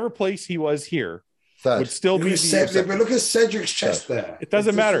whatever place he was here would still be. But look at Cedric's chest there. It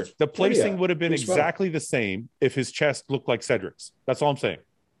doesn't matter. The placing would have been exactly the same if his chest looked like Cedric's. That's all I'm saying.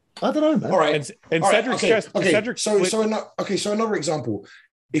 I don't know, man. All right, and Cedric's chest. Okay. Cedric's so another example.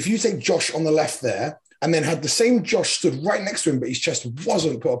 If you take Josh on the left there, and then had the same Josh stood right next to him, but his chest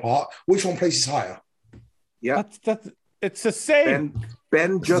wasn't put apart, which one places higher? Yeah, it's the same.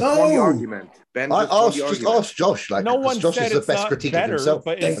 Ben just won the argument. Ask Josh. Like, no one Josh said is the it's best not critique better, of himself.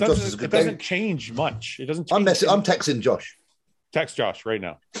 but it doesn't change much. It doesn't. I'm texting Josh. Text Josh right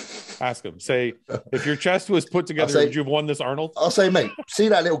now. Ask him. Say, if your chest was put together, would you have won this, Arnold? I'll say, mate, see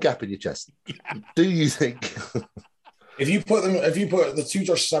that little gap in your chest? Yeah. Do you think? If you put the two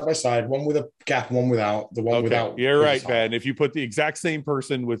Joshes side by side, one with a gap and one without, the one without. You're right, Ben. If you put the exact same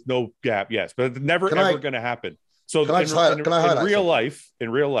person with no gap, yes, but it's never ever going to happen. So in real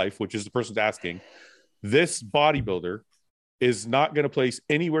life, which is the person's asking, this bodybuilder is not going to place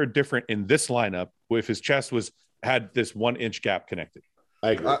anywhere different in this lineup if his chest had this 1 inch gap connected.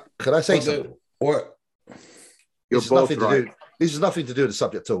 I agree. Could I say something? You're both right. This has nothing to do with the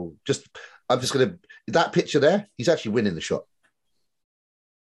subject at all. I'm just going to that picture there. He's actually winning the shot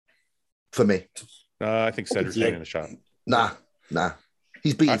for me. I think Cedric's winning the shot. Nah.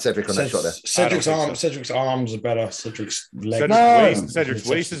 He's beating Cedric on that shot there. Cedric's arms are better. Cedric's legs. Cedric's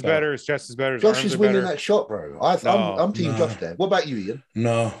waist is better. His chest is better. Josh is winning that shot, bro. I'm team Josh there. What about you, Ian?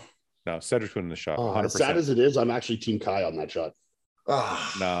 No, Cedric's winning the shot. 100%. As sad as it is, I'm actually team Kai on that shot.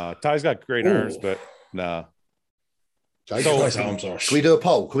 No, Ty's got great arms, but no. Can we do a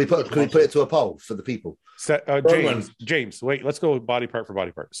poll? Can we put it to a poll for the people? James, wait, let's go body part for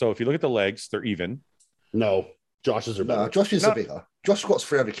body part. So if you look at the legs, they're even. No, Josh's are better. Josh's are bigger. Josh squats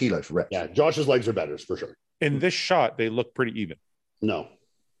 300 kilos for reps. Yeah, Josh's legs are better for sure. In this shot, they look pretty even. No,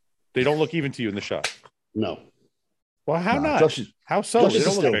 they don't look even to you in the shot. No. Well, how not? How so? They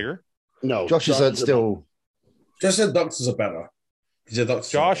don't look bigger. No, Josh's are still. Just the doctors are better.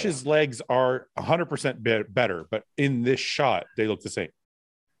 Josh's legs are 100% better, but in this shot, they look the same.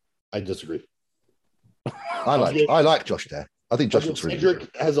 I disagree. I like Josh there. I think Josh looks really good.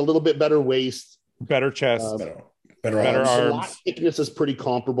 Cedric has a little bit better waist, better chest. Better arms. arms. Lat thickness is pretty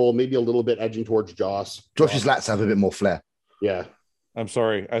comparable, maybe a little bit edging towards Josh. Josh's lats have a bit more flair. Yeah. I'm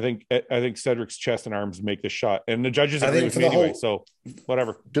sorry. I think Cedric's chest and arms make the shot, and the judges agree with me anyway. So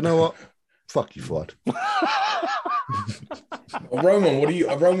whatever. Do you know what? Fuck you, Fuad. Roman, what do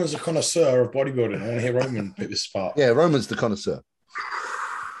you? Roman's a connoisseur of bodybuilding. I want to hear Roman pick this spot. Yeah, Roman's the connoisseur.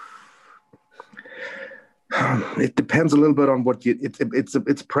 It depends a little bit on what you.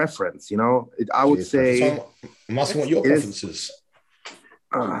 It's preference, you know. I would say. So I'm asking what your preference is.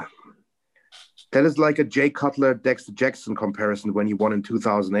 That is like a Jay Cutler, Dexter Jackson comparison when he won in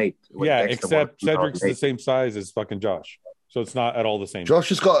 2008. Yeah, except Cedric's the same size as fucking Josh, so it's not at all the same. Josh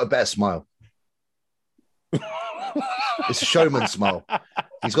has got a better smile. It's a showman smile.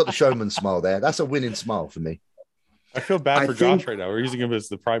 He's got the showman smile there. That's a winning smile for me. I feel bad for Josh right now. We're using him as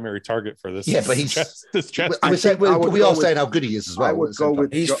the primary target for this. Yeah, but he's this chest. We are saying how good he is as well. I would go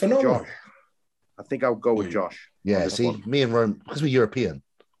with he's phenomenal. Josh. I think I would go with Josh. Yeah, see, me and Rome, because we're European.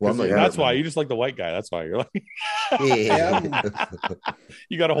 Well, that's why you just like the white guy. That's why you're like, yeah.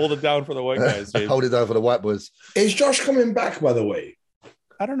 You got to hold it down for the white guys. James. Hold it down for the white boys. Is Josh coming back, by the way?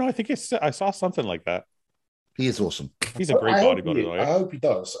 I don't know. I think I saw something like that. He is awesome. He's a great bodybuilder. Though, I hope he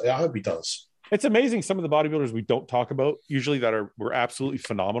does. I hope he does. It's amazing some of the bodybuilders we don't talk about usually that were absolutely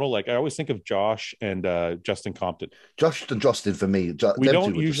phenomenal. Like I always think of Josh and Justin Compton. Josh and Justin for me. We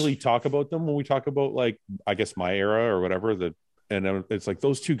don't usually talk about them when we talk about like I guess my era or whatever. And it's like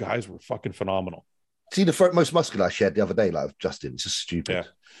those two guys were fucking phenomenal. See the most muscular I shared the other day, like Justin. It's just stupid. Yeah,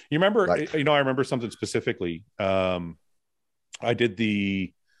 you remember? Like, I remember something specifically. I did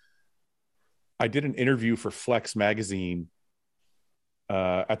an interview for Flex magazine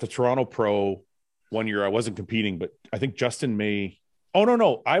at the Toronto Pro one year. I wasn't competing, but I think Justin may. Oh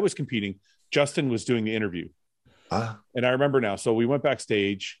no, I was competing. Justin was doing the interview, and I remember now. So we went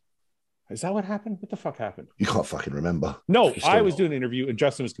backstage. Is that what happened? What the fuck happened? You can't fucking remember. No, I was doing an interview and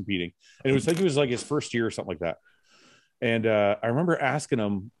Justin was competing, and it was like his first year or something like that. And I remember asking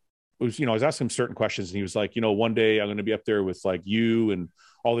him. I was asking him certain questions, and he was like, one day I'm going to be up there with like you and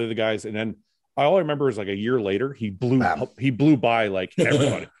all the other guys, and then. All I remember is like a year later, he blew by like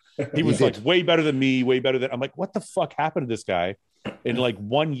everybody. He was like way better than me, way better than I'm like, what the fuck happened to this guy in like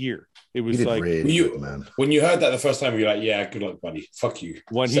 1 year? It was like man. When you heard that the first time, you're like, yeah, good luck, buddy. Fuck you.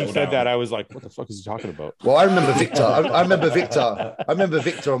 When he said that, I was like, what the fuck is he talking about? Well, I remember Victor. I remember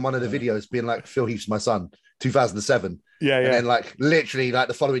Victor on one of the videos being like, Phil Heath's my son, 2007. Yeah. And then like literally like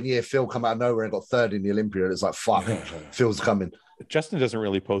the following year, Phil come out of nowhere and got third in the Olympia. And it's like, fuck, Phil's coming. Justin doesn't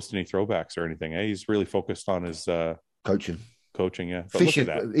really post any throwbacks or anything. He's really focused on his coaching, yeah. But fishing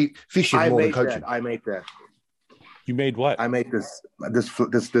more than coaching. I made that. You made what? I made this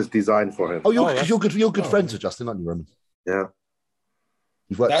design for him. Oh, you're good friends with Justin, aren't you, Roman? Yeah.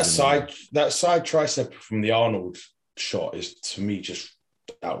 That side tricep from the Arnold shot is to me just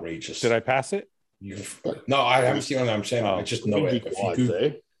outrageous. Did I pass it? No, I haven't seen it. I'm saying I just know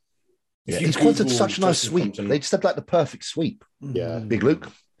it. Yeah, he's quoted such a nice sweep. They just had like the perfect sweep. Yeah, Big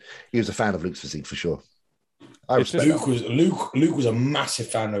Luke. He was a fan of Luke's physique for sure. Luke was a massive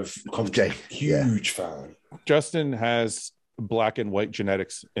fan of Jay. Huge fan. Justin has black and white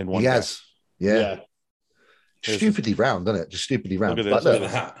genetics in one. He has. Yeah. Stupidly round, doesn't it? Just stupidly round. Look at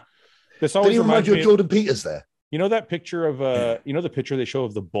this. Hat. This always reminds you of Jordan Peters there. You know that picture of the picture they show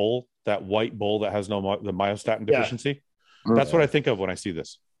of the bull, that white bull that has the myostatin deficiency? Yeah. That's what I think of when I see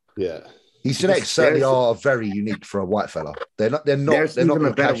this. Yeah, his genetics certainly are very unique for a white fella. They're not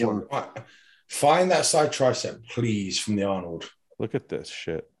a casual. Find that side tricep, please, from the Arnold. Look at this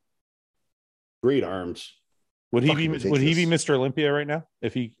shit. Great arms. Would he be Mr. Olympia right now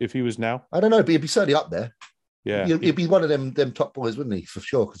if he was now? I don't know, but he'd be certainly up there. Yeah, he'd be one of them top boys, wouldn't he? For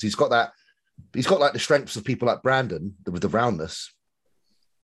sure, because he's got like the strengths of people like Brandon with the roundness.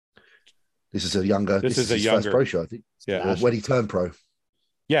 This is a younger. This is his first pro show, I think. Yeah, when he turned pro.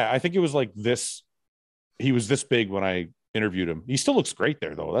 Yeah, I think it was like this. He was this big when I interviewed him. He still looks great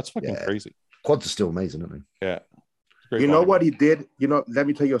there, though. That's fucking crazy. Quads are still amazing, aren't they? Yeah. You know what he did? Let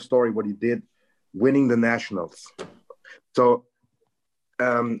me tell you a story. What he did, winning the nationals. So,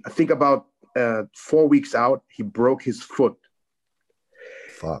 I think about 4 weeks out, he broke his foot.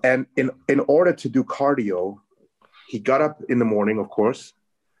 Fuck. And in order to do cardio, he got up in the morning, of course,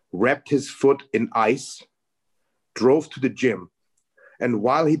 wrapped his foot in ice, drove to the gym. And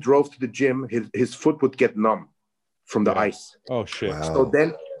while he drove to the gym, his foot would get numb from the ice. Oh shit! Wow.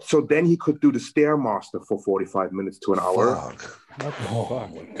 So then he could do the Stairmaster for 45 minutes to an hour.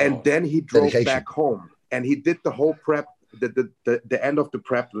 Fuck. And then he drove back home, and he did the whole prep, the end of the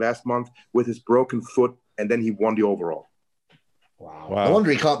prep last month with his broken foot, and then he won the overall. Wow! I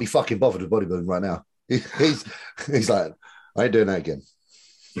wonder he can't be fucking bothered with bodybuilding right now. He's like, I ain't doing that again.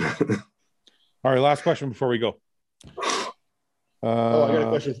 All right, last question before we go. I got a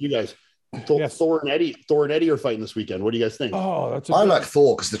question for you guys. Yes. Thor and Eddie are fighting this weekend. What do you guys think? Oh, I like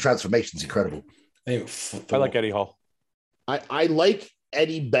Thor because the transformation's incredible. I like Eddie Hall. I like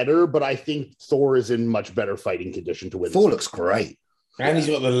Eddie better, but I think Thor is in much better fighting condition to win. Thor looks great. And he's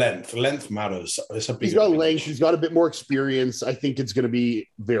got the length. Length matters. He's got length. He's got a bit more experience. I think it's going to be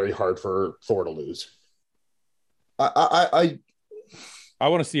very hard for Thor to lose. I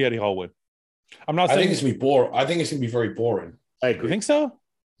want to see Eddie Hall win. I'm not saying I think it's going to be boring. I think it's going to be very boring. I agree. You think so?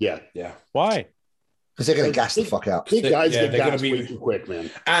 Yeah. Why? Because they're going to gas the fuck out. Big guys get gassed way too quick,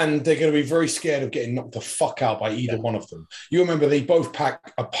 man. And they're going to be very scared of getting knocked the fuck out by either one of them. You remember they both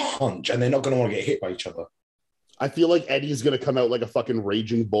pack a punch and they're not going to want to get hit by each other. I feel like Eddie's going to come out like a fucking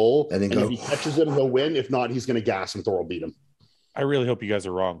raging bull. And if he catches him, he'll win. If not, he's going to gas and Thor will beat him. I really hope you guys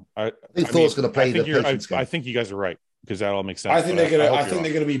are wrong. I think Thor's going to play the patience game. I think you guys are right because that all makes sense. I think they're going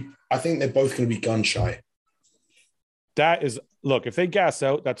to. I think they're both going to be gun shy. That is, look, if they gas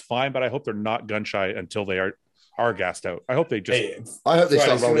out, that's fine. But I hope they're not gun shy until they are gassed out. I hope they just. I hope they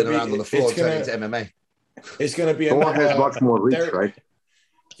start rolling around on the floor and turn into MMA. It's going to be. Thor has much more reach, right?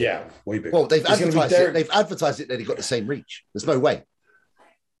 Yeah, way bigger. Well, they've advertised it. They've advertised it that he got the same reach. There's no way.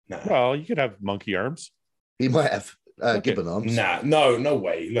 Nah. Well, you could have monkey arms. He might have gibbon arms. No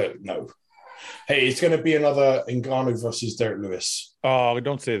way. Look, no. Hey, it's going to be another Ngannou versus Derek Lewis. Oh,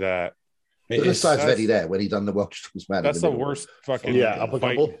 don't say that. Look at the size of Eddie there when he done the Welsh man. That's the worst fucking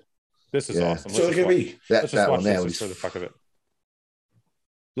fight. This is awesome. So it could be let's just watch this for the fuck of it.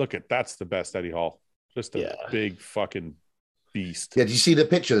 Look at that's the best Eddie Hall. Just a big fucking beast. Yeah, did you see the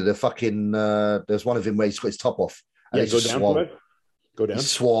picture of the fucking there's one of him where he's got his top off and go down swole. Go down. He's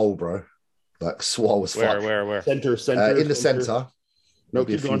swole, bro. Like swole as fuck. Where? Center. In the center. No,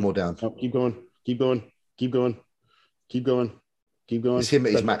 keep going. More down. No, keep going. It's him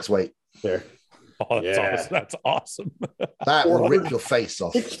at his max weight. There. Oh, that's awesome. That will rip your face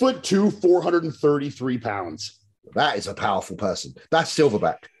off. 6'2", 433 pounds. That is a powerful person. That's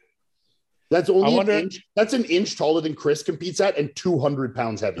Silverback. That's only an inch. That's an inch taller than Chris competes at and 200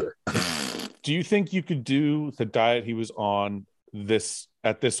 pounds heavier. Do you think you could do the diet he was on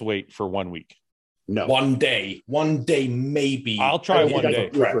at this weight for 1 week? No. One day, maybe. I'll try one day.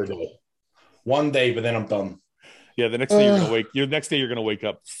 One day, but then I'm done. Yeah, the next day you're gonna wake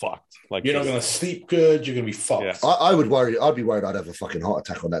up fucked. Like you're not gonna sleep good. You're gonna be fucked. Yeah. I'd be worried I'd have a fucking heart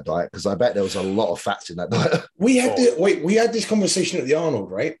attack on that diet because I bet there was a lot of fats in that diet. We had this conversation at the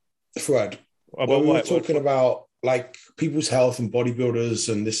Arnold, right, Fred? About we were talking about like people's health and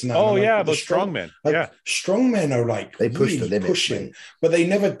bodybuilders and this and that. Oh yeah, about strongmen. Strongmen are like they push really the limit, pushing, but they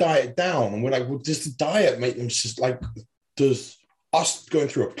never diet down. And we're like, well, does the diet make them just like does us going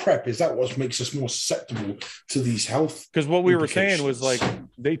through a prep, is that what makes us more susceptible to these health? Because what we were saying was like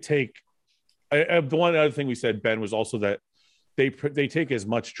they take the one other thing we said, Ben, was also that they take as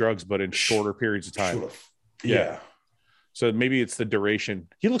much drugs but in shorter periods of time. Yeah. So maybe it's the duration.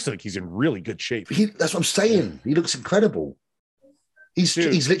 He looks like he's in really good shape. That's what I'm saying. He looks incredible. He's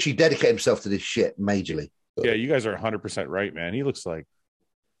literally dedicated himself to this shit majorly. Yeah, you guys are 100% right, man. He looks like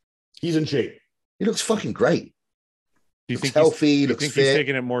he's in shape. He looks fucking great. Do you think healthy? Looks fit. He's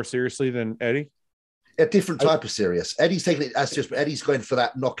taking it more seriously than Eddie? A different type of serious. Eddie's taking it as just Eddie's going for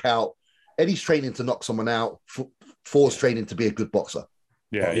that knockout. Eddie's training to knock someone out. Thor's training to be a good boxer.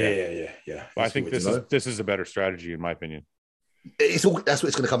 Yeah. Well, I think this is a better strategy in my opinion. That's what it's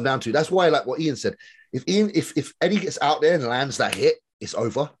going to come down to. That's why, like what Ian said, if Eddie gets out there and lands that hit, it's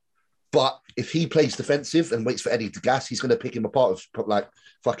over. But if he plays defensive and waits for Eddie to gas, he's going to pick him apart with like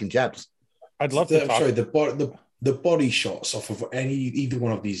fucking jabs. I'd love to. Sorry, the body shots off of either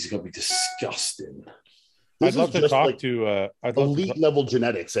one of these is going to be disgusting. I'd love to talk to elite level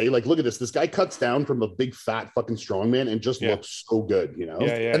genetics. Like, look at this. This guy cuts down from a big fat fucking strongman and just looks so good, you know.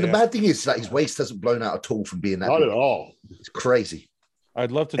 And the bad thing is that his waist hasn't blown out at all from being that. Not big. At all. It's crazy.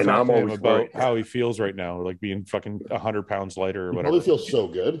 I'd love to talk to him about how he feels right now, like being fucking 100 pounds lighter or whatever. He probably feels so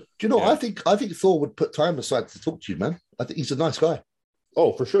good. Do you know? I think Thor would put time aside to talk to you, man. I think he's a nice guy.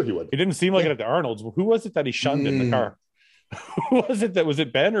 Oh, for sure he would. He didn't seem like it at the Arnold's. Who was it that he shunned in the car? Who was it? Was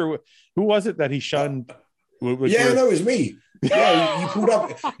it Ben or who was it that he shunned? No, it was me. Yeah, you pulled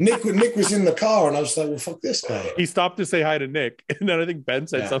up. Nick was in the car, and I was like, "Well, fuck this guy." He stopped to say hi to Nick, and then I think Ben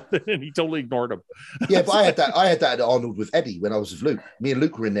said something, and he totally ignored him. Yeah, but I had that at Arnold with Eddie when I was with Luke. Me and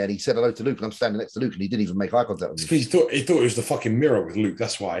Luke were in there, and he said hello to Luke, and I'm standing next to Luke, and he didn't even make eye contact with me. He thought it was the fucking mirror with Luke.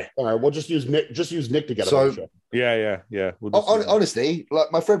 That's why. All right, we'll just use Nick. Just use Nick to get so, on the show. Yeah. Honestly,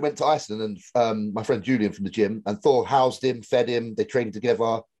 like my friend went to Iceland, and my friend Julian from the gym, and Thor housed him, fed him. They trained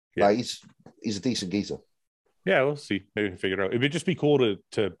together. Yeah. Like he's a decent geezer. Yeah, we'll see. Maybe we can figure it out. It would just be cool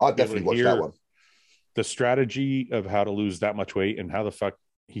to I'd definitely watch that one. The strategy of how to lose that much weight and how the fuck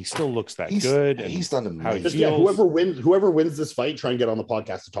he still looks that good. And he's done amazing. Just, whoever wins this fight, try and get on the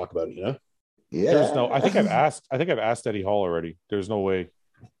podcast to talk about it. You know? Yeah. I think I've asked Eddie Hall already. There's no way.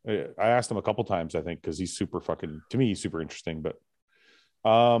 I asked him a couple times, I think, because he's super interesting. But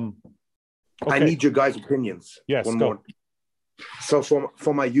okay. I need your guys' opinions. Yes, one go. more. So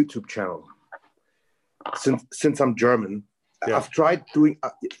for my YouTube channel, since I'm German, I've tried doing.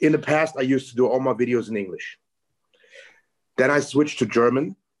 In the past, I used to do all my videos in English. Then I switched to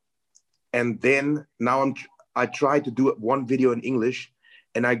German, and then now I tried to do one video in English,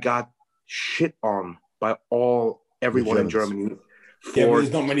 and I got shit on by everyone in Germany. Yeah, but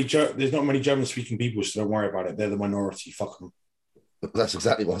there's not many German speaking people, so don't worry about it. They're the minority. Fuck them. That's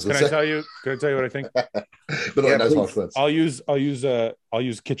exactly what I was going to say. Can I tell you what I think? But yeah, harsh words. I'll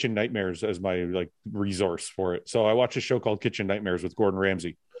use Kitchen Nightmares as my resource for it. So I watch a show called Kitchen Nightmares with Gordon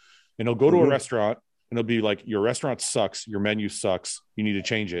Ramsay, and he'll go to a restaurant and he'll be like, "Your restaurant sucks. Your menu sucks. You need to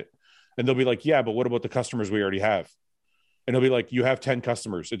change it." And they'll be like, "Yeah, but what about the customers we already have?" And he'll be like, "You have 10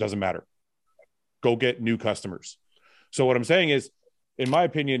 customers. It doesn't matter. Go get new customers." So what I'm saying is, in my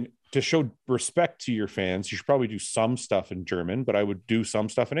opinion, to show respect to your fans, you should probably do some stuff in German, but I would do some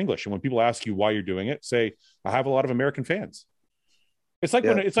stuff in English. And when people ask you why you're doing it, say, "I have a lot of American fans." It's like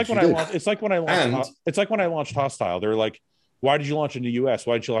when I launched Hostile. They're like, "Why did you launch in the US?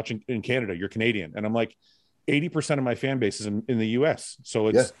 Why did you launch in Canada? You're Canadian." And I'm like, 80% of my fan base is in the US. So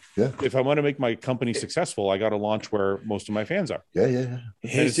it's if I want to make my company successful, I got to launch where most of my fans are.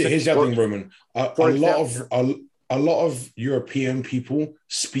 Here's the other thing, Roman. A lot of European people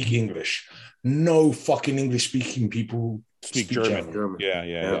speak English. No fucking English speaking people speak German.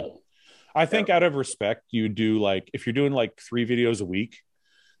 Yeah. I think out of respect, you do if you're doing 3 videos a week,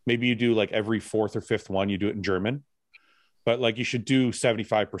 maybe you do every 4th or 5th one, you do it in German. But you should do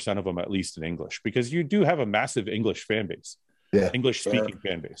 75% of them at least in English, because you do have a massive English fan base. Yeah. English speaking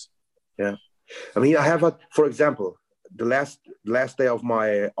fan base. Yeah. I mean, I have for example, the last day of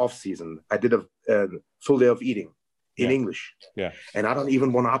my off season, I did a full day of eating in English. Yeah. And I don't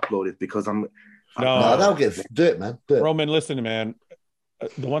even want to upload it because No, that'll do it, man. Do it. Roman, listen, man.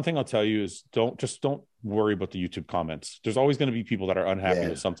 The one thing I'll tell you is don't worry about the YouTube comments. There's always going to be people that are unhappy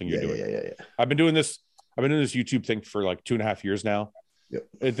with something you're doing. Yeah. I've been doing this YouTube thing for 2.5 years now.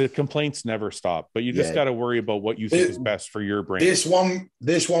 Yep. The complaints never stop, but you just got to worry about what you think is best for your brand. This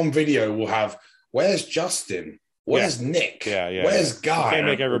one video will have, where's Justin? Where's Nick? Where's Guy? Can't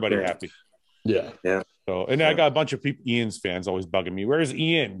make everybody happy. Yeah. So, and I got a bunch of people, Ian's fans always bugging me. Where's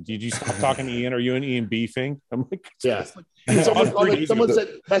Ian? Did you stop talking to Ian? Are you an Ian B thing? I'm like, someone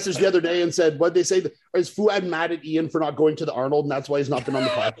said message the other day and said, what they say? Is Fuad mad at Ian for not going to the Arnold, and that's why he's not been on the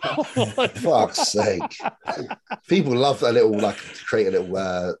podcast? Fuck's sake! People love a little create a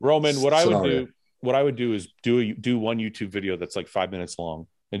little. Roman, what I would do is do one YouTube video that's 5 minutes long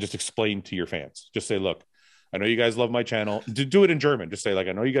and just explain to your fans. Just say, look, I know you guys love my channel. Do it in German. Just say I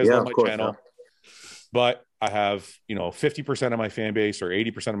know you guys love my channel. But I have, 50% of my fan base or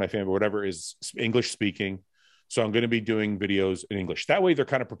 80% of my fan base, whatever, is English speaking. So I'm going to be doing videos in English. That way they're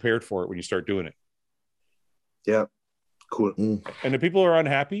kind of prepared for it when you start doing it. Yeah. Cool. And if people are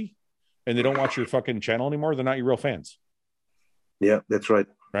unhappy and they don't watch your fucking channel anymore, they're not your real fans. Yeah, that's right.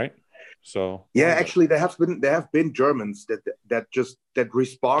 Right. So actually there have been Germans that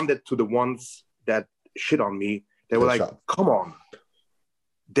responded to the ones that shit on me. They were come on.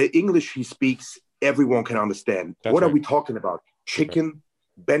 The English he speaks, everyone can understand. What are we talking about? Chicken,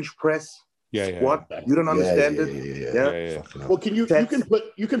 bench press, squat? You don't understand it? Yeah. Well,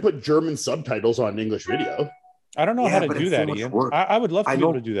 you can put German subtitles on an English video. I don't know how to do that, Ian. I would love to be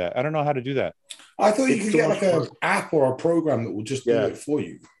able to do that. I don't know how to do that. I thought you could get an app or a program that will just do it for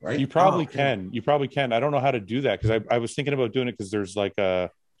you, right? You probably can. You probably can. I don't know how to do that because I was thinking about doing it because there's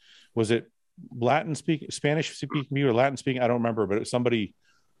was it Latin speaking, Spanish speaking or Latin speaking? I don't remember, but somebody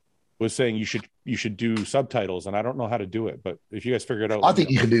was saying you should do subtitles, and I don't know how to do it. But if you guys figure it out, I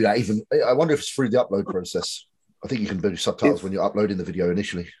think you can do that. Even I wonder if it's through the upload process. I think you can do subtitles when you're uploading the video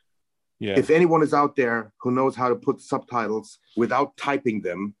initially. Yeah. If anyone is out there who knows how to put subtitles without typing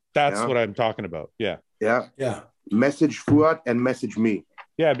them, that's what I'm talking about. Yeah. Message Fuad and message me.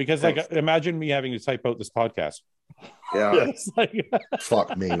 Yeah, because imagine me having to type out this podcast. Yeah.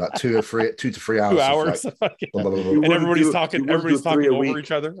 Fuck me, 2 to 3 hours. 2 hours. And everybody's talking over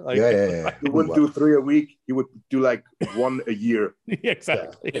each other. Yeah. You wouldn't do 3 a week. You would do 1 a year.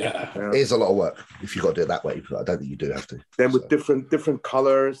 Exactly. Yeah. It is a lot of work if you got to do it that way. But I don't think you do have to. Then with different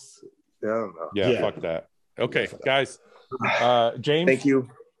colors. Yeah, fuck that. Okay, guys. James. Thank you.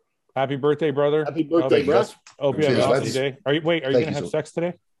 Happy birthday, brother. Happy birthday, bro. Hope you have an awesome day. Are you going to have sex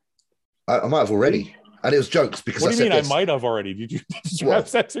today? I might have already. And it was jokes because what do you mean I might have already? Did you have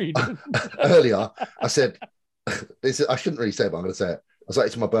sex or you didn't? Earlier, I said, I shouldn't really say it, but I'm going to say it. I was like,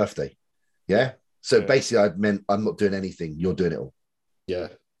 it's my birthday. Yeah. So basically, I meant I'm not doing anything. You're doing it all. Yeah.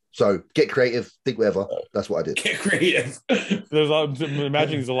 So get creative, think whatever. That's what I did. Get creative. I'm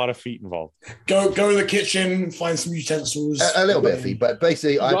imagining there's a lot of feet involved. Go to the kitchen, find some utensils. A little bit of feet, but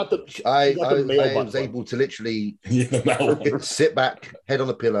basically, I was able to literally sit back, head on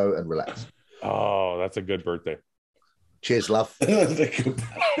the pillow, and relax. Oh, that's a good birthday. Cheers, love.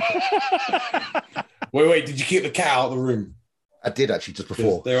 Wait, did you keep the cat out of the room? I did actually just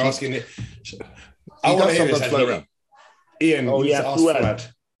before. They're asking it. I want to hear this. Ian, Fuad.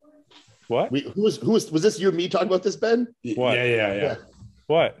 What? Who was this you and me talking about this, Ben? What? Yeah.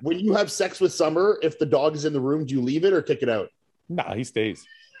 What? When you have sex with Summer, if the dog is in the room, do you leave it or kick it out? Nah, he stays.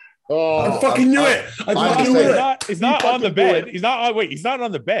 Oh, I fucking knew it. He's not on the bed. He's not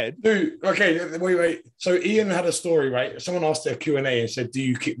on the bed. Dude, okay, wait. So Ian had a story, right? Someone asked at a Q&A and said, do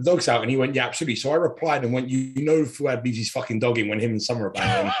you keep the dogs out? And he went, yeah, absolutely. So I replied and went, you know Fuad leaves his fucking dog in when him and Summer are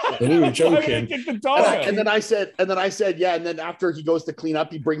banging. And we were joking. And then I said, yeah. And then after he goes to clean up,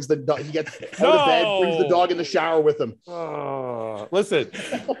 he brings the dog. He gets out of bed, brings the dog in the shower with him. Listen.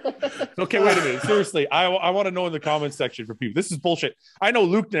 Okay, wait a minute. Seriously, I want to know in the comments section for people. This is bullshit. I know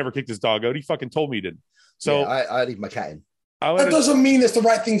Luke never kicked his dog out. He fucking told me he didn't. So I leave my cat in. That doesn't mean it's the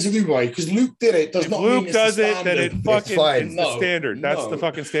right thing to do, boy. Because Luke did it. Does not Luke mean does it's it, then it fucking it's the standard. No. That's the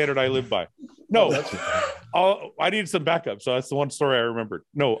fucking standard I live by. No, I need some backup. So that's the one story I remembered.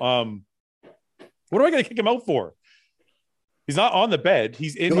 No, what am I going to kick him out for? He's not on the bed.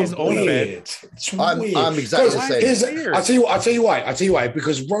 He's in his own bed. I'm exactly the same. I'll tell you why.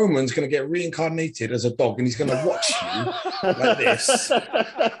 Because Roman's going to get reincarnated as a dog, and he's going to watch you like this.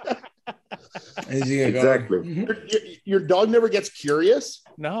 Exactly. Your dog never gets curious.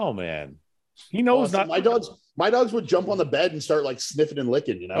 No, man. He knows not. My dogs would jump on the bed and start like sniffing and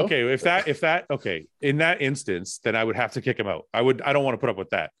licking. You know. Okay, if that okay, in that instance, then I would have to kick him out. I don't want to put up with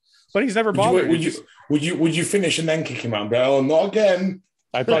that. But he's never bothered. Would you finish and then kick him out? But oh, not again.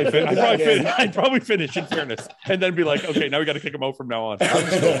 I'd probably finish in fairness, and then be like, okay, now we got to kick him out from now on.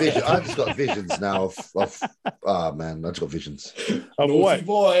 I've just got visions now of man, I just got visions of what?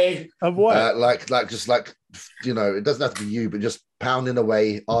 Boy, of what? Like it doesn't have to be you, but just pounding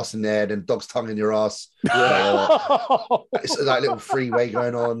away, arse in there, then dog's tongue in your ass. It's like a little freeway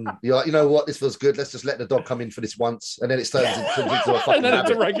going on. You're like, you know what? This feels good. Let's just let the dog come in for this once, and then it turns into a fucking and then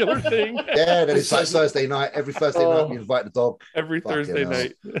habit. It's a regular thing. Yeah, then it's like Thursday night. Every Thursday night, we invite the dog. Every Thursday night.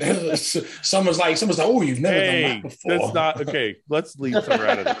 Someone's like, oh, you've never done that before. That's not okay. Let's leave Summer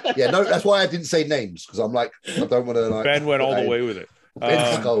out of it. Yeah, no, that's why I didn't say names, because I'm like, I don't want to like. Ben went all the way with it.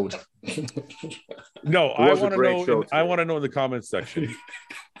 Ben's cold. No, I want to know. I want to know in the comments section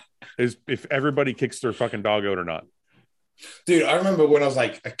is if everybody kicks their fucking dog out or not. Dude, I remember when I was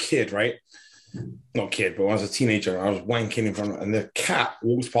like a kid, right? Not kid, but when I was a teenager, I was wanking in front of, and the cat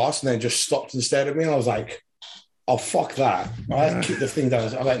walks past and then just stopped and stared at me, and I was like, "Oh fuck that!" I kicked the thing down. I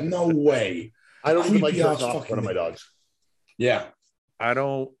was like, "No way!" I don't even like jerking off one of my dogs. Yeah, I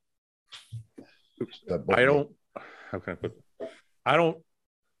don't. How can I put? I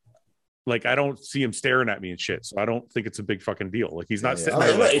don't see him staring at me and shit, so I don't think it's a big fucking deal. Like he's not sitting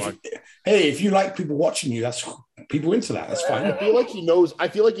there. If you like people watching you, that's people into that. That's fine. I feel like he knows. I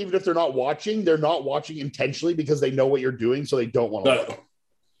feel like even if they're not watching intentionally because they know what you're doing, so they don't want to look.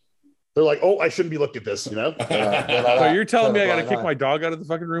 They're like, oh, I shouldn't be looking at this, you know? So you're telling me I got to kick my dog out of the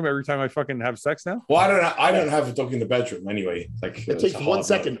fucking room every time I fucking have sex now? Well, I don't have a dog in the bedroom anyway. Like it takes 1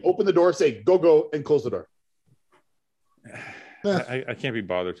 second. Open the door, say go, and close the door. I can't be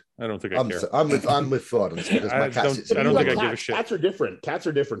bothered. I don't think I care. I'm with Fuad on this because my cats. I don't think I give a shit. Cats are different. Cats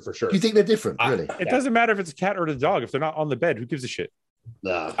are different for sure. You think they're different? Really? It doesn't matter if it's a cat or a dog. If they're not on the bed, who gives a shit?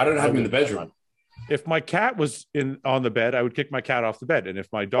 Nah, I don't have them in the bedroom. If my cat was on the bed, I would kick my cat off the bed. And if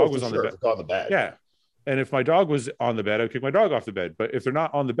my dog was on the bed, yeah. And if my dog was on the bed, I would kick my dog off the bed. But if they're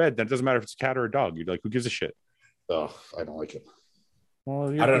not on the bed, then it doesn't matter if it's a cat or a dog. You're like, who gives a shit? Oh, I don't like it.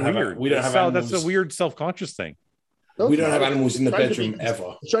 Well, I don't have. We don't have. Animals. That's a weird self-conscious thing. We don't have animals in the bedroom ever.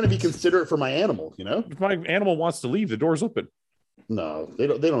 I'm trying to be considerate for my animal, you know? If my animal wants to leave, the door's open. No, they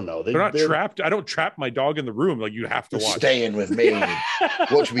don't know. They're not trapped. I don't trap my dog in the room like you have to watch. Staying with me.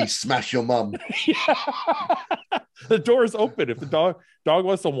 Watch me smash your mum. The door's open. If the dog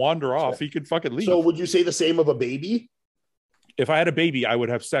wants to wander off, he can fucking leave. So would you say the same of a baby? If I had a baby, I would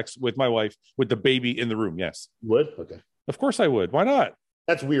have sex with my wife with the baby in the room. Yes. Would? Okay. Of course I would. Why not?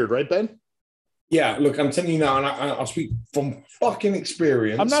 That's weird, right, Ben? Yeah, look, I'm telling you now, and I'll speak from fucking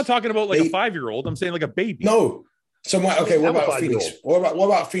experience. I'm not talking about like a 5-year-old. I'm saying like a baby. No. So what about Phoenix? What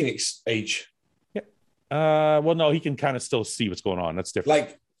about Phoenix age? Yeah. Well, no, he can kind of still see what's going on. That's different.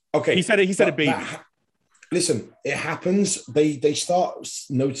 Like, okay, he said a baby. Listen, it happens. They start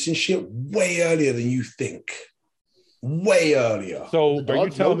noticing shit way earlier than you think. Way earlier. So are you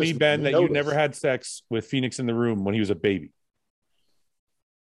telling me, Ben, that you never had sex with Phoenix in the room when he was a baby?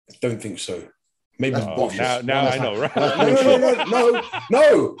 I don't think so. Maybe now I know, right?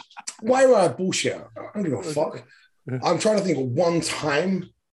 No. Why would I bullshit? I don't give a fuck. I'm trying to think of one time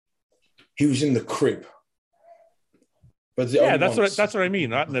he was in the crib. But that's what I mean.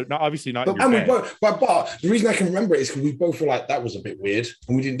 Not obviously not. But the reason I can remember it is because we both were like, that was a bit weird,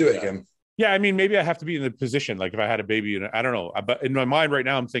 and we didn't do it again. Yeah, I mean, maybe I have to be in the position like if I had a baby, and I don't know. But in my mind right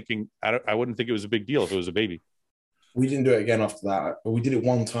now, I'm thinking I wouldn't think it was a big deal if it was a baby. We didn't do it again after that, but we did it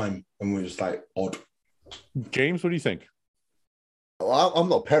one time, and we were just like odd. James, what do you think? Well, I'm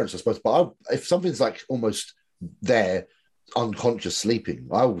not parents, I suppose, but if something's like almost there, unconscious sleeping,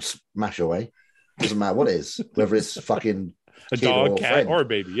 I will smash away. Doesn't matter what it is, whether it's fucking a dog, cat, or a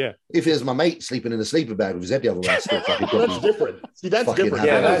baby. Yeah. If it was my mate sleeping in a sleeper bag with his head the other way, still fucking that's different. See, that's different.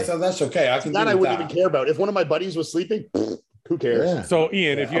 Yeah, that's okay. I can. That I wouldn't even care about. If one of my buddies was sleeping, who cares? Yeah. So,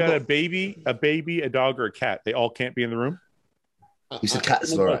 Ian, if you had a baby, a dog, or a cat, they all can't be in the room. You said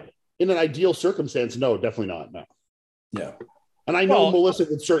cats, all right. In an ideal circumstance, no, definitely not. No. Yeah. And I know Melissa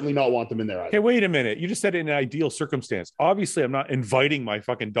would certainly not want them in there either. Hey, wait a minute. You just said in an ideal circumstance. Obviously, I'm not inviting my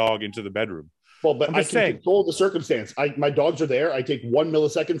fucking dog into the bedroom. Well, but I can control the circumstance. My dogs are there. I take 1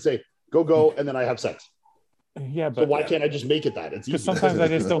 millisecond, say, go, and then I have sex. Yeah, but so why can't I just make it that? It's easy. Sometimes I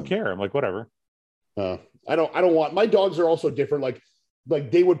just don't care. I'm like, whatever. I don't want. My dogs are also different. Like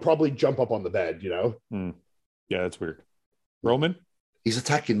they would probably jump up on the bed, you know? Yeah, that's weird. Roman? He's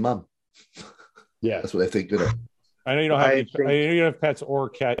attacking mum. Yeah. That's what they think, do they? I know you don't have I know you don't have pets or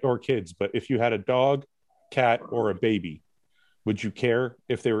kids, but if you had a dog, cat, or a baby, would you care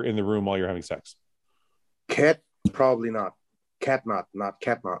if they were in the room while you're having sex? Cat, probably not. Cat not.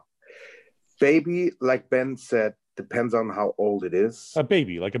 Baby, like Ben said, depends on how old it is. A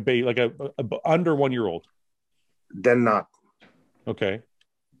baby, like a under 1 year old. Then not. Okay.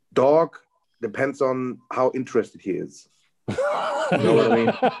 Dog depends on how interested he is. You know what I mean?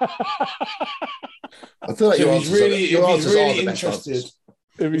 I feel like if he's really interested,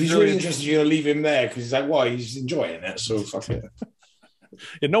 you're gonna leave him there because he's like, "Why? He's enjoying it." So fuck it.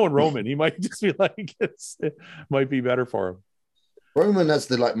 And knowing Roman, he might just be like, it might be better for him. Roman has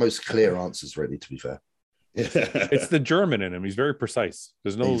the most clear answers ready. To be fair, it's the German in him. He's very precise.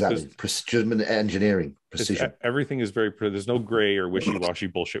 There's no German engineering precision. Everything is very. There's no gray or wishy-washy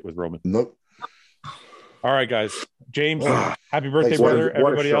bullshit with Roman. Nope. All right, guys. James, happy birthday, brother.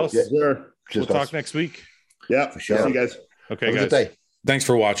 Everybody else. Yeah. We'll talk next week. Yeah, for sure. See you guys. Okay, Have guys. a good day. Thanks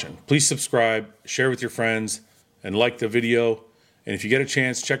for watching. Please subscribe, share with your friends, and like the video. And if you get a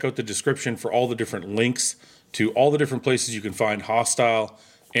chance, check out the description for all the different links to all the different places you can find Hostile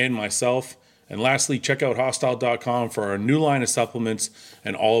and myself. And lastly, check out hostile.com for our new line of supplements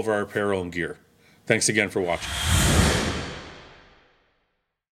and all of our apparel and gear. Thanks again for watching.